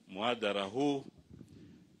katika muhadhara huu.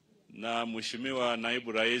 Na Mheshimiwa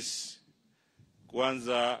naibu rais,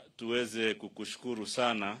 kwanza tuweze kukushukuru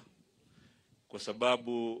sana kwa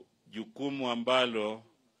sababu jukumu ambalo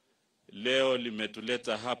leo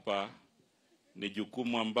limetuleta hapa ni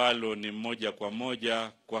jukumu ambalo ni moja kwa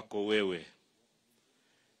moja kwako wewe,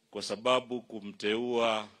 kwa sababu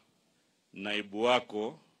kumteua naibu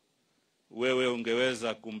wako, wewe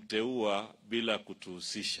ungeweza kumteua bila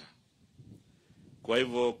kutuhusisha. Kwa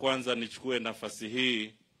hivyo kwanza nichukue nafasi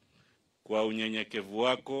hii kwa unyenyekevu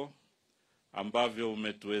wako ambavyo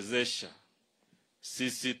umetuwezesha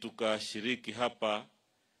sisi tukashiriki hapa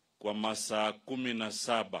kwa masaa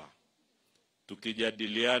 17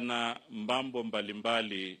 tukijadiliana mambo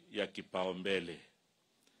mbalimbali ya kipaumbele.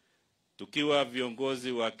 Tukiwa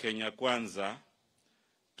viongozi wa Kenya Kwanza,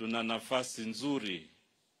 tuna nafasi nzuri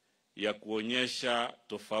ya kuonyesha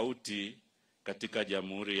tofauti katika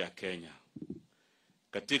Jamhuri ya Kenya.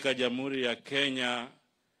 Katika Jamhuri ya Kenya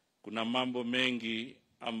kuna mambo mengi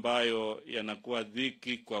ambayo yanakuwa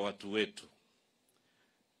dhiki kwa watu wetu.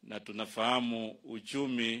 Na tunafahamu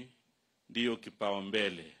uchumi ndiyo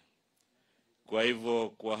kipaumbele. Kwa hivyo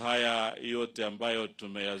kwa haya yote ambayo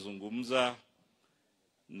tumeyazungumza,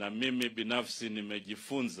 na mimi binafsi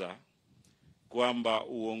nimejifunza kwamba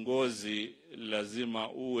uongozi lazima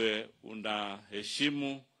uwe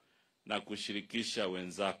unaheshimu na kushirikisha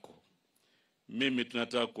wenzako. Mimi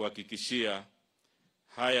tunataka kuhakikishia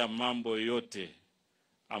haya mambo yote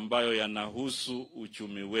ambayo yanahusu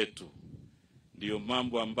uchumi wetu ndiyo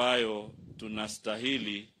mambo ambayo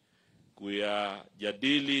tunastahili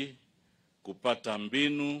kuyajadili, kupata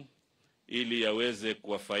mbinu ili yaweze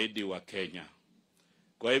kuwafaidi wa Kenya.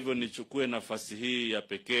 Kwa hivyo nichukue nafasi hii ya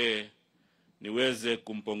pekee niweze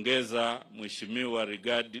kumpongeza Mheshimiwa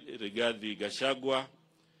Rigathi Gachagua,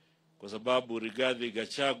 kwa sababu Rigathi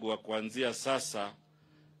Gachagua kuanzia sasa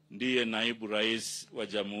ndiye naibu rais wa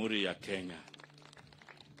Jamhuri ya Kenya.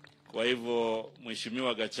 Kwa hivyo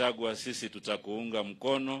Mheshimiwa Gachagua, sisi tutakuunga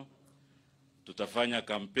mkono, tutafanya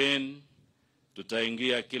kampeni,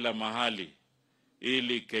 tutaingia kila mahali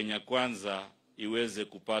ili Kenya Kwanza iweze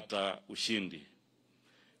kupata ushindi.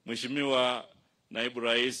 Mheshimiwa Naibu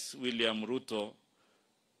Rais William Ruto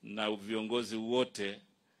na viongozi wote,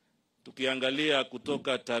 tukiangalia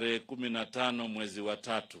kutoka tarehe 15 mwezi wa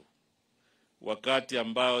 3, wakati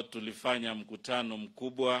ambao tulifanya mkutano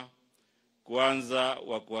mkubwa kwanza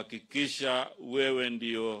wa kuhakikisha wewe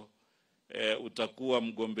ndio utakuwa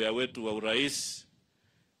mgombea wetu wa urais.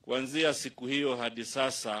 Kuanzia siku hiyo hadi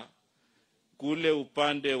sasa, kule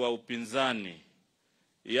upande wa upinzani,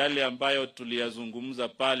 yale ambayo tuliyazungumza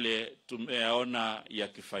pale tumeyaona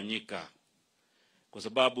yakifanyika. Kwa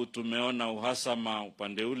sababu tumeona uhasama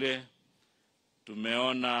upande ule,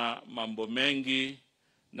 tumeona mambo mengi,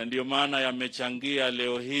 na ndio maana yamechangia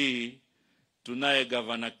leo hii tunaye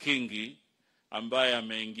Gavana Kingi ambaye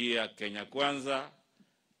ameingia Kenya Kwanza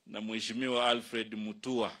na Mheshimiwa Alfred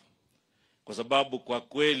Mutua. Kwa sababu kwa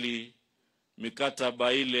kweli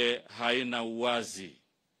mikataba ile haina uwazi,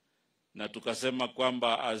 na tukasema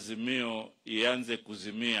kwamba Azimio ianze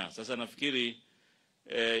kuzimia. Sasa nafikiri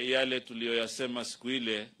yale tuliyoyasema siku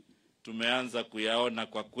ile tumeanza kuyaona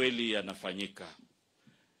kwa kweli yanafanyika.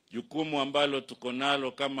 Jukumu ambalo tuko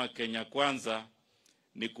nalo kama Kenya Kwanza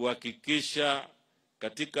ni kuhakikisha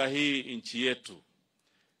katika hii nchi yetu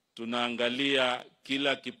tunaangalia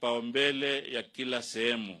kila kipaumbele ya kila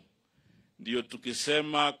sehemu. Ndio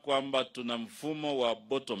tukisema kwamba tuna mfumo wa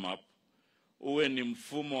bottom up, uwe ni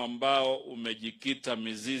mfumo ambao umejikita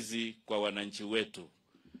mizizi kwa wananchi wetu.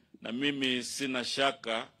 Na mimi sina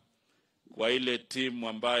shaka kwa ile timu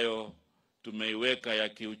ambayo tumeiweka ya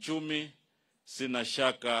kiuchumi, sina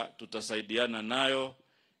shaka tutasaidiana nayo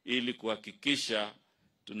ili kuhakikisha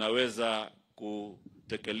tunaweza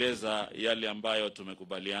kutekeleza yale ambayo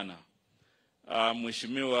tumekubaliana.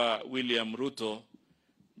 Mheshimiwa William Ruto,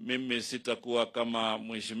 mimi sitakuwa kama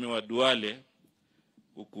Mheshimiwa Duale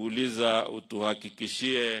kukuuliza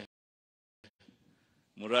utuhakikishie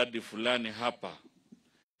mradi fulani hapa,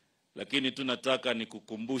 lakini tunataka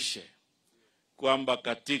nikukumbushe kwamba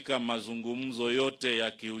katika mazungumzo yote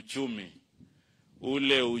ya kiuchumi,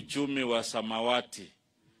 ule uchumi wa samawati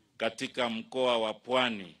katika mkoa wa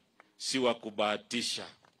Pwani si wa kubahatisha.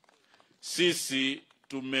 Sisi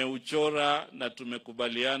tumeuchora na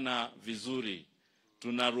tumekubaliana vizuri.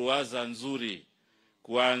 Tuna ruwaza nzuri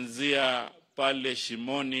kuanzia pale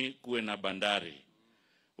Shimoni kuwe na bandari.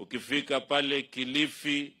 Ukifika pale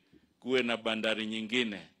Kilifi kuwe na bandari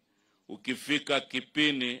nyingine. Ukifika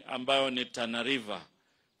Kipini ambayo ni Tana River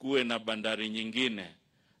kuwe na bandari nyingine.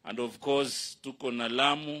 And of course tuko na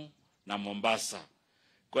Lamu na Mombasa.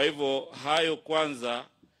 Kwa hivyo hayo kwanza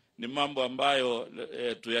ni mambo ambayo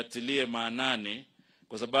tuyatilie maanani,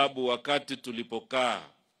 kwa sababu wakati tulipokaa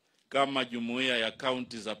kama jumuiya ya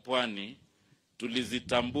kaunti za Pwani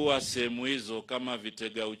tulizitambua sehemu hizo kama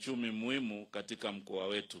vitega uchumi muhimu katika mkoa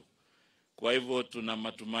wetu. Kwa hivyo tuna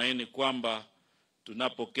matumaini kwamba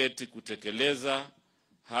tunapoketi kutekeleza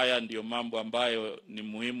haya ndiyo mambo ambayo ni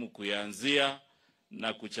muhimu kuyaanzia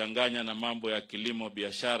na kuchanganya na mambo ya kilimo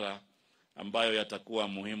biashara ambayo yatakuwa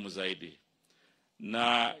muhimu zaidi.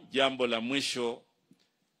 Na jambo la mwisho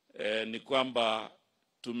ni kwamba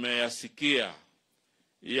tumeyasikia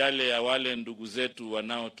yale ya wale ndugu zetu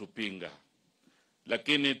wanaotupinga,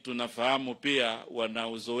 lakini tunafahamu pia wana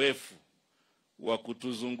uzoefu wa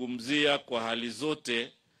kutuzungumzia kwa hali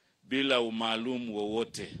zote bila umaalumu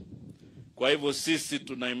wowote. Kwa hivyo sisi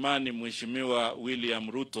tuna imani, Mheshimiwa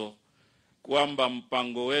William Ruto, kwamba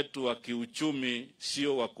mpango wetu wa kiuchumi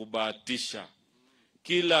sio wa kubahatisha.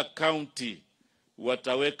 Kila kaunti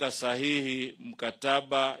wataweka sahihi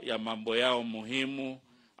mkataba ya mambo yao muhimu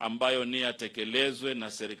ambayo ni yatekelezwe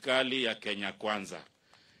na serikali ya Kenya Kwanza.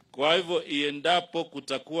 Kwa hivyo iendapo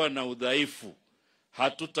kutakuwa na udhaifu,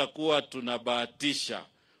 hatutakuwa tunabahatisha.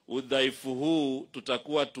 Udhaifu huu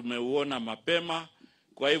tutakuwa tumeuona mapema.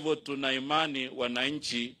 Kwa hivyo tuna imani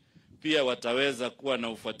wananchi pia wataweza kuwa na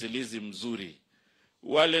ufuatilizi mzuri.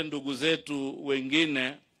 Wale ndugu zetu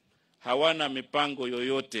wengine hawana mipango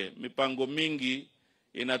yoyote. Mipango mingi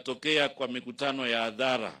inatokea kwa mikutano ya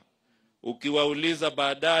hadhara. Ukiwauliza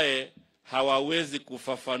baadaye hawawezi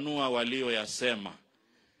kufafanua walioyasema.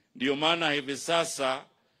 Ndio maana hivi sasa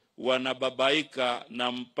wanababaika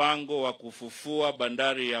na mpango wa kufufua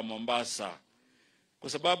bandari ya Mombasa, kwa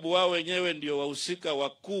sababu wao wenyewe ndio wahusika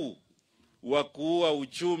wakuu wa kuua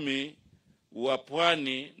uchumi wa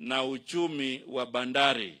pwani na uchumi wa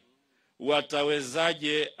bandari.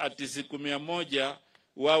 Watawezaje ati siku 100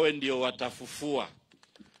 wawe ndio watafufua?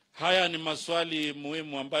 Haya ni maswali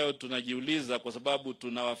muhimu ambayo tunajiuliza, kwa sababu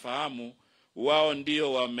tunawafahamu wao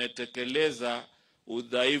ndio wametekeleza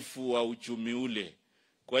udhaifu wa uchumi ule.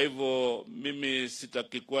 Kwa hivyo mimi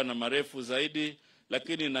sitakikuwa na marefu zaidi,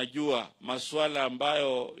 lakini najua masuala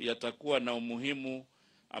ambayo yatakuwa na umuhimu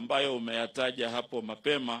ambayo umeyataja hapo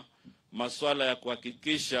mapema, masuala ya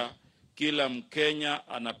kuhakikisha kila Mkenya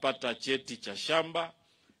anapata cheti cha shamba,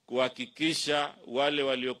 kuhakikisha wale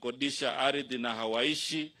waliokodisha ardhi na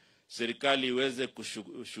hawaishi, serikali iweze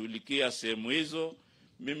kushughulikia sehemu hizo.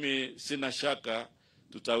 Mimi sina shaka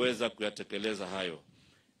tutaweza kuyatekeleza hayo.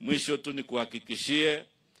 Mwisho tu ni kuhakikishie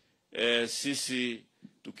sisi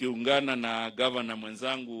tukiungana na gavana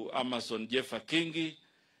mwenzangu Amason Jeffa Kingi,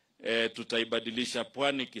 tutaibadilisha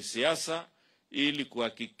pwani kisiasa ili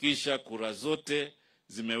kuhakikisha kura zote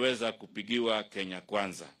zimeweza kupigiwa Kenya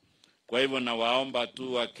Kwanza. Kwa hivyo nawaomba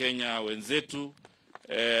tu wa Kenya wenzetu,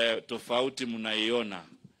 tofauti mnaiona.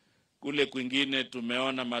 Kule kwingine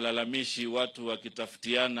tumeona malalamishi, watu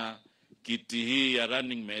wakitafutiana kiti hii ya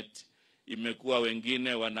running mate. Imekuwa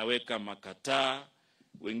wengine wanaweka makataa,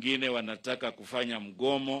 wengine wanataka kufanya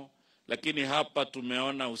mgomo, lakini hapa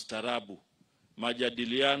tumeona ustarabu.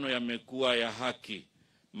 Majadiliano yamekuwa ya haki,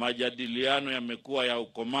 majadiliano yamekuwa ya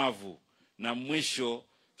ukomavu, na mwisho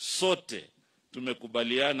sote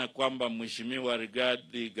tumekubaliana kwamba Mheshimiwa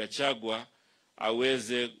Rigathi Gachagua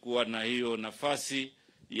aweze kuwa na hiyo nafasi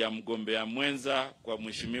ya mgombea mwenza kwa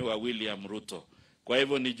Mheshimiwa William Ruto. Kwa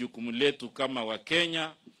hivyo ni jukumu letu kama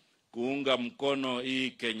Wakenya kuunga mkono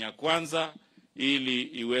hii Kenya Kwanza ili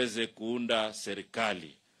iweze kuunda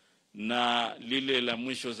serikali. Na lile la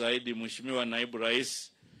mwisho zaidi, Mheshimiwa Naibu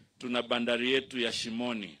Rais, tuna bandari yetu ya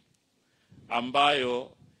Shimoni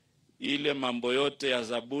ambayo ile mambo yote ya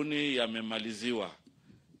zabuni yamemaliziwa.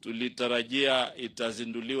 Tulitarajia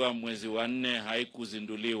itazinduliwa mwezi wa 4,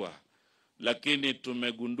 haikuzinduliwa. Lakini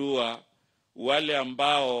tumegundua wale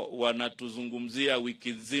ambao wanatuzungumzia wiki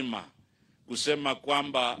nzima kusema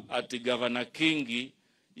kwamba ati Gavana Kingi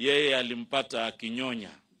yeye alimpata akinyonya,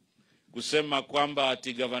 kusema kwamba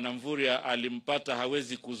ati Gavana Mvurya alimpata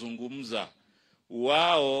hawezi kuzungumza,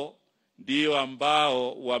 wao ndio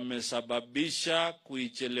ambao wamesababisha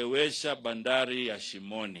kuichelewesha bandari ya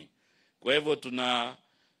Shimoni. Kwa hivyo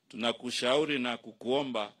tunakushauri na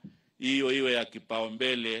kukuomba hiyo iwe ya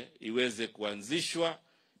kipaumbele, iweze kuanzishwa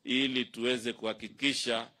ili tuweze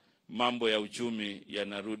kuhakikisha mambo ya uchumi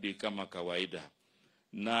yanarudi kama kawaida.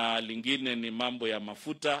 Na lingine ni mambo ya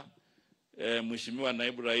mafuta. Mheshimiwa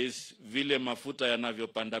Naibu Rais, vile mafuta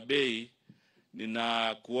yanavyopanda bei,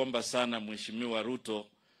 ninakuomba sana Mheshimiwa Ruto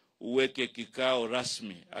uweke kikao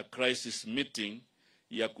rasmi, a crisis meeting,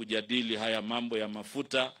 ya kujadili haya mambo ya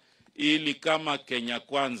mafuta, ili kama Kenya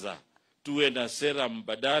Kwanza tuwe na sera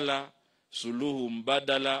mbadala, suluhu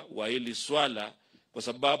mbadala wa hili swala, kwa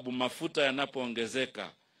sababu mafuta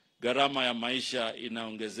yanapoongezeka, gharama ya maisha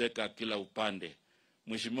inaongezeka kila upande.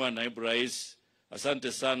 Mheshimiwa Naibu Rais,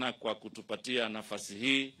 asante sana kwa kutupatia nafasi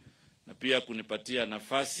hii na pia kunipatia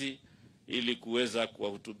nafasi ili kuweza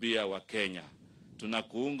kuwahutubia Wakenya.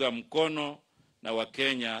 Tunakuunga mkono, na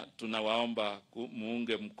Wakenya tunawaomba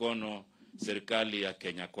muunge mkono serikali ya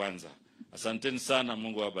Kenya Kwanza. Asanteni sana,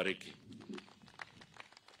 Mungu awabariki.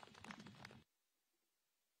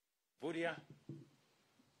 Mvurya,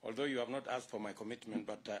 although you have not asked for my commitment,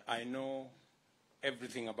 but I know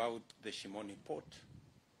everything about the Shimoni port.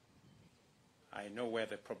 I know where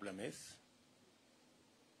the problem is.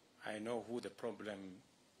 I know who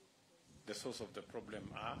the source of the problem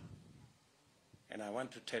are. And I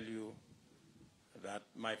want to tell you that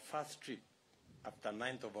my first trip after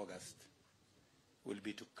 9th of August will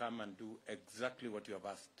be to come and do exactly what you have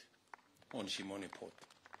asked on Shimoni Port.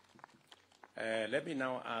 Let me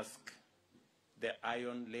now ask the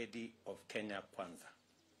Iron Lady of Kenya, Kwanza,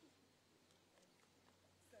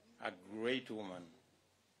 a great woman,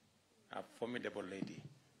 a formidable lady,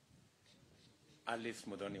 Alice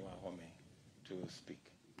Muthoni Wahome, to speak.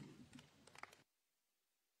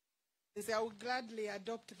 I will gladly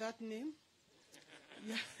adopt that name.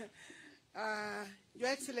 Your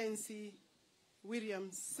Excellency William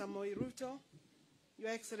Samoei Ruto, Your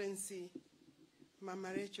Excellency Mama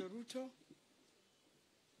Rachel Ruto,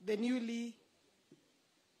 the newly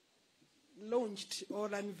launched or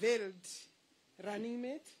unveiled running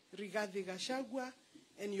mate, Rigathi Gachagua,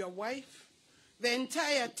 and your wife, the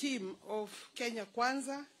entire team of Kenya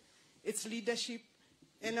Kwanza, its leadership,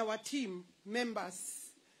 and our team members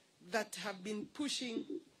that have been pushing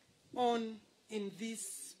on in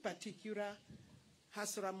this particular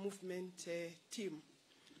Hasra movement team.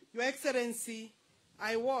 Your Excellency,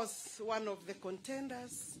 I was one of the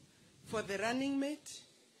contenders for the running mate.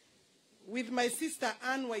 With my sister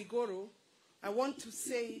Anne Waigoro, I want to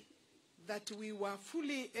say that we were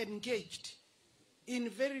fully engaged in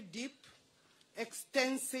very deep,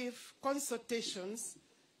 extensive consultations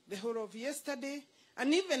the whole of yesterday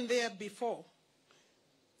and even there before.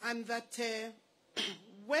 And that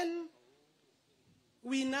when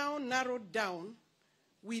we now narrowed down,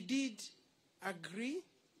 we did agree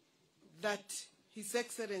that His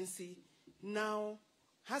Excellency now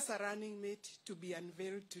has a running mate to be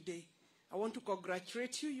unveiled today. I want to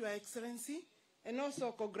congratulate you, Your Excellency, and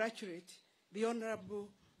also congratulate the Honorable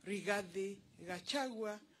Rigathi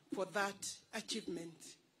Gachagua for that achievement.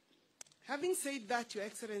 Having said that, Your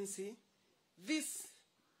Excellency, this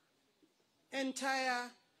entire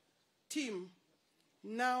team,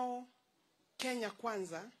 now Kenya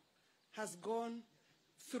Kwanza, has gone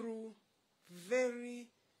through very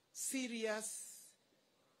serious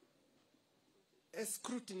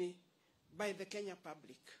scrutiny by the Kenya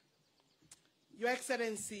public. Your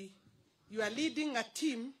Excellency, you are leading a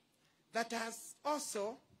team that has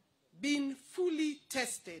also been fully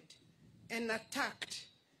tested and attacked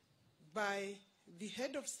by the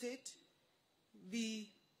head of state, the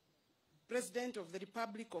President of the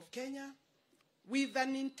Republic of Kenya, with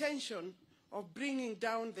an intention of bringing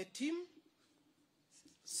down the team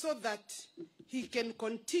so that he can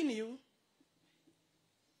continue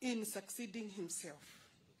in succeeding himself.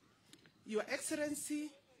 Your Excellency,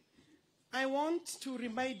 I want to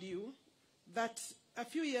remind you that a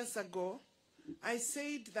few years ago, I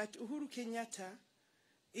said that Uhuru Kenyatta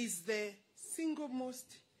is the single most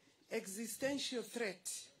existential threat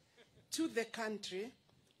to the country,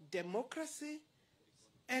 democracy,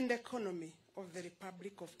 and economy of the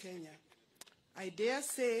Republic of Kenya. I dare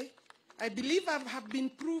say, I believe I have been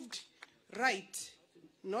proved right,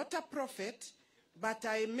 not a prophet, but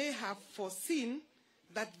I may have foreseen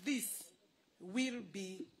that this will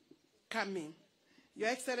be coming. Your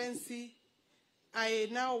Excellency, I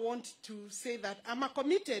now want to say that I'm a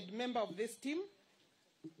committed member of this team.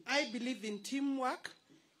 I believe in teamwork,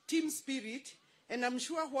 team spirit, and I'm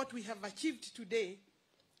sure what we have achieved today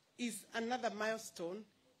is another milestone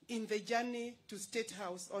in the journey to State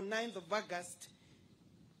House on 9th of August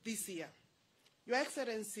this year. Your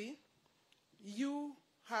Excellency, you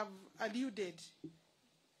have alluded,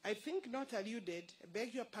 I think not alluded, I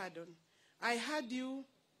beg your pardon, I heard you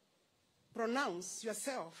pronounce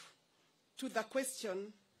yourself to the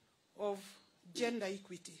question of gender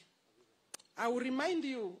equity. I will remind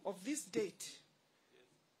you of this date,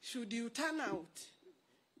 should you turn out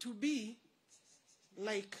to be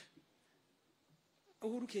like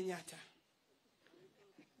Uhuru Kenyatta.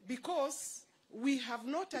 Because we have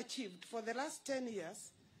not achieved for the last 10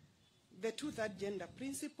 years the two-third gender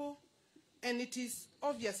principle, and it is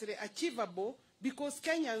obviously achievable because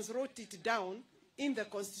Kenyans wrote it down in the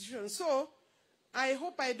Constitution. So I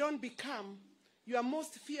hope I don't become your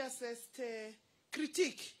most fiercest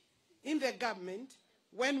critique in the government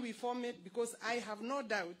when we form it, because I have no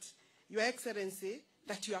doubt, Your Excellency,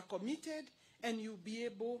 that you are committed and you'll be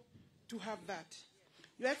able to have that.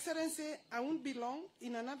 Your Excellency, I won't be long.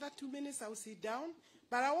 In another 2 minutes, I'll sit down.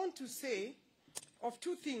 But I want to say of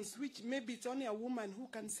two things, which maybe it's only a woman who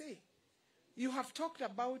can say. You have talked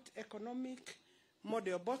about economic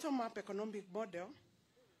model, bottom-up economic model,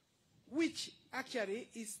 which actually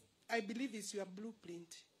is, I believe, is your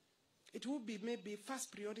blueprint. It will be maybe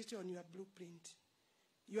first priority on your blueprint.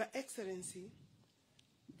 Your Excellency,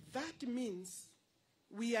 that means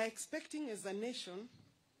we are expecting as a nation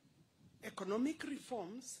economic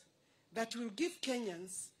reforms that will give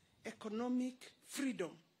Kenyans economic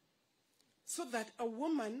freedom, so that a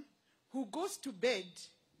woman who goes to bed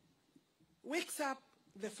wakes up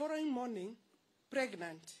the following morning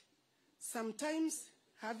pregnant, sometimes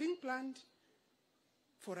having planned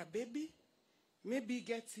for a baby, maybe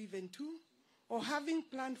gets even 2, or having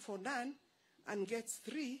planned for none and gets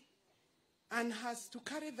 3, and has to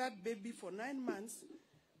carry that baby for 9 months,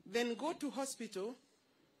 then go to hospital,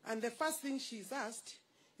 and the first thing she's asked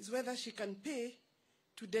is whether she can pay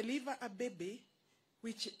to deliver a baby,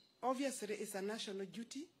 which obviously is a national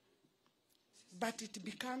duty, but it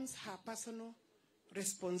becomes her personal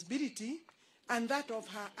responsibility and that of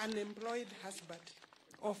her unemployed husband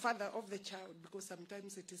or father of the child, because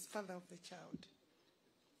sometimes it is father of the child.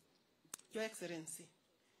 Your Excellency,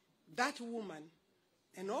 that woman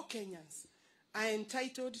and all Kenyans are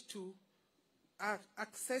entitled to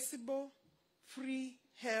accessible, free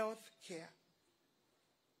health care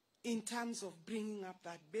in terms of bringing up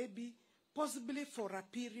that baby, possibly for a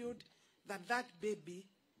period that that baby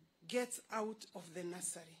gets out of the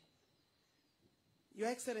nursery. Your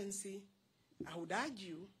Excellency, I would urge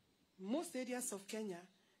you, most areas of Kenya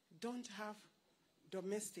don't have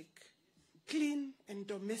clean and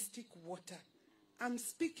domestic water. I'm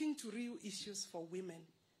speaking to real issues for women.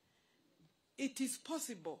 It is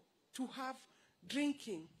possible to have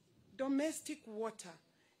drinking, domestic water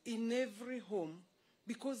in every home,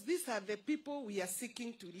 because these are the people we are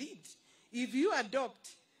seeking to lead. If you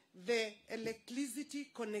adopt the electricity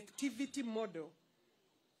connectivity model,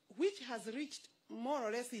 which has reached more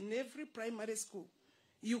or less in every primary school,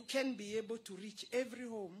 you can be able to reach every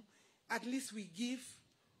home. At least we give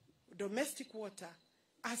domestic water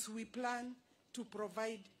as we plan to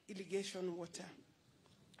provide irrigation water.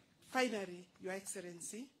 Finally, Your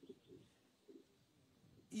Excellency,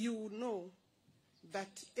 you know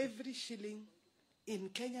that every shilling in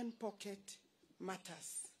Kenyan pocket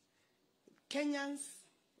matters. Kenyans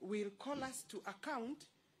will call us to account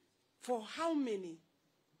for how many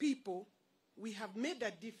people we have made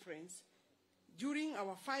a difference during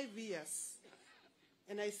our 5 years.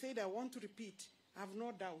 And I said, I want to repeat, I have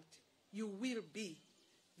no doubt, you will be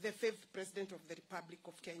the 5th President of the Republic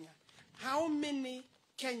of Kenya. How many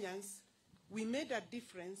Kenyans we made a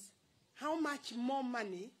difference, how much more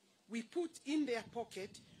money we put in their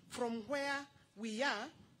pocket from where we are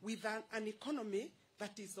with an economy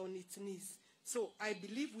that is on its knees. So I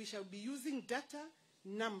believe we shall be using data,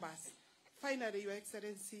 numbers. Finally, Your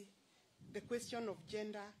Excellency, the question of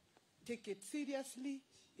gender, take it seriously.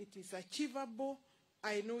 It is achievable.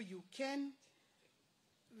 I know you can.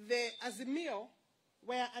 The Azimio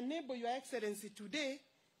were unable, Your Excellency, today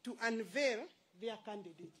to unveil their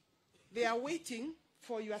candidate. They are waiting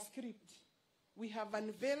for your script. We have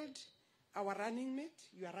unveiled our running mate,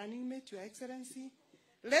 your running mate, Your Excellency.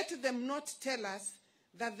 Let them not tell us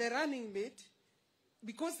that the running mate,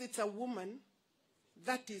 because it's a woman,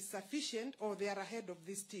 that is sufficient or they are ahead of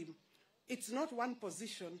this team. It's not one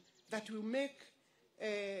position that will make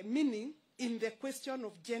meaning in the question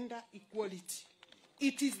of gender equality.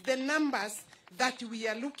 It is the numbers that we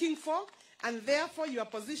are looking for, and therefore your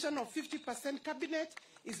position of 50% cabinet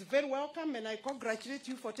is very welcome, and I congratulate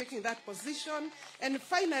you for taking that position. And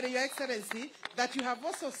finally, Your Excellency, that you have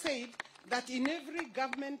also said that in every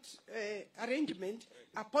government arrangement,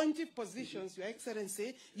 appointed positions, Your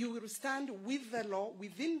Excellency, you will stand with the law,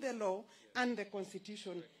 within the law and the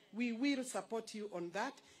Constitution. We will support you on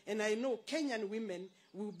that, and I know Kenyan women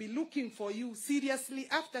will be looking for you seriously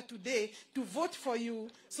after today to vote for you,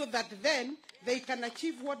 so that then they can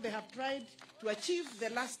achieve what they have tried to achieve the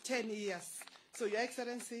last 10 years. So, Your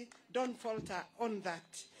Excellency, don't falter on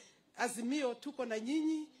that. Azimio, tuko na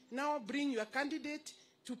nyinyi. Now bring your candidate.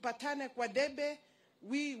 Tupatane kwa debe.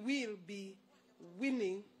 We will be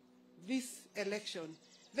winning this election.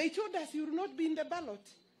 They told us you will not be in the ballot.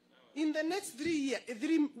 In the next 3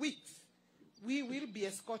 weeks, we will be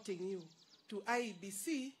escorting you to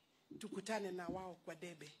IEBC, tukutane na wao kwa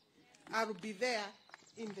debe. I will be there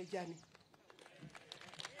in the journey.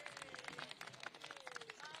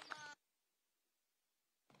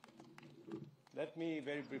 Let me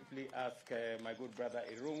very briefly ask my good brother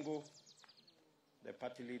Irungu, the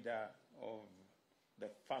party leader of the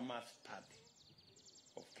Farmers Party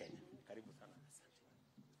of Kenya. Karibu sana.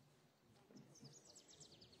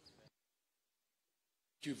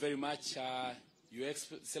 Thank you very much, Your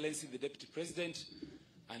Excellency, the Deputy President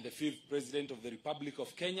and the 5th President of the Republic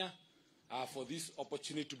of Kenya, for this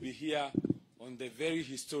opportunity to be here on the very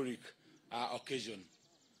historic occasion.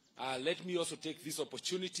 Let me also take this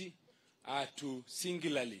opportunity to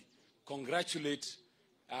singularly congratulate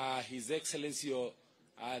His Excellency,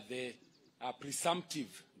 the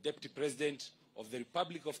presumptive Deputy President of the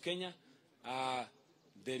Republic of Kenya,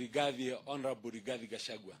 the Honorable Rigathi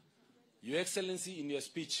Gachagua. Your Excellency, in your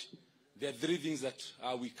speech, there are three things that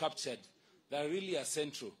we captured that really are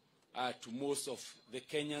central to most of the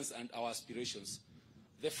Kenyans and our aspirations.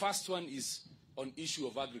 The first one is on issue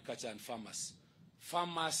of agriculture and farmers.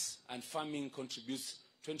 Farmers and farming contributes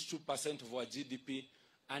 22% of our GDP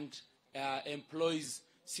and employs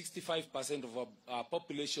 65% of our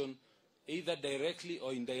population, either directly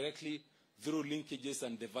or indirectly through linkages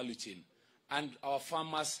and the value chain. And our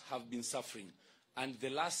farmers have been suffering. And the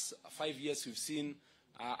last 5 years we've seen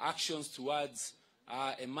actions towards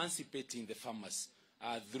emancipating the farmers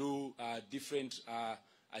through different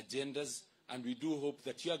agendas. And we do hope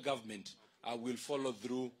that your government will follow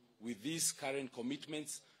through with these current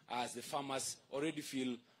commitments as the farmers already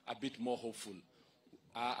feel a bit more hopeful.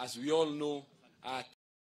 As we all know,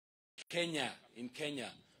 in Kenya,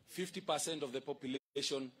 50% of the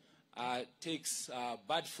population takes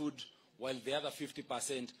bad food, while the other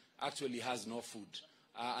 50% actually has no food.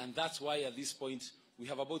 And that's why at this point we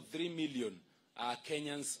have about 3 million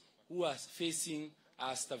Kenyans who are facing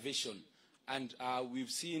starvation. And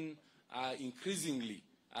we've seen increasingly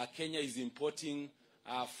Kenya is importing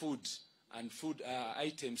food and food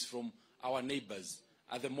items from our neighbors.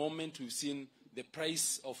 At the moment, we've seen the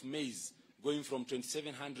price of maize going from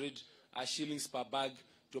 2,700 shillings per bag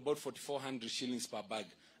to about 4,400 shillings per bag.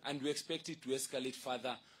 And we expect it to escalate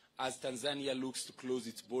further as Tanzania looks to close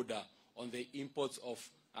its border on the imports of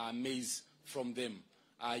maize from them.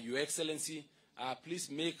 Your Excellency, please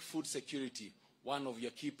make food security one of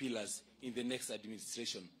your key pillars in the next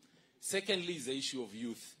administration. Secondly is the issue of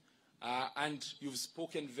youth. And you've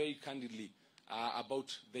spoken very candidly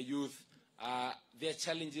about the youth, their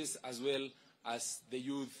challenges as well as the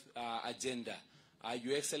youth agenda.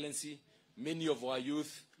 Your Excellency, many of our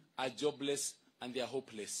youth are jobless and they are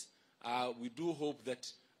hopeless. We do hope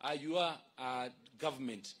that your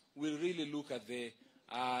government will really look at the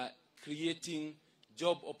creating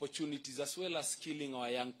job opportunities as well as skilling our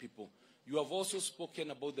young people. You have also spoken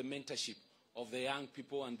about the mentorship of the young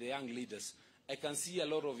people and the young leaders. I can see a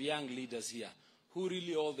lot of young leaders here who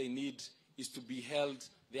really all they need is to be held,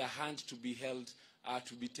 their hand to be held,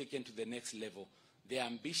 to be taken to the next level. They are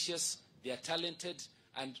ambitious, they are talented,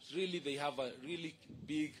 and really they have a really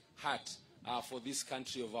big heart for this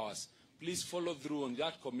country of ours. Please follow through on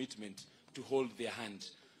that commitment to hold their hand.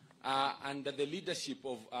 Under the leadership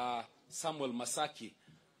of Samuel Masaki,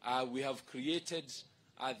 we have created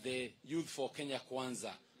the Youth for Kenya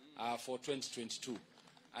Kwanza for 2022.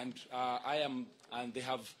 And they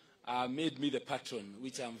have made me the patron,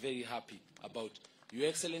 which I'm very happy about. Your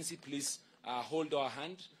Excellency, please hold our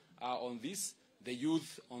hand on this. The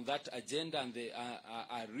youth on that agenda, and they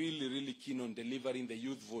are really, really keen on delivering the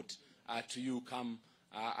youth vote to you come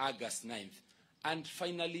August 9th. And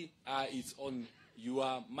finally, it's on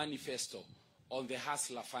your manifesto on the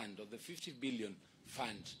Hustler Fund, or the 50 billion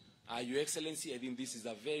fund. Your Excellency, I think this is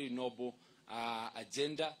a very noble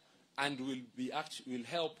agenda, and will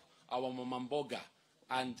help our Mamamboga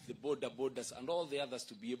and the borders and all the others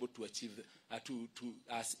to be able to achieve, to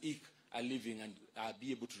eke a living and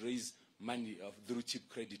be able to raise money through cheap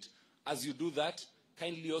credit. As you do that,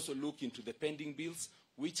 kindly also look into the pending bills,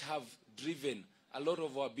 which have driven a lot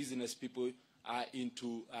of our business people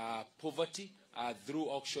into poverty through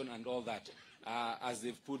auction and all that, as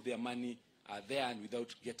they've put their money there and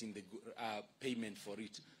without getting the payment for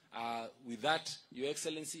it. With that, Your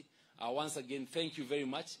Excellency, once again, thank you very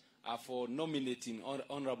much for nominating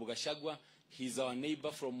Honorable Gachagua. He's our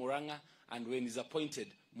neighbor from Murang'a, and when he's appointed,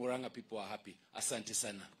 Murang'a people are happy. Asante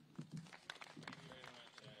sana.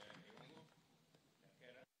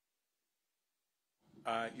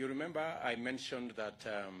 You remember I mentioned that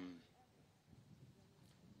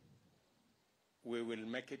we will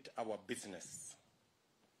make it our business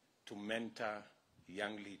to mentor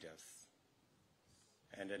young leaders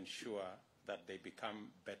and ensure that they become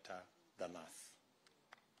better than us.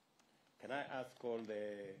 Can I ask all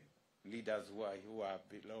the leaders who are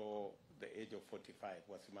below the age of 45,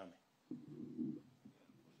 wasimame?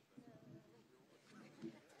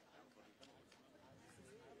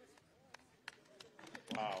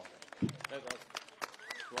 Wow.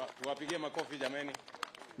 Tuwapigie makofi jameni.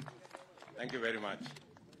 Thank you very much.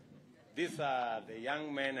 These are the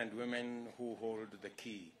young men and women who hold the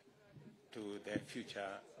key to the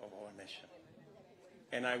future of our nation.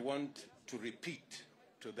 And I want to repeat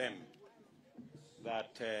to them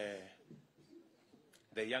that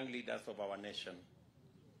the young leaders of our nation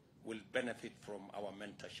will benefit from our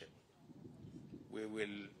mentorship. We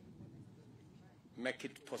will make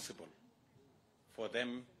it possible for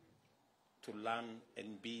them to learn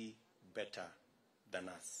and be better than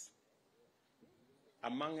us.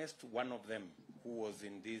 amongst one of them who was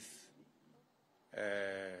in this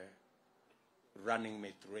running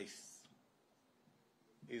mate race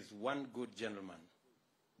is one good gentleman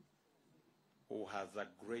who has a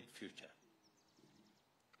great future,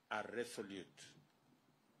 a resolute,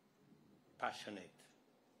 passionate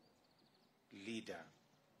leader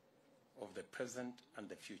of the present and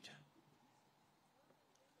the future.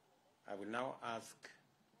 I will now ask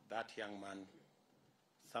that young man,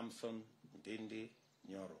 Samson Ndindi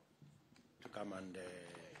Nyoro, to come and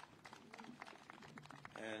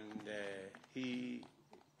he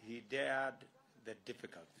dared the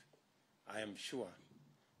difficult. I am sure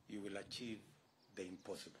you will achieve the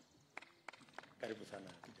impossible. Karibu sana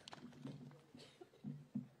kijana.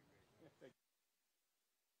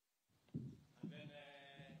 And then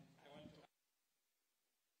I want to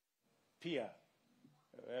pia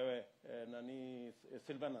wewe nani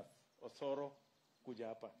Silvanus Osoro kuja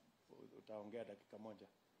hapa utaongea dakika moja.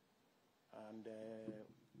 And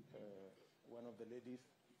one of the ladies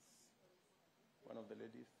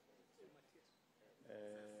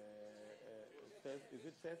says, is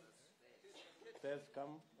it says? Says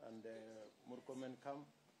come, and Murkomen come,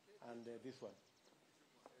 and this one.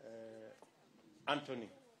 Anthony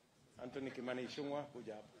Kimani Ishungwa,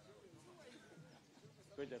 kuja hapa.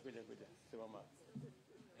 Kuja. Simama.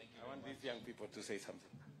 I want these young people to say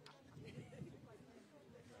something.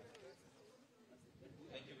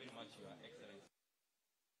 Thank you very much, Your Excellency.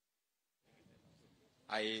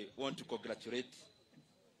 I want to congratulate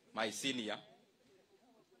my senior,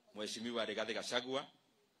 Mheshimiwa Rigathi Gachagua,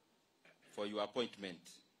 for your appointment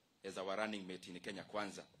as our running mate in Kenya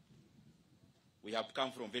Kwanza. We have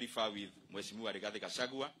come from very far with Mheshimiwa Rigathi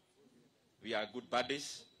Gachagua. We are good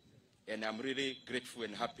buddies, and I'm really grateful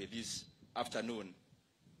and happy this afternoon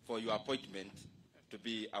for your appointment to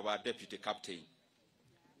be our deputy captain.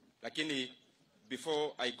 Lakini,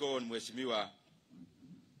 before I go on, Mheshimiwa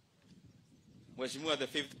the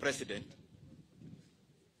 5th President,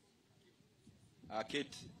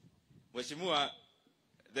 Kate, Mheshimiwa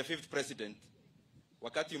the 5th President,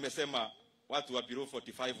 wakati umesema watu wa Bureau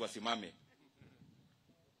 45 wasimame,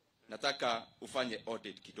 nataka ufanye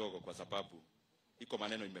audit kidogo kwa sababu iko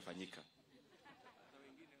maneno imefanyika.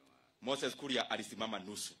 Moses Kuria alisimama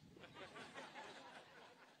nusu.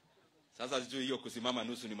 Sasa sijui hiyo kusimama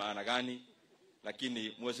nusu ni maana gani,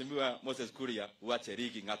 lakini Mheshimiwa Moses Kuria uache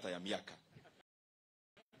rigi ngata ya miaka.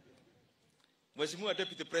 Mheshimiwa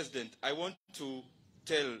Deputy President, I want to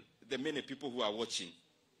tell the many people who are watching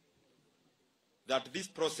that this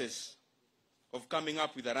process of coming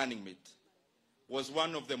up with a running mate was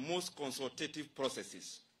one of the most consultative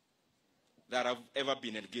processes that I've ever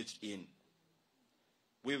been engaged in.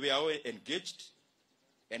 We were all engaged,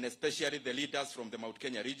 and especially the leaders from the Mount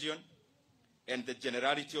Kenya region and the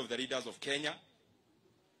generality of the leaders of Kenya.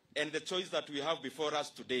 And the choice that we have before us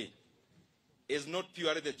today is not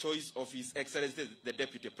purely the choice of His Excellency the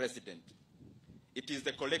Deputy President. It is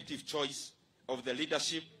the collective choice of the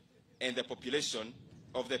leadership and the population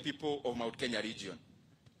of the people of Mount Kenya region.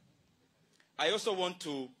 I also want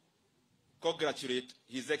to congratulate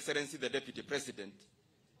His Excellency the Deputy President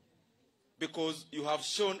because you have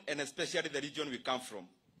shown, and especially the region we come from,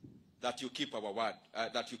 that you keep our word,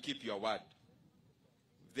 that you keep your word.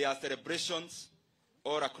 There are celebrations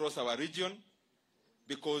all across our region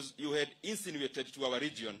because you had insinuated to our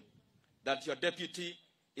region that your deputy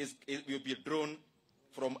will be drawn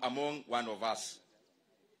from among one of us.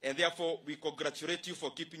 And therefore, we congratulate you for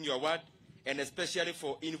keeping your word, and especially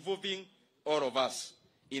for involving all of us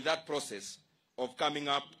in that process of coming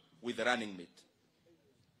up with a running mate.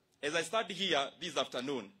 As I stand here this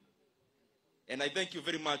afternoon, and I thank you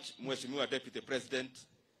very much, Mheshimiwa Deputy President,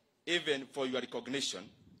 even for your recognition,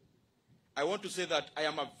 I want to say that I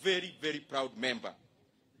am a very, very proud member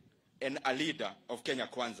and a leader of Kenya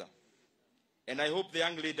Kwanza. And I hope the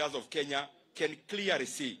young leaders of Kenya can clearly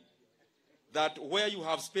see that where you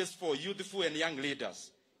have space for youthful and young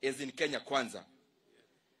leaders is in Kenya Kwanza.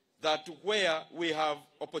 That where we have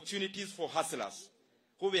opportunities for hustlers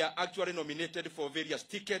who were actually nominated for various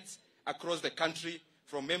tickets across the country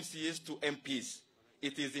from MCAs to MPs,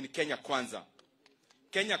 it is in Kenya Kwanza.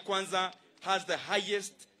 Kenya Kwanza has the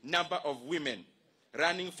highest number of women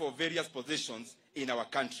running for various positions in our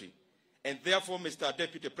country. And therefore, Mr.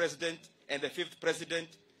 Deputy President and the 5th President,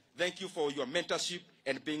 thank you for your mentorship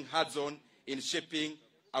and being hands-on in shaping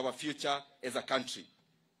our future as a country.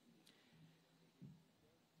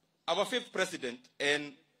 Our 5th President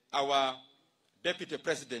and our Deputy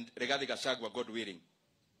President, Rigathi Gachagua, God willing,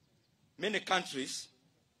 many countries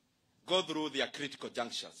go through their critical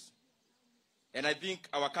junctures. And I think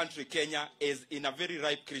our country, Kenya, is in a very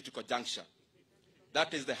ripe critical juncture.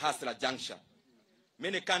 That is the hustler juncture.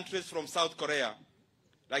 Many countries from South Korea,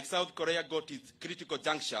 like South Korea got its critical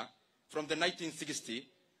juncture from the 1960s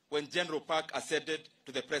when General Park acceded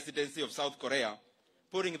to the presidency of South Korea,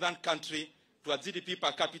 putting that country to a GDP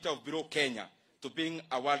per capita of below Kenya to being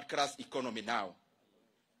a world-class economy now.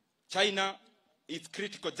 China, its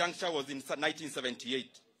critical juncture was in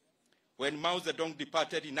 1978, when Mao Zedong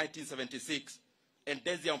departed in 1976 and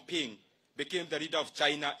Deng Xiaoping became the leader of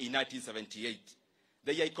China in 1978.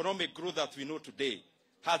 The economic growth that we know today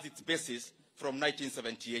has its basis from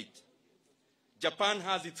 1978. Japan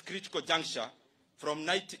has its critical juncture from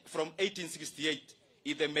 1868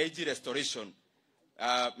 in the Meiji Restoration,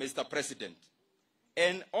 Mr. President.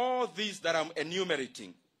 And all these that I'm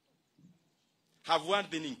enumerating have one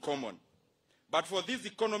thing in common. But for these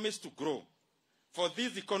economies to grow, for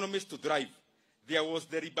these economies to thrive, there was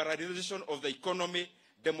the liberalization of the economy,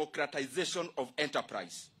 democratization of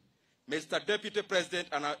enterprise. Mr. Deputy President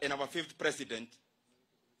and our fifth president,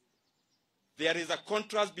 there is a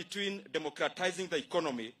contrast between democratizing the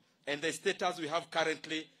economy and the status we have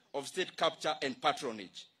currently of state capture and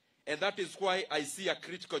patronage. And that is why I see a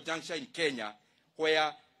critical juncture in Kenya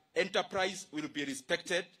where enterprise will be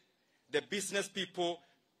respected, the business people,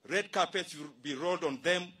 red carpets will be rolled on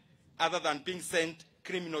them other than being sent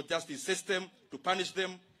criminal justice system to punish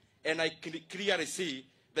them. And I clearly see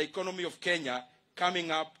the economy of Kenya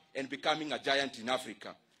coming up and becoming a giant in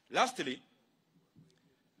Africa. Lastly,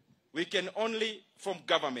 we can only form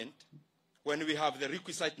government when we have the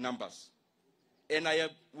requisite numbers. And I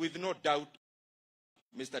have, with no doubt,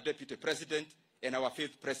 Mr. Deputy President and our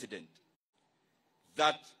fifth president,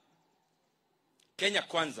 that Kenya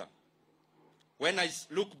Kwanza, when I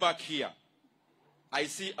look back here, I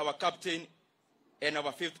see our captain and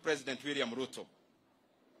our fifth president, William Ruto.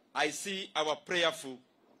 I see our prayerful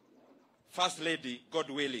First Lady, God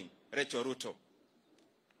willing, Rachel Ruto.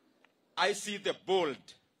 I see the bold,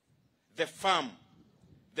 the firm,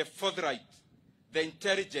 the forthright, the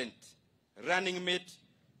intelligent running mate,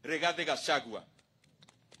 Rigathi Gachagua.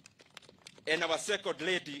 And our second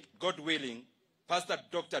lady, God willing, Pastor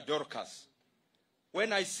Dr. Dorcas.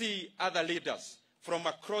 When I see other leaders from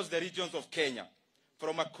across the regions of Kenya,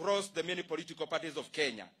 from across the many political parties of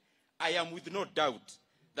Kenya, I am with no doubt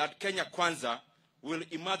that Kenya Kwanza will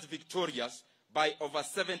emerge victorious by over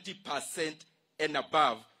 70% and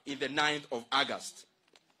above in the 9th of August.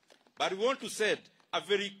 But we want to set a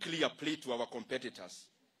very clear plea to our competitors.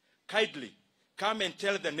 Kindly come and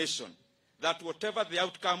tell the nation that whatever the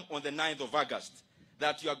outcome on the 9th of August,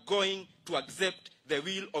 that you are going to accept the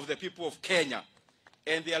will of the people of Kenya.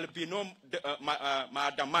 And there will be no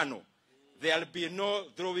maandamano. There will be no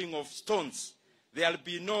throwing of stones. There will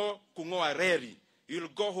be no kungoa reri. You will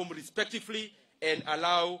go home respectively and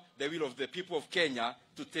allow the will of the people of Kenya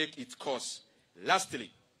to take its course. Lastly,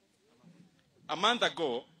 a month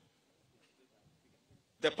ago,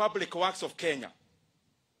 the Public Works of Kenya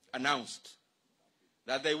announced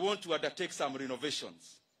that they want to undertake some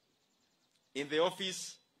renovations in the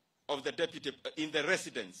office of the deputy, in the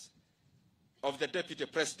residence of the Deputy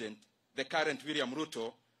President, the current William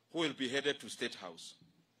Ruto, who will be headed to State House.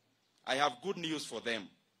 I have good news for them.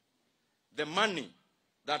 The money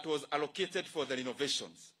that was allocated for the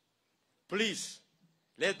renovations, please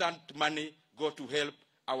let that money go to help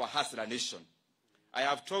our hustler nation. I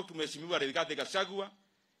have talked to Mheshimiwa Rigathi Gachagua.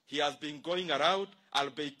 He has been going around,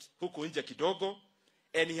 albeit huku nje kidogo,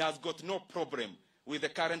 and he has got no problem with the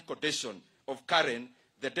current condition of Karen,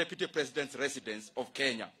 the Deputy President's residence of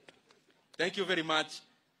Kenya. Thank you very much.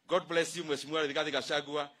 God bless you, Mheshimiwa Rigathi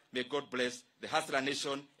Gachagua. May God bless the hustler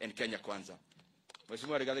nation and Kenya Kwanza.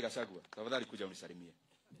 Mheshimiwa Rigathi Gachagua, tafadhali kuja unisalimie.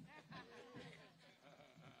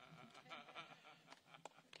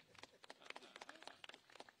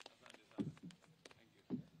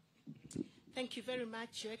 Thank you very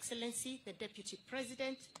much, Your Excellency, the Deputy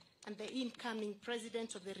President and the incoming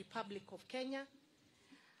President of the Republic of Kenya,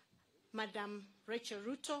 Madam Rachel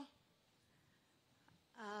Ruto,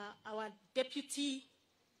 our Deputy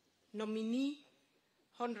nominee,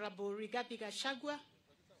 Honorable Rigathi Gachagua,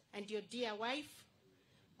 and your dear wife,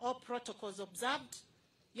 all protocols observed.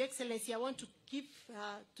 Your Excellency, I want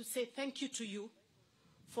to say thank you to you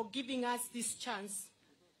for giving us this chance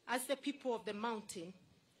as the people of the mountain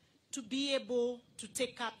to be able to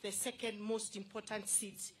take up the second most important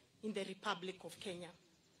seat in the Republic of Kenya.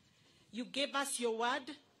 You gave us your word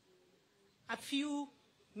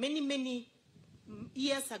many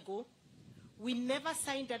years ago. We never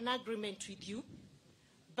signed an agreement with you,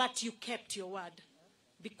 but you kept your word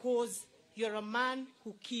because you're a man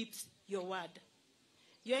who keeps your word.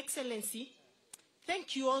 Your Excellency,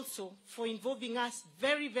 thank you also for involving us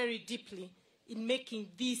very, very deeply in making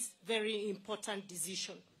this very important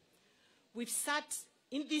decision. We've sat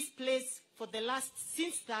in this place for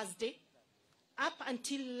since Thursday, up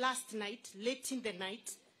until last night, late in the night,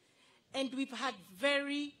 and we've had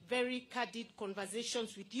very, very candid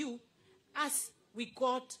conversations with you as we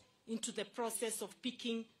got into the process of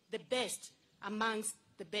picking the best amongst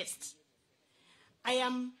the best. I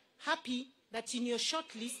am happy that in your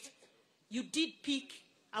shortlist, you did pick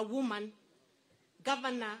a woman,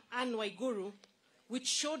 Governor Anne Waiguru, which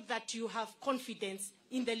showed that you have confidence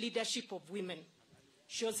in the leadership of women.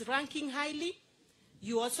 She was ranking highly.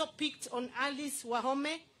 You also picked on Alice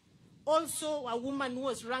Wahome, also a woman who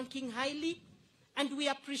was ranking highly, and we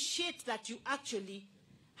appreciate that you actually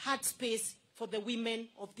had space for the women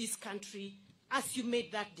of this country as you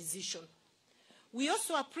made that decision. We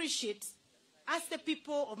also appreciate, as the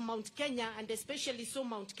people of Mount Kenya, and especially so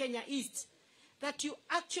Mount Kenya East, that you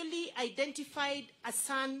actually identified a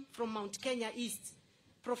son from Mount Kenya East,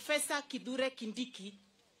 Professor Kithure Kindiki,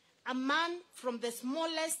 a man from the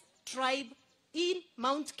smallest tribe in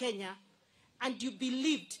Mount Kenya, and you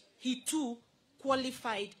believed he too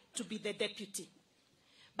qualified to be the deputy.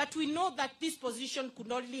 But we know that this position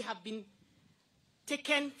could only have been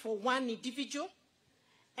taken for one individual,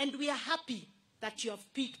 and we are happy that you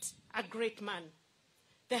have picked a great man.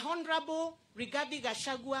 The Honorable Rigathi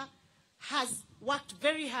Gachagua has worked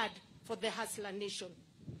very hard for the Hustler Nation.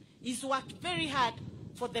 He's worked very hard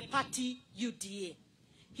for the party UDA.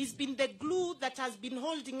 He's been the glue that has been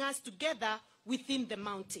holding us together within the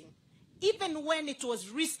mountain. Even when it was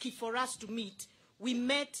risky for us to meet, we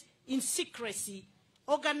met in secrecy,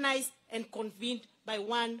 organized and convened by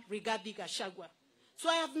one Rigathi Gachagua. So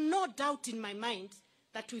I have no doubt in my mind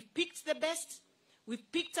that we've picked the best.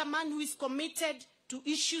 We've picked a man who is committed to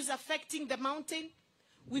issues affecting the mountain.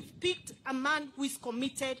 We've picked a man who is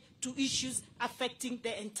committed to issues affecting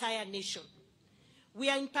the entire nation. We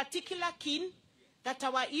are in particular keen that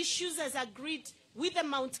our issues, as agreed with the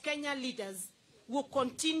Mount Kenya leaders, will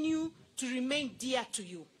continue to remain dear to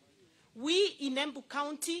you. We in Embu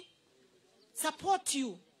County support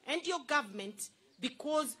you and your government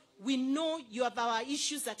because we know you have our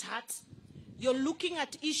issues at heart. You're looking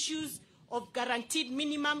at issues of guaranteed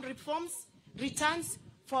minimum returns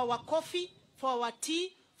for our coffee, for our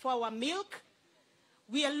tea, for our milk.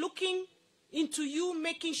 We are looking into you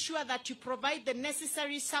making sure that you provide the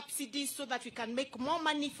necessary subsidies so that we can make more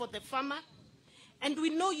money for the farmer. And we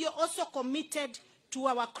know you're also committed to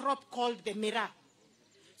our crop called the Mira.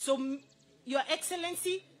 So, Your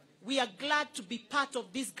Excellency, we are glad to be part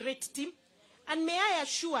of this great team. And may I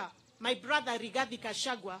assure my brother Rigathi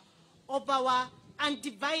Gachagua of our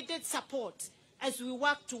undivided support as we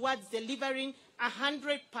work towards delivering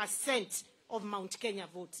 100% of Mount Kenya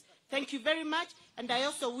votes. Thank you very much. And I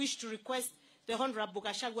also wish to request the Honorable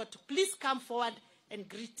Gachagua to please come forward and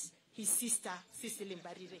greet his sister, Cecily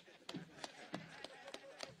Mbarire.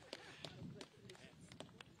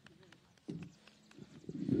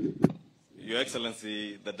 Your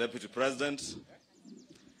Excellency, the Deputy President.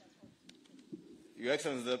 Your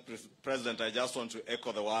Excellency, the President, I just want to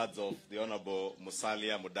echo the words of the Honorable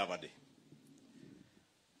Musalia Mudavadi.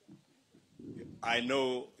 I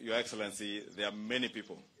know, Your Excellency, there are many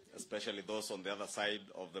people, especially those on the other side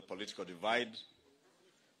of the political divide,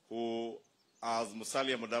 who, as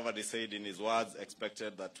Musalia Mudavadi said in his words,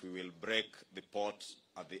 expected that we will break the pot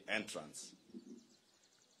at the entrance.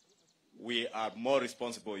 We are more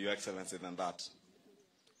responsible, Your Excellency, than that.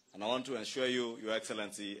 And I want to assure you, Your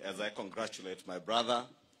Excellency, as I congratulate my brother,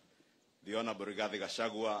 the Honorable Rigathi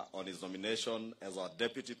Gachagua, on his nomination as our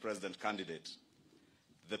Deputy President candidate,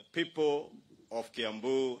 the people of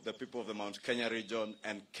Kiambu, the people of the Mount Kenya region,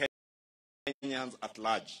 and Kenyans at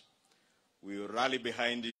large, we will rally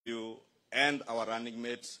behind you and our running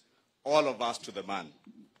mates, all of us to the man.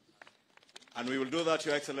 And we will do that,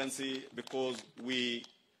 Your Excellency, because we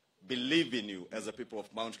believe in you as the people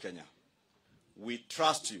of Mount Kenya. We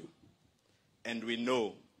trust you, and we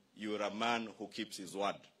know you are a man who keeps his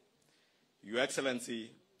word. Your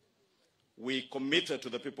Excellency, we committed to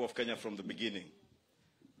the people of Kenya from the beginning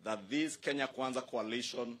that this Kenya Kwanza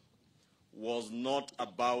coalition was not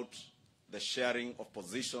about the sharing of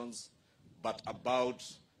positions, but about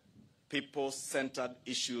people-centered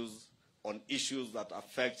issues on issues that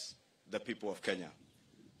affect the people of Kenya.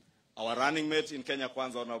 Our running mate in Kenya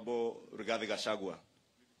Kwanza, Honorable Rigathi Gachagua,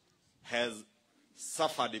 has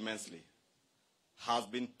suffered immensely, has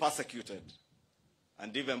been persecuted,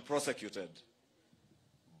 and even prosecuted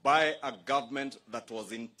by a government that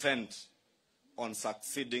was intent on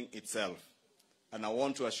succeeding itself. And I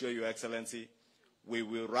want to assure you, Excellency, we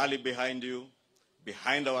will rally behind you,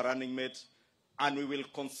 behind our running mate, and we will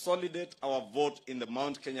consolidate our vote in the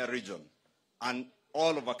Mount Kenya region and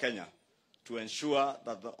all over Kenya to ensure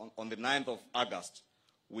that on the 9th of August,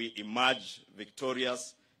 we emerge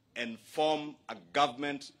victorious and form a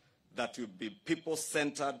government that will be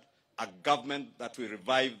people-centered, a government that will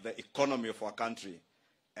revive the economy of our country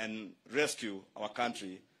and rescue our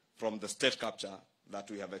country from the state capture that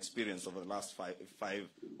we have experienced over the last five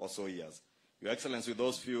or so years. Your Excellency, with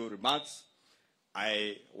those few remarks,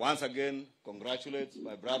 I once again congratulate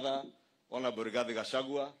my brother, Honorable Rigathi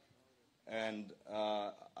Gachagua, and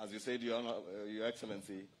as you said, Your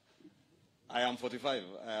Excellency, I am 45.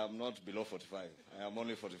 I am not below 45. I am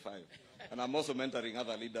only 45. And I'm also mentoring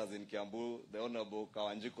other leaders in Kiambu, the Honorable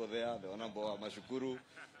Kawanjiko there, the Honorable Mashukuru,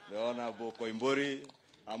 the Honorable Koimburi.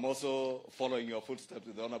 I'm also following your footsteps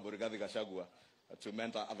with the Honorable Rigathi Gachagua to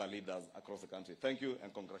mentor other leaders across the country. Thank you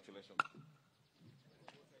and congratulations.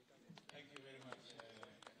 Thank you very much,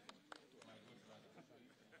 my good brother.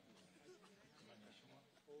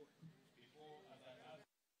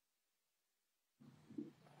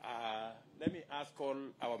 Let me ask all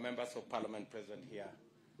our members of parliament present here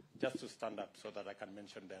just to stand up so that I can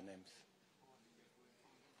mention their names.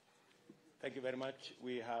 Thank you very much.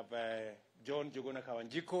 We have John Juguna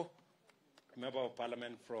Kawanjiko, member of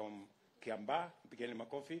parliament from Kiamba, Pigeni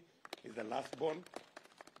Makofi, is the last born.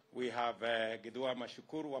 We have Gidua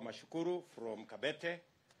Mashukuru from Kabete.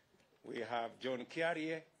 We have John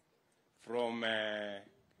Kiarie from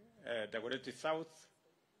Dagoretti South.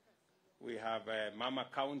 We have Mama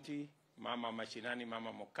County, Mama Mashinani,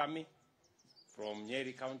 Mama Mokami from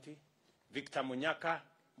Nyeri County. Victor Munyaka,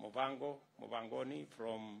 Mobangoni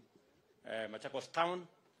from Machakos Town.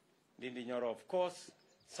 Ndindi Nyoro, of course.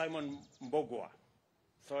 Simon Mbogwa.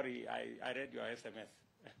 Sorry, I read your SMS.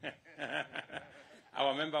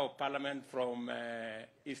 Our member of parliament from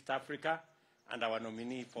East Africa and our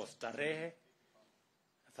nominee for Starehe.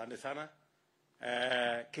 Asante sana.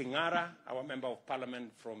 Kingara, our member of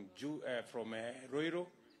parliament from Ruiru.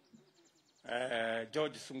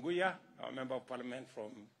 George Sunguya, our member of parliament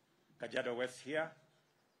from Kajiado West here.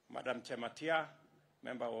 Madam Chematia,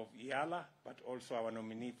 member of Iala, but also our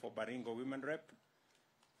nominee for Baringo Women Rep.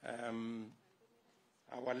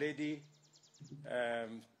 Our lady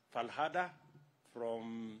Falhada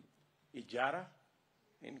from Ijara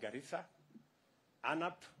in Garissa.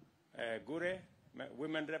 Anap Gure,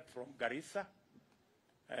 Women Rep from Garissa.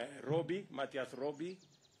 Matthias Robi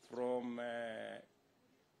from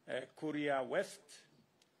Kuria West.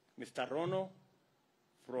 Mr. Rono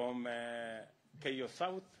from Keio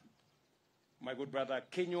South. My good brother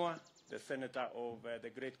Kinyua, the senator of the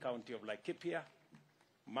great county of Laikipia.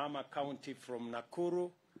 Mama County from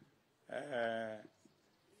Nakuru.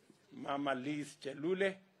 Mama Liz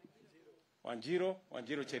Chelule. Wanjiro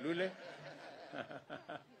Chelule.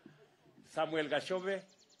 Samuel Gashove,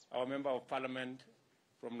 our member of parliament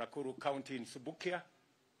from Nakuru County in Subukia.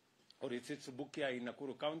 Or is it Subukia in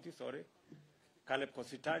Nakuru County, sorry. Caleb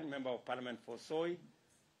Kositany, member of parliament for Soy.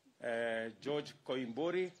 George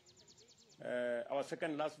Koimburi, our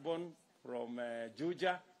second last born from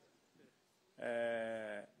Juja.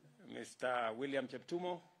 Mr. William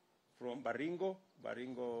Cheptumo from Baringo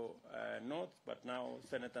North, but now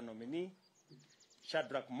Senator nominee.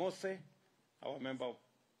 Shadrach Mose, our member of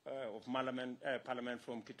parliament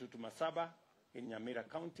from Kitutu Masaba in Nyamira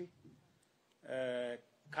County.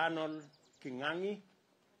 Colonel Kingangi,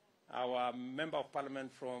 our member of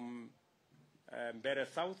parliament from Mbere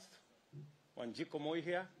South. Wanjiko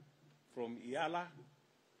Moihia from Iala.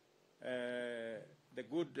 The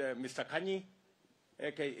good Mr. Kanyi,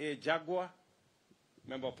 a.k.a. Jaguar,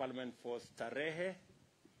 member of parliament for Starehe,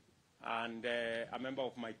 and a member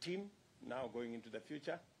of my team, now going into the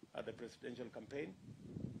future at the presidential campaign.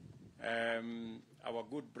 Our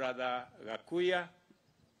good brother Gakuya,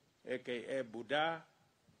 a.k.a. Buddha,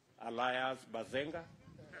 alias Bazenga.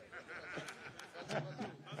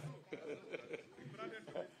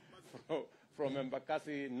 From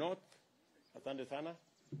Embakasi North, asante sana.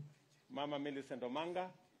 Mama Millicent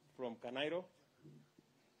Omanga from Kanairo.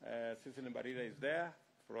 Cecily Mbarira is there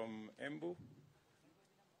from Embu.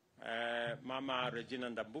 Mama Regina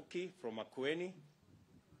Ndambuki from Makueni.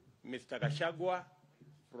 Mr. Gachagua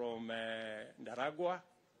from Ndaragwa.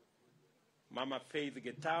 Mama Faith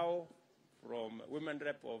Getao from Women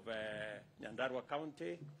Rep of Nyandarua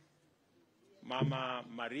County. Mama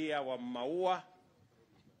Maria Wamaua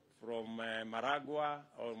from Maragua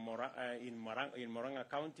or in Moranga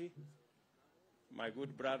County. My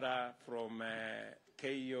good brother from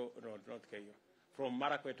Keio, no, not Keio, from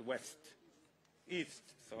Marakwet West,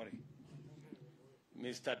 East, sorry.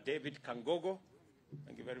 Mr. David Kangogo,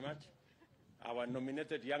 thank you very much. Our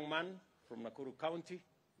nominated young man from Nakuru County,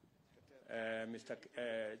 Mr.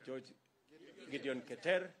 George Gideon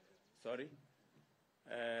Keter, sorry,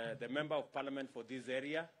 the Member of Parliament for this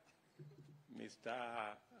area, Mr.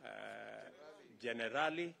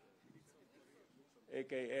 Generali,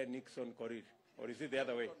 aka Nixon Korir, or is it the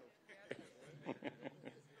other way?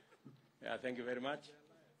 Yeah, thank you very much.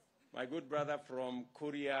 My good brother from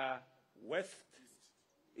Korea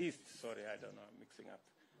East, sorry, I don't know, I'm mixing up.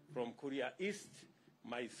 From Korea East,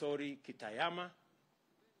 Maisori Kitayama,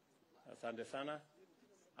 asante sana.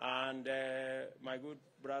 And my good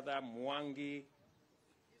brother Mwangi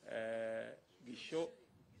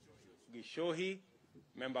Gishohi,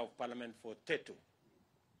 Member of Parliament for Tetu.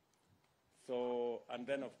 So, and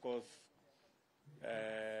then of course,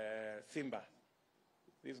 Simba.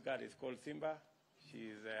 This girl is called Simba.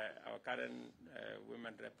 She's our current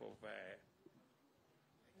women rep of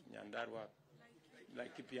Nyandarua,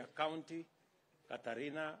 Laikipia County,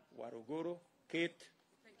 Katarina Waruguru, Kate,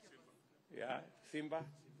 yeah, Simba.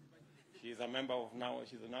 She's a member of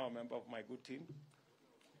she's now a member of my good team.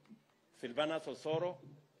 Silvana Sosoro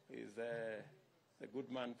is the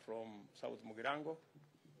good man from South Mugirango.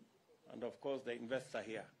 And of course, the investor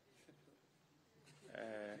here,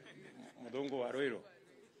 Mudungu Aruiro.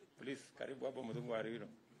 Please, karibu hapo Mudungu Aruiro.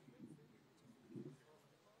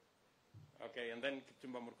 Okay, and then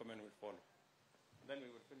Kipchumba Murkomen will follow. Then we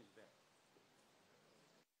will finish there.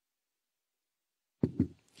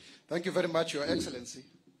 Thank you very much, Your Excellency.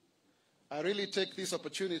 I really take this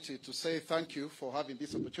opportunity to say thank you for having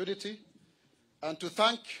this opportunity and to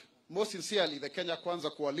thank most sincerely the Kenya Kwanza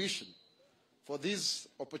Coalition for this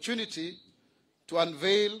opportunity to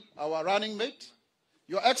unveil our running mate.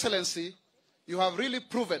 Your Excellency, you have really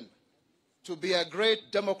proven to be a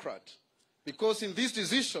great Democrat because in this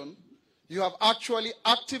decision, you have actually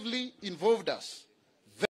actively involved us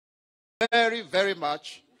very, very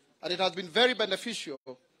much, and it has been very beneficial.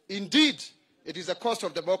 Indeed, it is a cost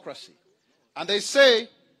of democracy. And they say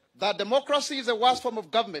that democracy is the worst form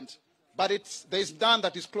of government, but there is none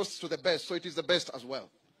that is close to the best, so it is the best as well.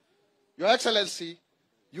 Your Excellency,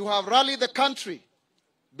 you have rallied the country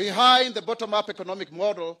behind the bottom-up economic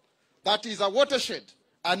model that is a watershed,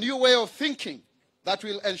 a new way of thinking that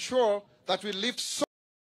will ensure that we lift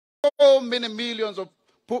so many millions of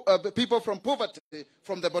people from poverty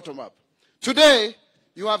from the bottom up. Today,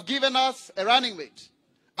 you have given us a running mate,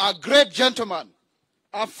 a great gentleman,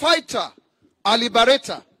 a fighter, a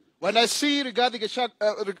liberator. When I see Rigathi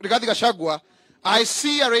Gachagua, I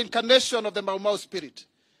see a reincarnation of the Mau Mau spirit.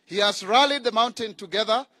 He has rallied the mountain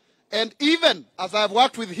together, and even as I have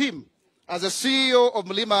worked with him as a CEO of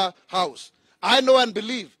Mlima House, I know and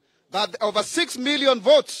believe that over 6 million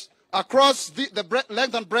votes across the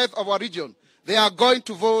length and breadth of our region, they are going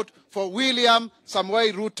to vote for William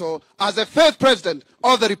Samoei Ruto as the 5th president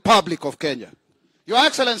of the Republic of Kenya. Your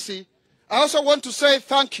Excellency, I also want to say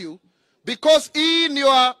thank you because in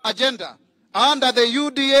your agenda under the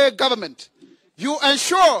UDA government, you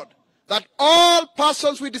ensured that all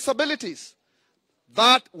persons with disabilities,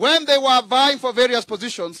 that when they were vying for various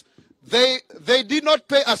positions, they did not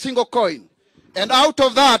pay a single coin. And out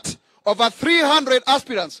of that, over 300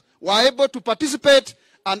 aspirants were able to participate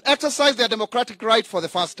and exercise their democratic right for the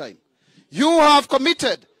first time. You have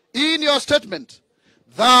committed in your statement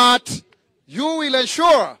that you will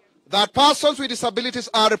ensure that persons with disabilities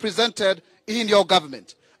are represented in your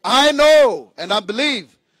government. I know and I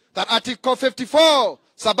believe that Article 54,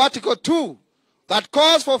 Sabbatical 2, that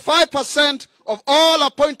calls for 5% of all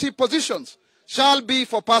appointed positions shall be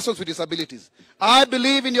for persons with disabilities. I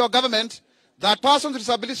believe in your government that persons with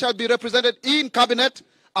disabilities shall be represented in cabinet,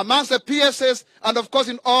 amongst the PSS, and of course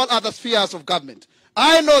in all other spheres of government.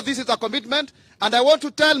 I know this is a commitment, and I want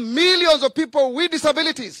to tell millions of people with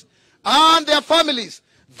disabilities and their families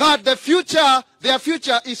that their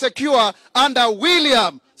future is secure under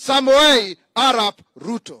William Samoei Arap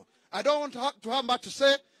Ruto. I don't want to have much to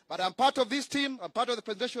say, but I'm part of this team, I'm part of the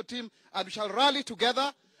presidential team, and we shall rally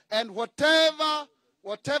together, and whatever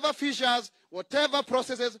fissures, whatever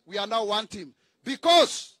processes, we are now one team.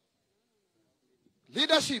 Because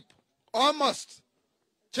leadership almost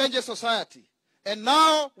changes society. And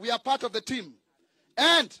now we are part of the team.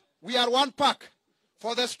 And we are one pack.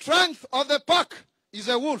 For the strength of the pack is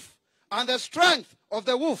a wolf. And the strength of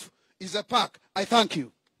the wolf is a pack. I thank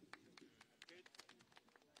you.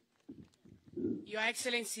 Your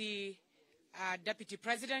Excellency, Deputy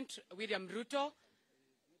President William Ruto,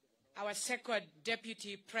 our second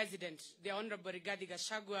Deputy President, the Honorable Rigathi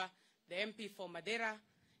Gachagua, the MP for Madeira,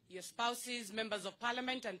 your spouses, members of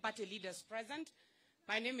parliament, and party leaders present.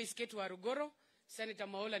 My name is Ketu Warugoro. Senator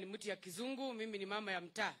Maola ni mtu ya Kizungu, mimi ni mama ya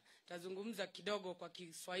mtaa. Tazungumza kidogo kwa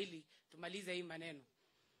Kiswahili tumalize hii maneno.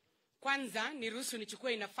 Kwanza niruhusu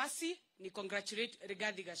nichukue nafasi ni congratulate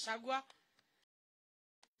Rigathi Gachagua,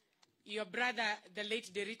 your brother the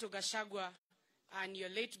late Derito Gachagua and your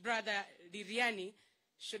late brother Liriani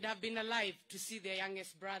should have been alive to see their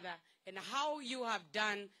youngest brother and how you have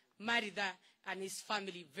done Marida and his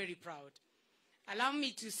family very proud. Allow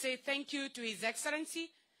me to say thank you to His Excellency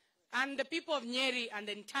and the people of Nyeri and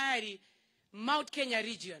the entire Mount Kenya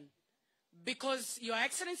region, because Your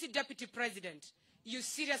Excellency Deputy President, you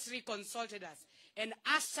seriously consulted us and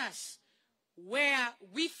asked us where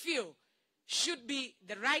we feel should be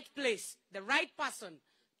the right place, the right person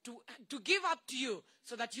to give up to you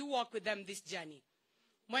so that you walk with them this journey.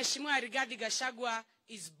 Mheshimiwa Rigathi Gachagua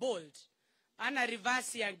is bold. Ana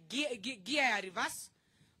reverse ya gear ya reverse.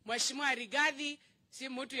 Mheshimiwa Rigathi si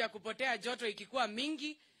mtu ya kupotea joto ikikuwa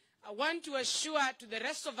mingi. I want to assure to the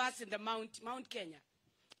rest of us in the Mount Kenya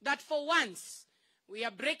that for once we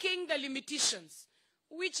are breaking the limitations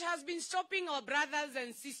which has been stopping our brothers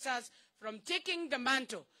and sisters from taking the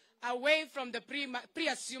mantle away from the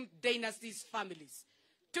pre-assumed dynasties families.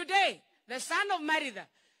 Today, the son of Marida,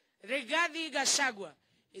 Rigathi Gachagua,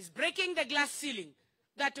 is breaking the glass ceiling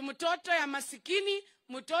that mtoto ya masikini,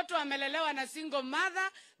 mtoto amelelewa na single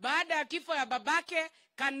mother, baada ya kifo ya babake,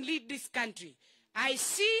 can lead this country. I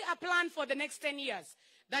see a plan for the next 10 years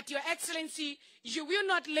that Your Excellency, you will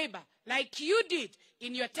not labor like you did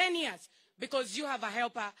in your 10 years because you have a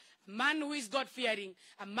helper, a man who is God-fearing,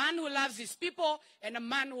 a man who loves his people, and a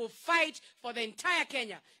man who will fight for the entire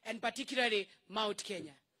Kenya, and particularly Mount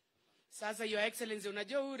Kenya. Sasa Your Excellency,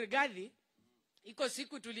 unajua huyu Rigathi, iko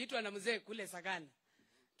siku tuliitwa na mzee kule Sagana.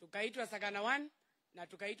 Tukaitwa Sagana 1 na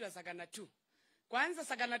tukaitwa Sagana 2. Kwanza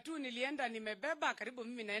Sagana 2 nilienda nimebeba, karibu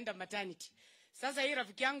mimi naenda maternity. Sasa hii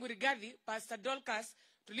rafiki yangu Rigathi, Pastor Dolcas,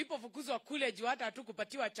 tulipofukuzwa kule juu hata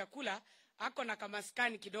hatukupatiwa chakula, ako na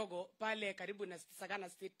kamaskani kidogo pale karibu na Sagana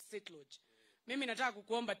State Lodge. Mimi nataka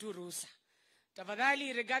kukuomba tu ruhusa.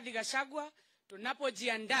 Tafadhali Rigathi Gachagua,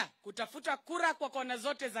 tunapojiandaa kutafuta kura kwa kona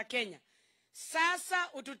zote za Kenya,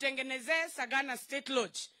 sasa ututengenezee Sagana State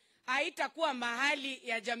Lodge. Haitakuwa mahali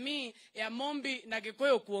ya jamii ya Mombi na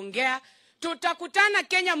Gikuyu kuongea. Tutakutana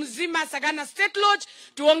Kenya mzima Sagana State Lodge,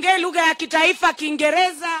 tuongee lugha ya kitaifa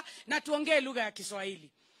Kiingereza na tuongee lugha ya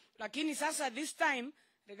Kiswahili. Lakini sasa this time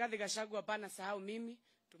Rigathi Gachagua, hapana sahau mimi,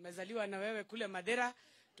 tumezaliwa na wewe kule Madera,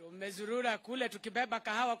 tumezurura kule tukibeba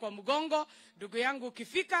kahawa kwa mgongo. Ndugu yangu,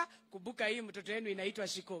 ukifika kumbuka hii mtoto wenu inaitwa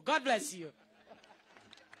Shiko. God bless you.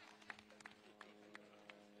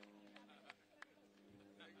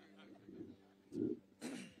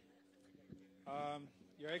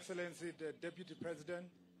 Your Excellency, the Deputy President,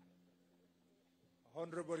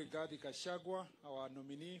 Honorable Rigathi Gachagua, our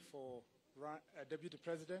nominee for Deputy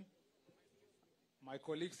President, my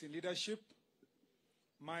colleagues in leadership,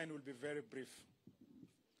 mine will be very brief.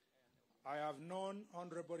 I have known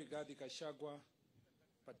Honorable Rigathi Gachagua,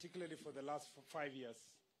 particularly for the last 5 years,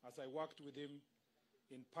 as I worked with him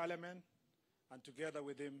in Parliament and together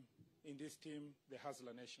with him in this team, the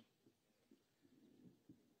Hustler Nation.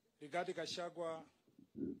 Rigathi Gachagua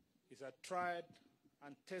is a tried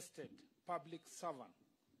and tested public servant,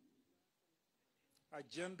 a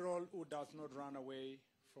general who does not run away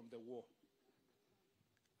from the war,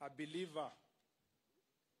 a believer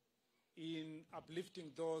in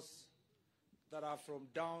uplifting those that are from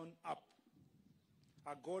down up,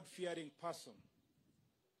 a God-fearing person.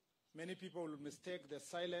 Many people will mistake the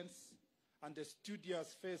silence and the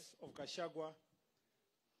studious face of Gachagua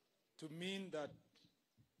to mean that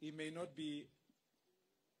he may not be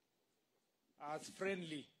as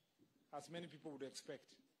friendly as many people would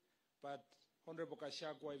expect. But Honorable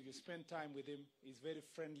Gachagua, if you spend time with him, he's very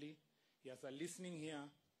friendly. He has a listening ear.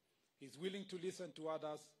 He's willing to listen to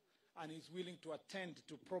others, and he's willing to attend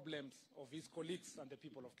to problems of his colleagues and the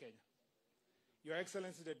people of Kenya. Your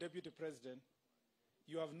Excellency, the Deputy President,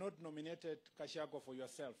 you have not nominated Gachagua for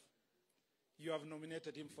yourself. You have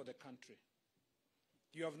nominated him for the country.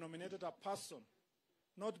 You have nominated a person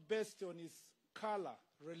not based on his color,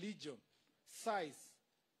 religion, size,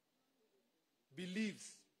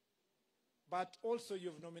 beliefs, but also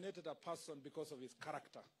you've nominated a person because of his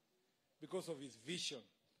character, because of his vision,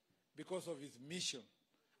 because of his mission,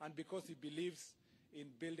 and because he believes in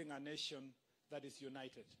building a nation that is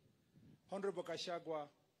united. Honorable Gachagua,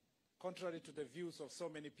 contrary to the views of so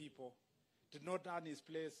many people, did not earn his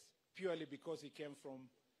place purely because he came from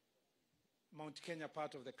Mount Kenya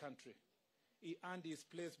part of the country. He earned his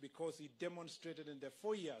place because he demonstrated in the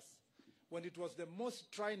 4 years, when it was the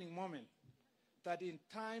most trying moment, that in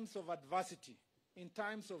times of adversity, in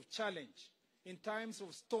times of challenge, in times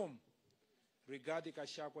of storm, Rigathi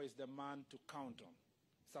Gachagua is the man to count on.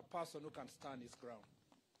 It's a person who can stand his ground.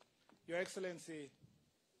 Your Excellency,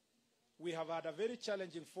 we have had a very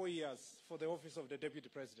challenging 4 years for the office of the Deputy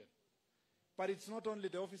President. But it's not only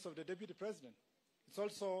the office of the Deputy President. It's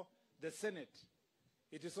also the Senate.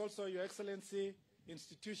 It is also, Your Excellency,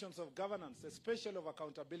 institutions of governance, especially of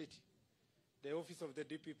accountability, the office of the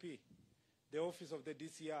DPP, the office of the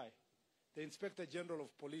DCI, the Inspector General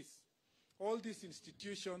of Police. All these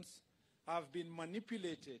institutions have been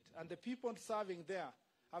manipulated, and the people serving there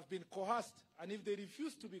have been coerced, and if they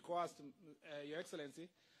refuse to be coerced, Your Excellency,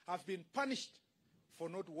 have been punished for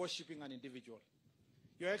not worshipping an individual.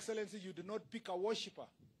 Your Excellency, you did not pick a worshipper.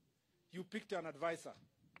 You picked an advisor.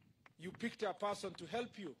 You picked a person to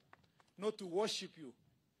help you, not to worship you.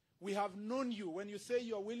 We have known you. When you say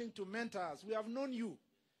you are willing to mentor us, we have known you.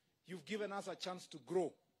 You've given us a chance to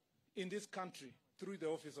grow in this country through the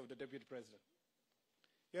office of the Deputy President.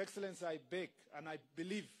 Your Excellency, I beg, and I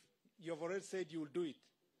believe you have already said you will do it.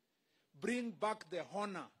 Bring back the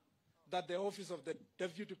honor that the office of the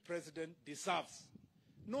Deputy President deserves.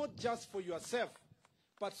 Not just for yourself,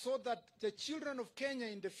 but so that the children of Kenya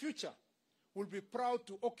in the future will be proud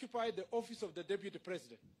to occupy the office of the Deputy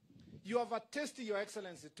President. You have attested, Your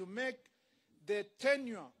Excellency, to make the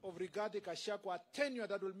tenure of Rigathi Gachagua a tenure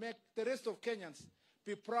that will make the rest of Kenyans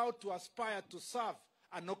be proud to aspire to serve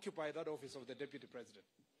and occupy that office of the Deputy President.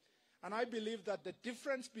 And I believe that the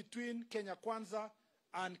difference between Kenya Kwanza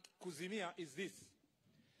and Kuzimia is this,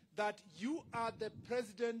 that you are the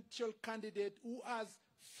presidential candidate who has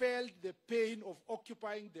felt the pain of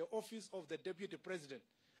occupying the office of the Deputy President,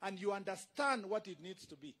 and you understand what it needs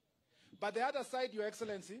to be. But the other side, Your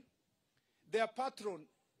Excellency, their patron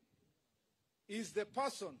is the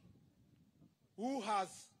person who has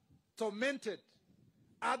tormented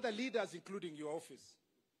other leaders, including your office.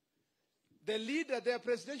 The leader, their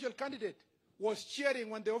presidential candidate, was cheering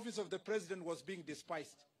when the office of the president was being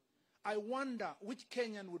despised. I wonder which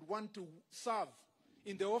Kenyan would want to serve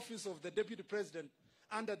in the office of the Deputy President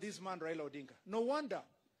under this man, Raila Odinga. No wonder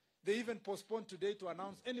they even postponed today to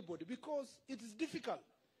announce anybody, because it is difficult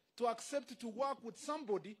to accept to work with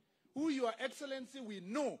somebody who, Your Excellency, we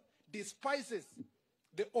know despises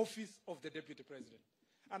the office of the Deputy President.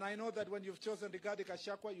 And I know that when you've chosen Rigathi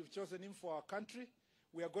Gachagua, you've chosen him for our country.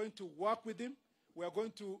 We are going to work with him. We are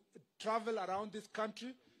going to travel around this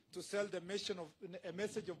country to sell the a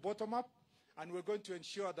message of bottom-up, and we're going to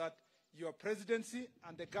ensure that your presidency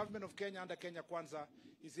and the government of Kenya under Kenya Kwanza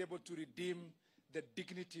is able to redeem the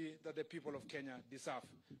dignity that the people of Kenya deserve.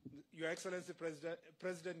 Your Excellency,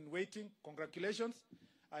 President in waiting, congratulations.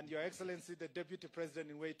 And Your Excellency, the Deputy President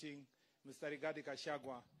in waiting, Mr. Rigathi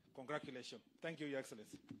Gachagua, congratulations. Thank you, Your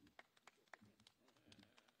Excellency.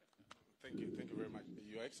 Thank you very much.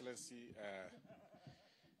 Your Excellency,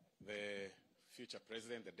 the future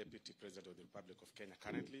President, the Deputy President of the Republic of Kenya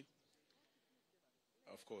currently,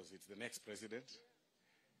 of course, it's the next President,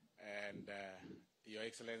 and Your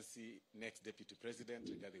Excellency, next Deputy President,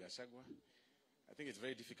 Rigathi Gachagua. I think it's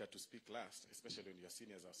very difficult to speak last, especially when your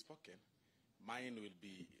seniors have spoken. Mine will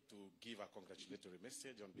be to give a congratulatory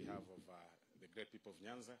message on behalf of the great people of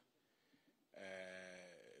Nyanza,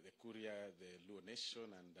 the Kuria, the Luo Nation,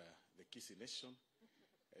 and the Kisii Nation,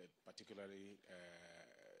 particularly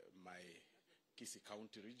my Kisii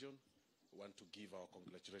County region. We want to give our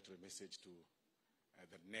congratulatory message to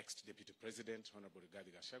the next Deputy President, Honorable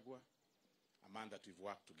Rigathi Gachagua, a man that we've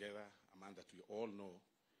worked together, a man that we all know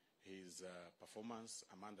his performance,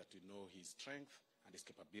 a man that we know his strength and his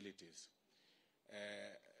capabilities.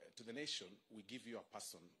 To the nation, we give you a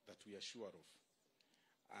person that we are sure of.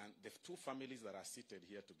 And the two families that are seated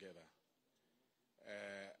here together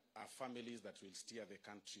are families that will steer the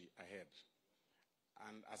country ahead.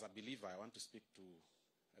 And as a believer, I want to speak to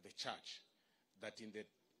the church that in the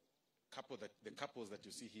couples that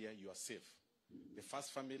you see here, you are safe. The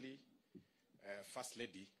first family, First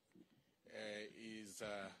Lady, is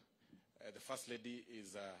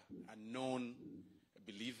a known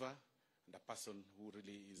believer and a person who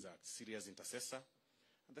really is a serious intercessor.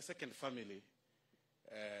 And the second family,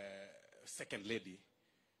 Second Lady,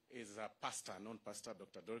 is a pastor, a known pastor,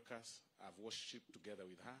 Dr. Dorcas. I've worshipped together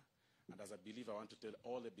with her. And as a believer, I want to tell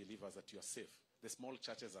all the believers that you are safe. The small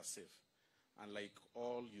churches are safe. And like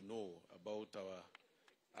all you know about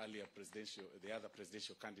our earlier the other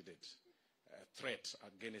presidential candidate, threat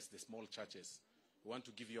against the small churches, we want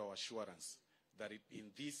to give you our assurance that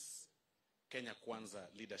in this Kenya Kwanza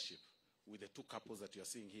leadership, with the two couples that you are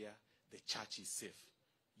seeing here, the church is safe.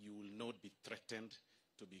 You will not be threatened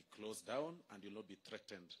to be closed down, and you will not be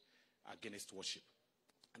threatened against worship.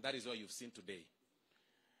 And that is what you've seen today.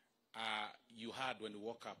 You heard when you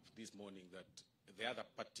woke up this morning that the other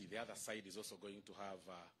party, the other side is also going to have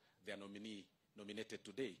their nominee nominated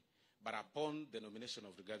today. But upon the nomination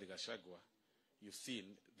of Rigathi Gachagua, you've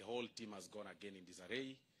seen the whole team has gone again in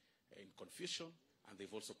disarray, in confusion, and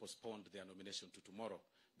they've also postponed their nomination to tomorrow.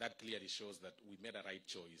 That clearly shows that we made a right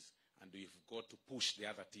choice, and we've got to push the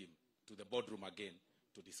other team to the boardroom again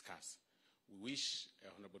to discuss. We wish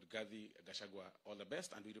Honorable Rigathi Gachagua all the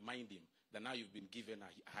best, and we remind him that now you've been given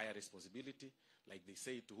a higher responsibility. Like they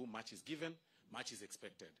say, to whom much is given, much is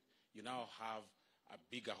expected. You now have a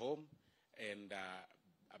bigger home and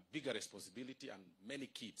a bigger responsibility and many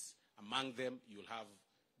kids. Among them, you'll have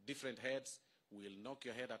different heads. We'll knock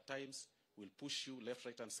your head at times. We'll push you left,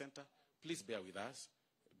 right, and center. Please bear with us.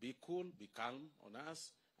 Be cool, be calm on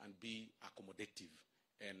us, and be accommodative.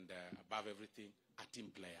 And above everything, a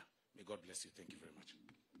team player. May God bless you. Thank you very much.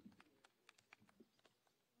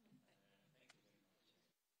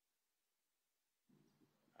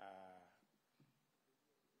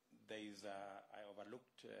 I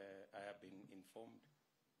overlooked, I have been informed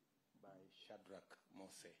by Shadrach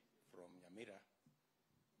Mose from Nyamira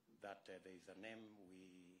that there is a name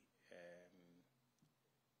we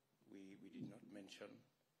did not mention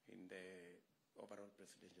in the overall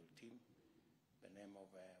presidential team, the name of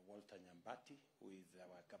Walter Nyambati, who is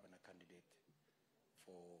our governor candidate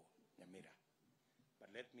for Nyamira.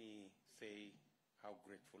 But let me say how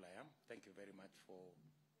grateful I am. Thank you very much for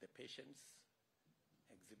the patience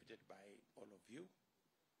exhibited by all of you.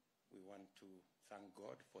 We want to thank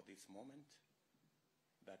God for this moment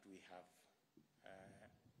that we have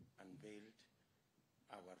unveiled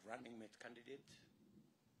our running mate candidate,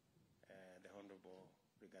 the Honorable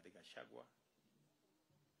Rigathi Gachagua,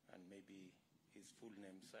 and maybe his full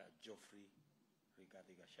name's Geoffrey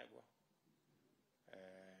Rigathi Gachagua,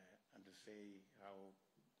 and to say how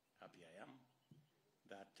happy I am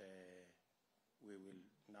that we will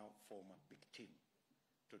now form a big team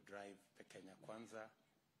to drive the Kenya Kwanza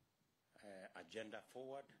agenda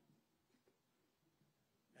forward.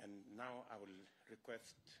 And now I will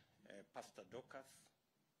request Pastor Dorcas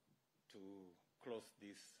to close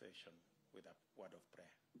this session with a word of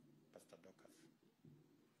prayer. Pastor Dorcas.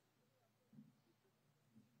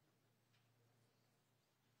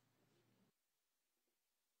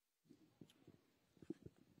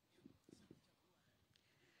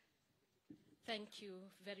 Thank you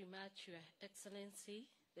very much, Your Excellency,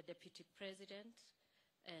 the Deputy President,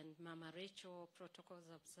 and Mama Rachel, protocols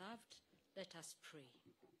observed. Let us pray.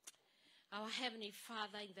 Our Heavenly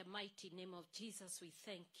Father, in the mighty name of Jesus, we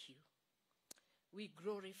thank you. We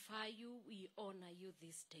glorify you, we honor you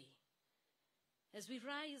this day. As we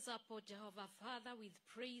rise up, O Jehovah Father, with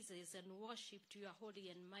praises and worship to your holy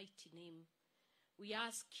and mighty name, we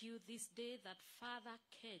ask you this day that Father,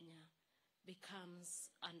 Kenya becomes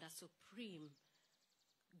under supreme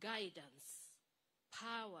guidance,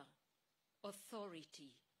 power,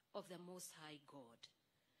 authority of the Most High God.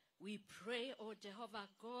 We pray, O Jehovah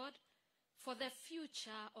God, for the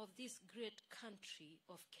future of this great country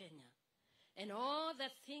of Kenya, and all the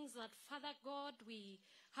things that, Father God, we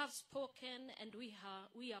have spoken and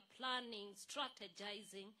we are planning,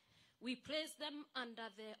 strategizing. We place them under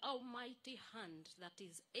the almighty hand that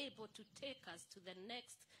is able to take us to the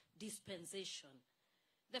next dispensation.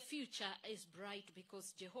 The future is bright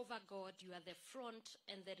because, Jehovah God, you are the front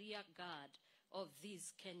and the rear guard of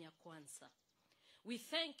this Kenya Kwanza. We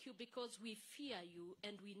thank you because we fear you,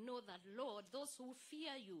 and we know that, Lord, those who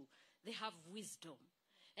fear you, they have wisdom.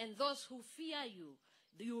 And those who fear you,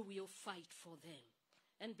 you will fight for them.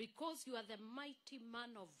 And because you are the mighty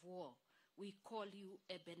man of war, we call you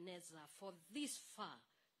Ebenezer, for this far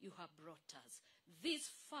you have brought us. This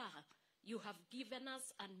far you have given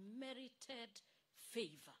us unmerited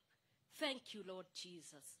favor. Thank you, Lord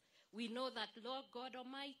Jesus. We know that, Lord God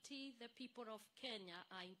Almighty, the people of Kenya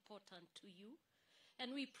are important to you.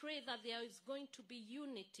 And we pray that there is going to be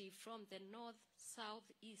unity from the north, south,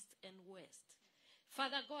 east, and west.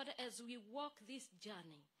 Father God, as we walk this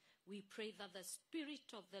journey, we pray that the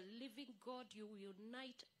Spirit of the living God, you will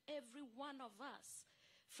unite every one of us,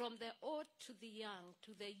 from the old to the young,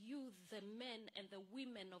 to the youth, the men and the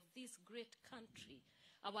women of this great country.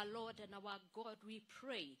 Our Lord and our God, we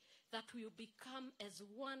pray that we will become as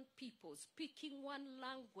one people, speaking one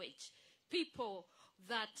language, people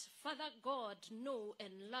that, Father God, know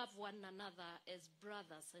and love one another as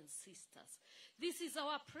brothers and sisters. This is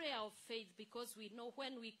our prayer of faith, because we know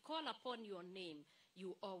when we call upon your name,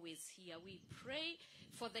 you always hear. We pray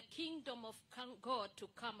for the kingdom of God to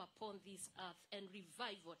come upon this earth and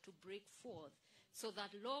revival to break forth, so that,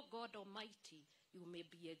 Lord God Almighty, you may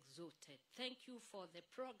be exalted. Thank you for the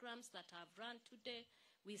programs that I've run today.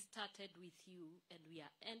 We started with you and we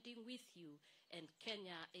are ending with you, and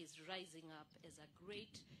Kenya is rising up as a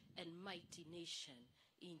great and mighty nation.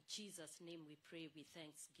 In Jesus' name we pray with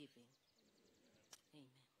thanksgiving. Amen.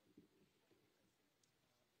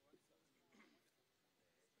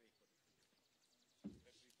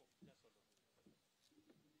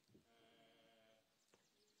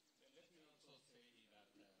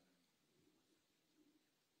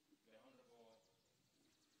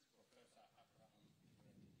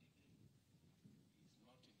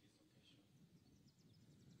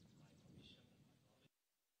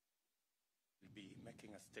 Be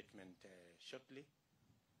making a statement shortly,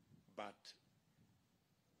 but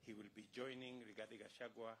he will be joining Rigathi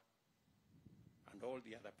Gachagua and all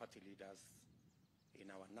the other party leaders in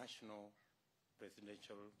our national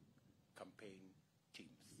presidential campaign teams.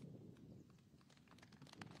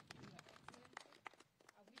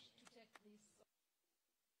 I wish to take this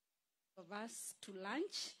of us to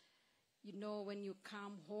lunch. You know, when you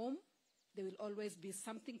come home, there will always be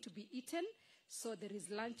something to be eaten. So there is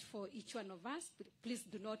lunch for each one of us. Please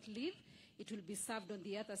do not leave. It will be served on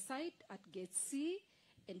the other side at Gate C,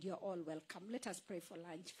 and you're all welcome. Let us pray for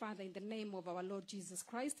lunch. Father, in the name of our Lord Jesus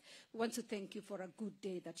Christ, we want to thank you for a good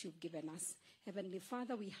day that you've given us. Heavenly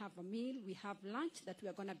Father, we have a meal, we have lunch that we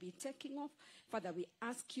are going to be taking off. Father, we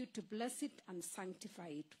ask you to bless it and sanctify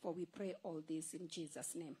it, for we pray all this in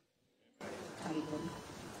Jesus' name.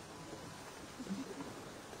 Amen.